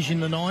going to finish in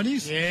the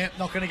 90s? Yeah,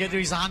 not going to get to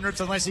his 100s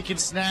unless he can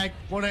snag.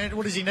 What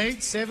does he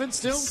need? 7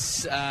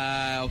 still?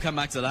 I'll come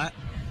back to that.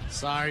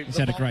 So He's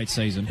had a great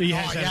season. He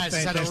has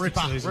had a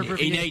ripper.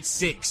 He needs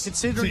 6.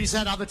 Considering he's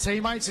had other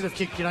teammates that have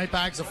kicked,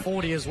 bags of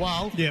 40 as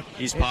well. Yep.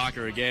 He's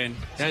Parker again.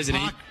 Hasn't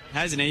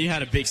he? He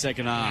had a big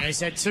second half. Yeah, he's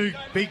had 2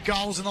 big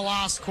goals in the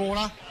last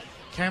quarter.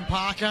 Cam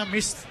Parker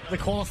missed the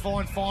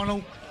qualifying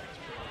final.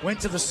 Went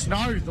to the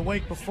Snow the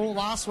week before,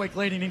 last week,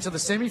 leading into the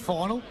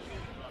semi-final.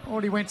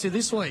 What he went to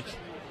this week?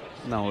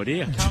 No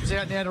idea. Comes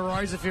out now to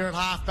Rosafier at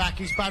half-back.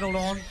 He's battled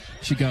on.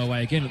 Should go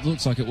away again. It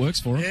looks like it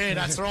works for him. Yeah,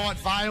 that's right.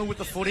 Vale with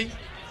the footy.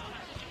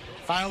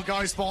 Vale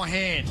goes by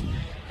hand.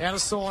 Out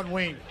of side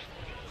wing.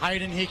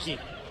 Hayden Hickey.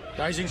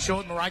 Goes in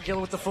short and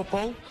regular with the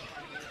football.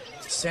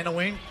 Centre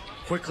wing.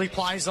 Quickly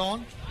plays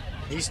on.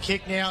 He's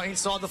kicked now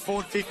inside the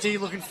forward 50.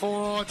 Looking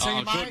for a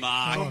teammate. Good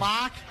mark. Good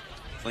mark.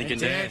 Lincoln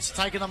Dare there.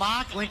 taking the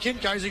mark. Lincoln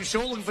goes in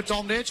short, looking for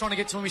Dom Dare, trying to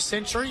get to him his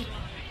century.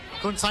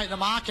 Couldn't take the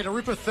mark. Had a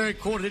ripper third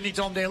quarter, didn't he,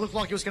 Dom Dare? Looked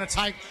like he was going to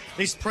take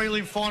this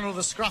prelim final of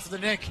the scruff of the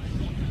neck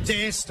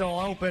Dare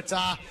style, but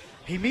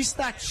he missed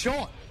that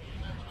shot.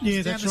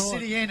 Yeah, down that's the right.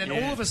 city end, and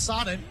all of a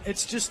sudden,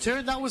 it's just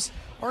turned. That was,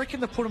 I reckon,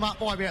 they put him up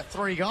by about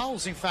 3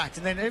 goals, in fact,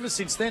 and then ever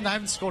since then, they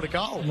haven't scored a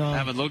goal. No.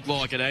 Haven't looked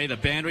like it either.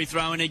 Boundary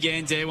throwing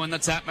again. Dare won the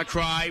tap.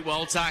 McRae,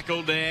 well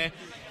tackled there.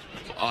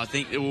 I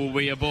think it will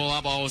be a ball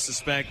up, I will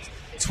suspect.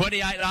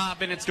 28.5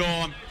 minutes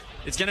gone.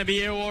 It's going to be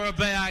Irrewarra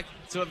Beeac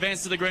to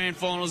advance to the grand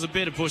finals. A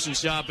bit of push and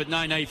shove, but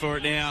no need for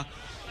it now.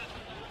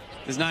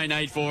 There's no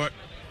need for it.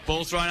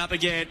 Ball thrown up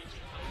again.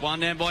 One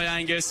down by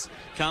Angus.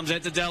 Comes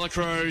out to Dela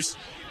Cruz.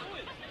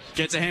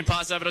 Gets a hand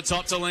pass over the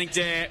top to Link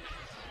Dare.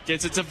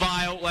 Gets it to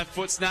Vale. Left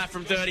foot snap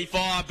from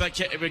 35,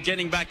 but we're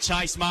getting back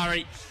Chase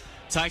Murray.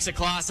 Takes a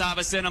class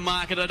over centre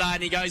marker today,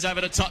 and he goes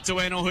over the top to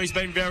Enel, who's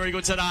been very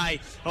good today.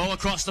 All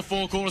across the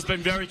 4 quarters,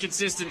 been very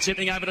consistent.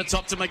 Chipping over the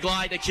top to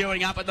McGlade. They're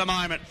queuing up at the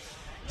moment.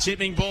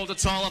 Chipping ball to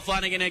Tyler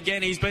Flanagan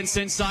again. He's been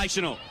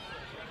sensational.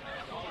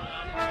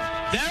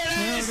 There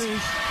it is!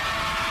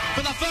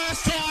 For the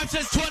first time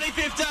since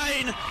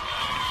 2015,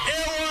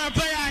 Irrewarra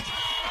Beeac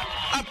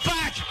are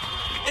back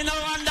in the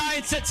run day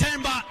in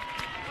September.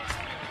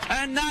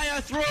 And they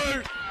are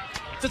through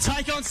to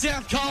take on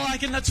South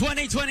Colac in the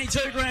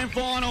 2022 grand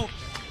final.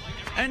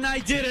 And they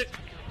did it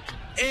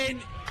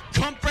in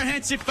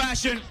comprehensive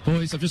fashion.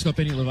 Boys, I've just got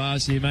Benny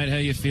Lavaz here, mate. How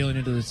are you feeling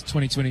into the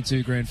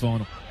 2022 grand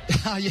final?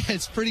 Yeah,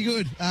 it's pretty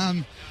good.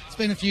 It's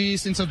been a few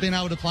years since I've been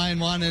able to play in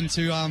one, and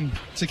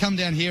to come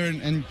down here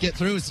and get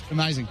through is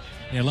amazing.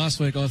 Yeah, last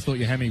week I thought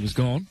your hammy was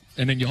gone,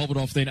 and then you hobbled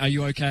off then. Are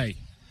you okay?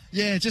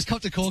 Yeah, just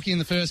copped a corky in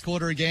the first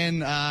quarter again.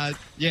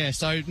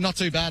 So not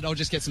too bad. I'll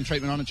just get some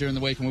treatment on it during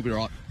the week and we'll be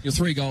right. You're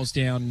 3 goals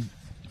down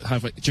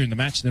halfway during the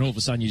match, and then all of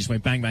a sudden you just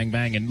went bang, bang,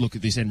 bang, and look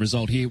at this end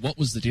result here. What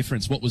was the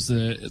difference? What was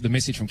the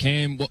message from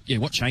Cam?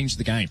 What changed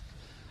the game?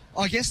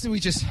 I guess that we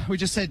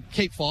just said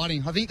keep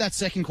fighting. I think that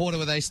second quarter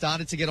where they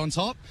started to get on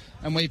top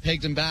and we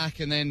pegged them back,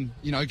 and then,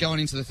 going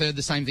into the third,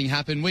 the same thing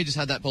happened. We just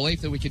had that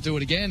belief that we could do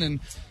it again, and,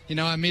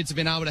 our mids have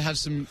been able to have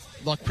some,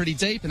 pretty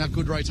deep and have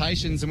good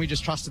rotations, and we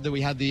just trusted that we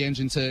had the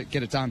engine to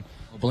get it done.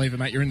 I believe it,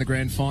 mate. You're in the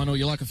grand final.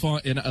 You're like a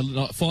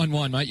fine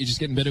wine, mate. You're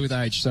just getting better with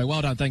age. So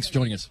well done. Thanks for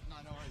joining us.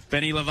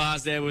 Benny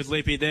Lavaz there with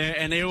Lippy there,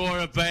 and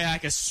Irrewarra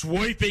Beeac are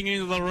sweeping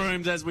into the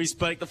rooms as we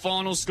speak. The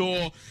final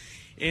score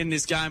in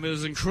this game, it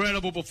was an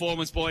incredible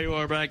performance by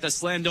Irrewarra Beeac. They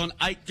slammed on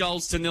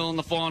 8-0 in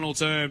the final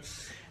term,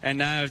 and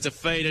they have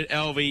defeated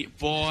Alvie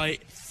by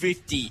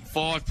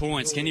 55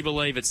 points. Can you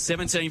believe it?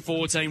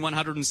 17-14,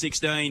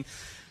 116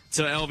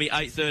 to Alvie,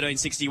 8-13,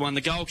 61.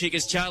 The goal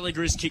kickers, Charlie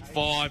Gris kicked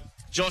 5.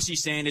 Joshy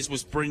Sanders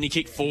was brilliant. He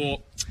kicked 4.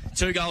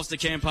 2 goals to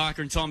Cam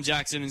Parker and Tom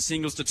Jackson, and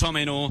singles to Tom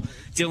Enor,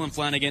 Dylan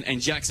Flanagan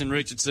and Jackson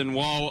Richardson.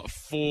 While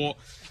for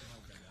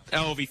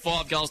Alvie,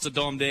 5 goals to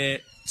Dom Dare,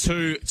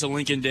 2 to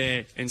Lincoln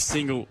Dare, and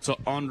single to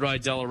Andre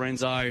De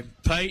Lorenzo.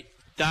 Pete,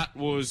 that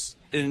was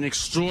an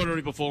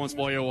extraordinary performance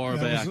by Irrewarra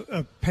Beeac. It was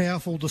a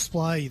powerful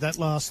display that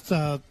last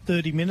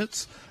 30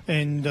 minutes,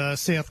 and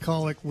South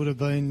Colac would have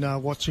been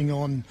watching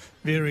on,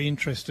 very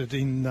interested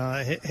in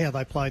how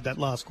they played that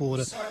last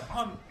quarter. So,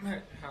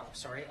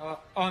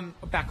 I'm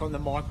back on the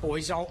mic,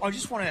 boys. I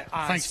just want to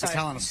Thanks for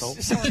telling us all.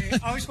 Sorry,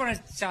 I just want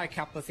to say a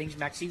couple of things,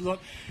 Maxie.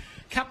 Look,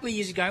 couple of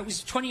years ago, it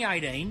was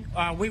 2018,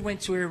 we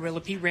went to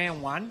Irrewarra Beeac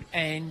round 1,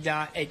 and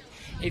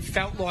it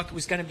felt like it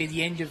was going to be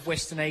the end of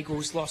Western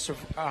Eagles'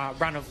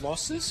 run of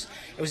losses.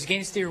 It was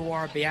against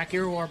Irrewarra Beeac.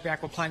 Irrewarra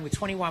Beeac were playing with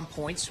 21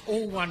 points,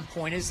 all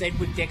one-pointers.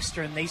 Edward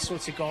Dexter and these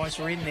sorts of guys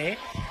were in there.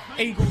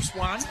 Eagles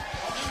won,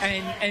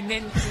 and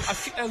then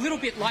a little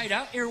bit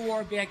later,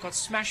 Irrewarra Beeac got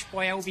smashed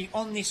by Alvie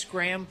on this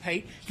ground,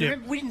 Pete.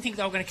 Remember, we didn't think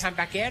they were going to come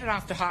back at it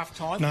after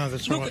half-time. No,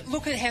 that's right.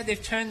 Look at how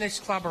they've turned this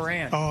club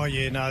around. Oh,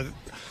 yeah, no.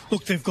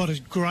 Look, they've got a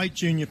great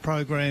junior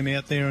program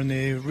out there, and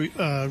they're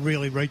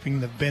really reaping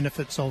the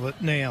benefits of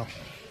it now.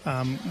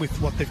 With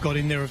what they've got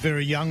in there, a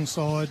very young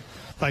side.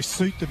 They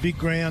suit the big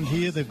ground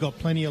here. They've got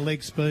plenty of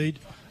leg speed,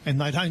 and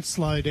they don't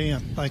slow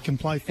down. They can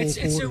play four quarters.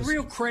 It's a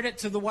real credit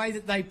to the way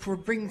that they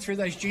bring through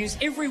those juniors.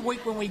 Every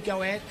week when we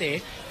go out there,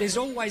 there's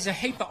always a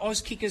heap of Oz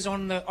kickers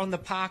on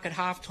the park at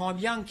half-time.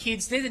 Young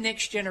kids, they're the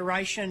next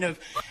generation of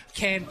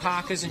Cam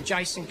Parkers and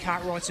Jason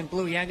Cartwrights and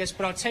Bluey Angus.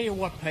 But I'll tell you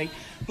what, Pete,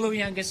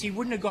 Bluey Angus, he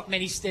wouldn't have got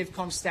many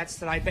StevCom stats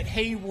today, but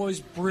he was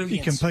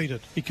brilliant.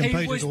 He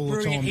competed was all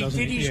brilliant. the time, doesn't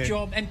he? He did his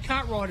job. And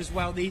Cartwright as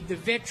well, the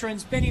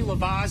veterans, Benny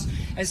Lavaz,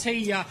 as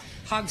he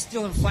hugs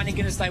Dylan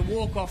Flanagan as they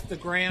walk off the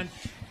ground.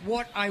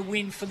 What a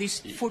win for this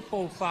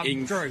football club,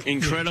 Drew.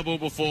 Incredible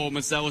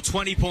performance. They were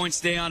 20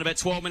 points down about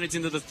 12 minutes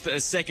into the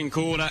second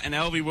quarter, and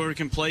Alvie were in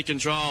complete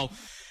control.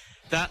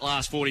 That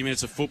last 40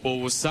 minutes of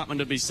football was something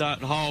to be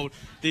hold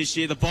this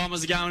year. The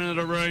Bombers are going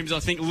into the rooms. I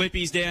think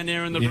Lippy's down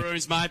there in the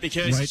rooms, mate,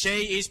 because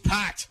she is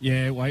packed.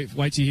 Yeah, wait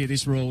to hear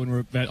this roar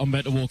when I'm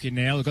about to walk in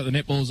now. We've got the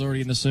netballs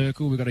already in the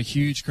circle. We've got a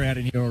huge crowd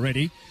in here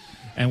already.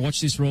 And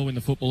watch this roar when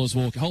the footballers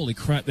walk. Holy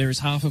crap, there is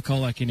half of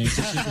Colac in here. It's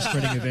a super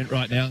spreading event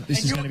right now.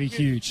 This is going to be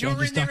huge.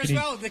 You're in there as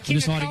well, the king I'm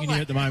just of hiding in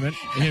here at the moment.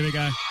 And here we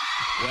go.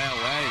 Well,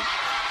 wait.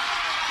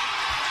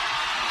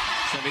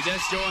 So we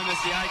just joined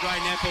us, the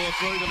A-grade netball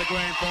through to the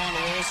grand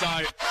final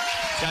also.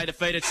 They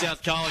defeated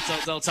South College.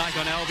 They'll take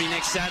on Alvie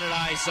next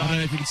Saturday. So I don't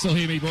know if you can still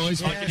hear me,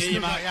 boys. I can hear you,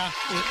 mate.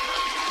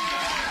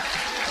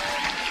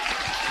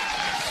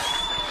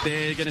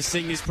 They're going to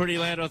sing this pretty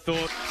loud, I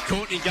thought.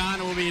 Courtney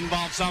Garner will be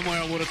involved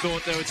somewhere, I would have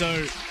thought there were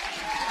two.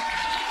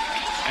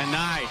 And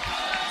they.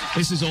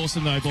 This is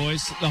awesome, though,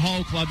 boys. The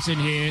whole club's in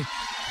here.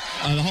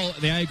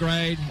 The A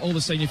grade, all the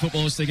senior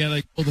footballers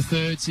together, all the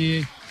thirds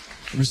here,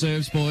 the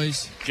reserves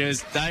boys.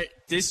 Because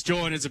this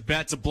joint is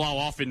about to blow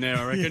off in there,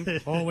 I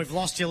reckon. Oh, we've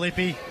lost you,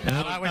 Lippy.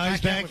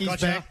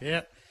 He's back.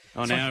 Yep.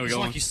 Oh, now we're going. It's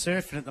like he's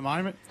surfing at the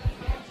moment.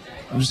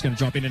 I'm just going to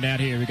drop in and out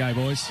here. Here we go,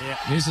 boys. Yeah.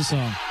 Here's the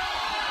song.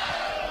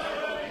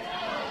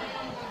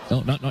 Oh,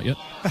 not yet.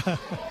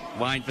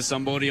 Waiting for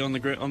somebody on the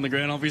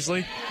ground,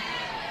 obviously.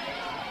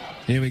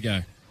 Here we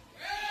go.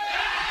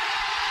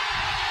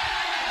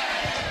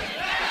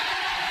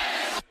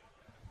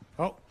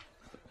 Oh,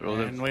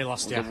 and we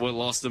lost you. We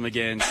lost them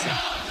again.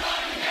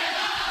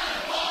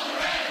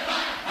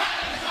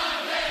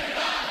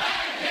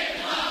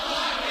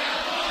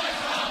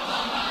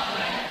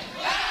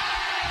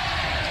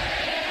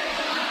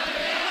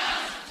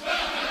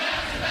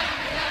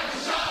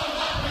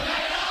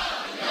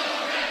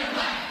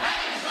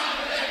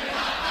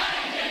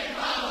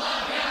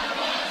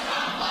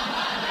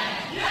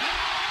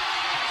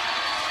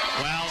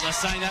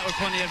 Saying that with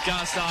plenty of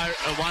gusto.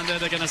 I wonder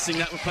they're going to sing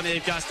that with plenty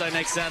of gusto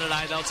next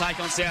Saturday. They'll take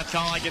on South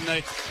Colac in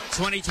the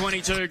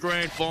 2022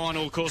 grand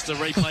final. Of course, the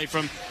replay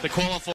from the qualifier.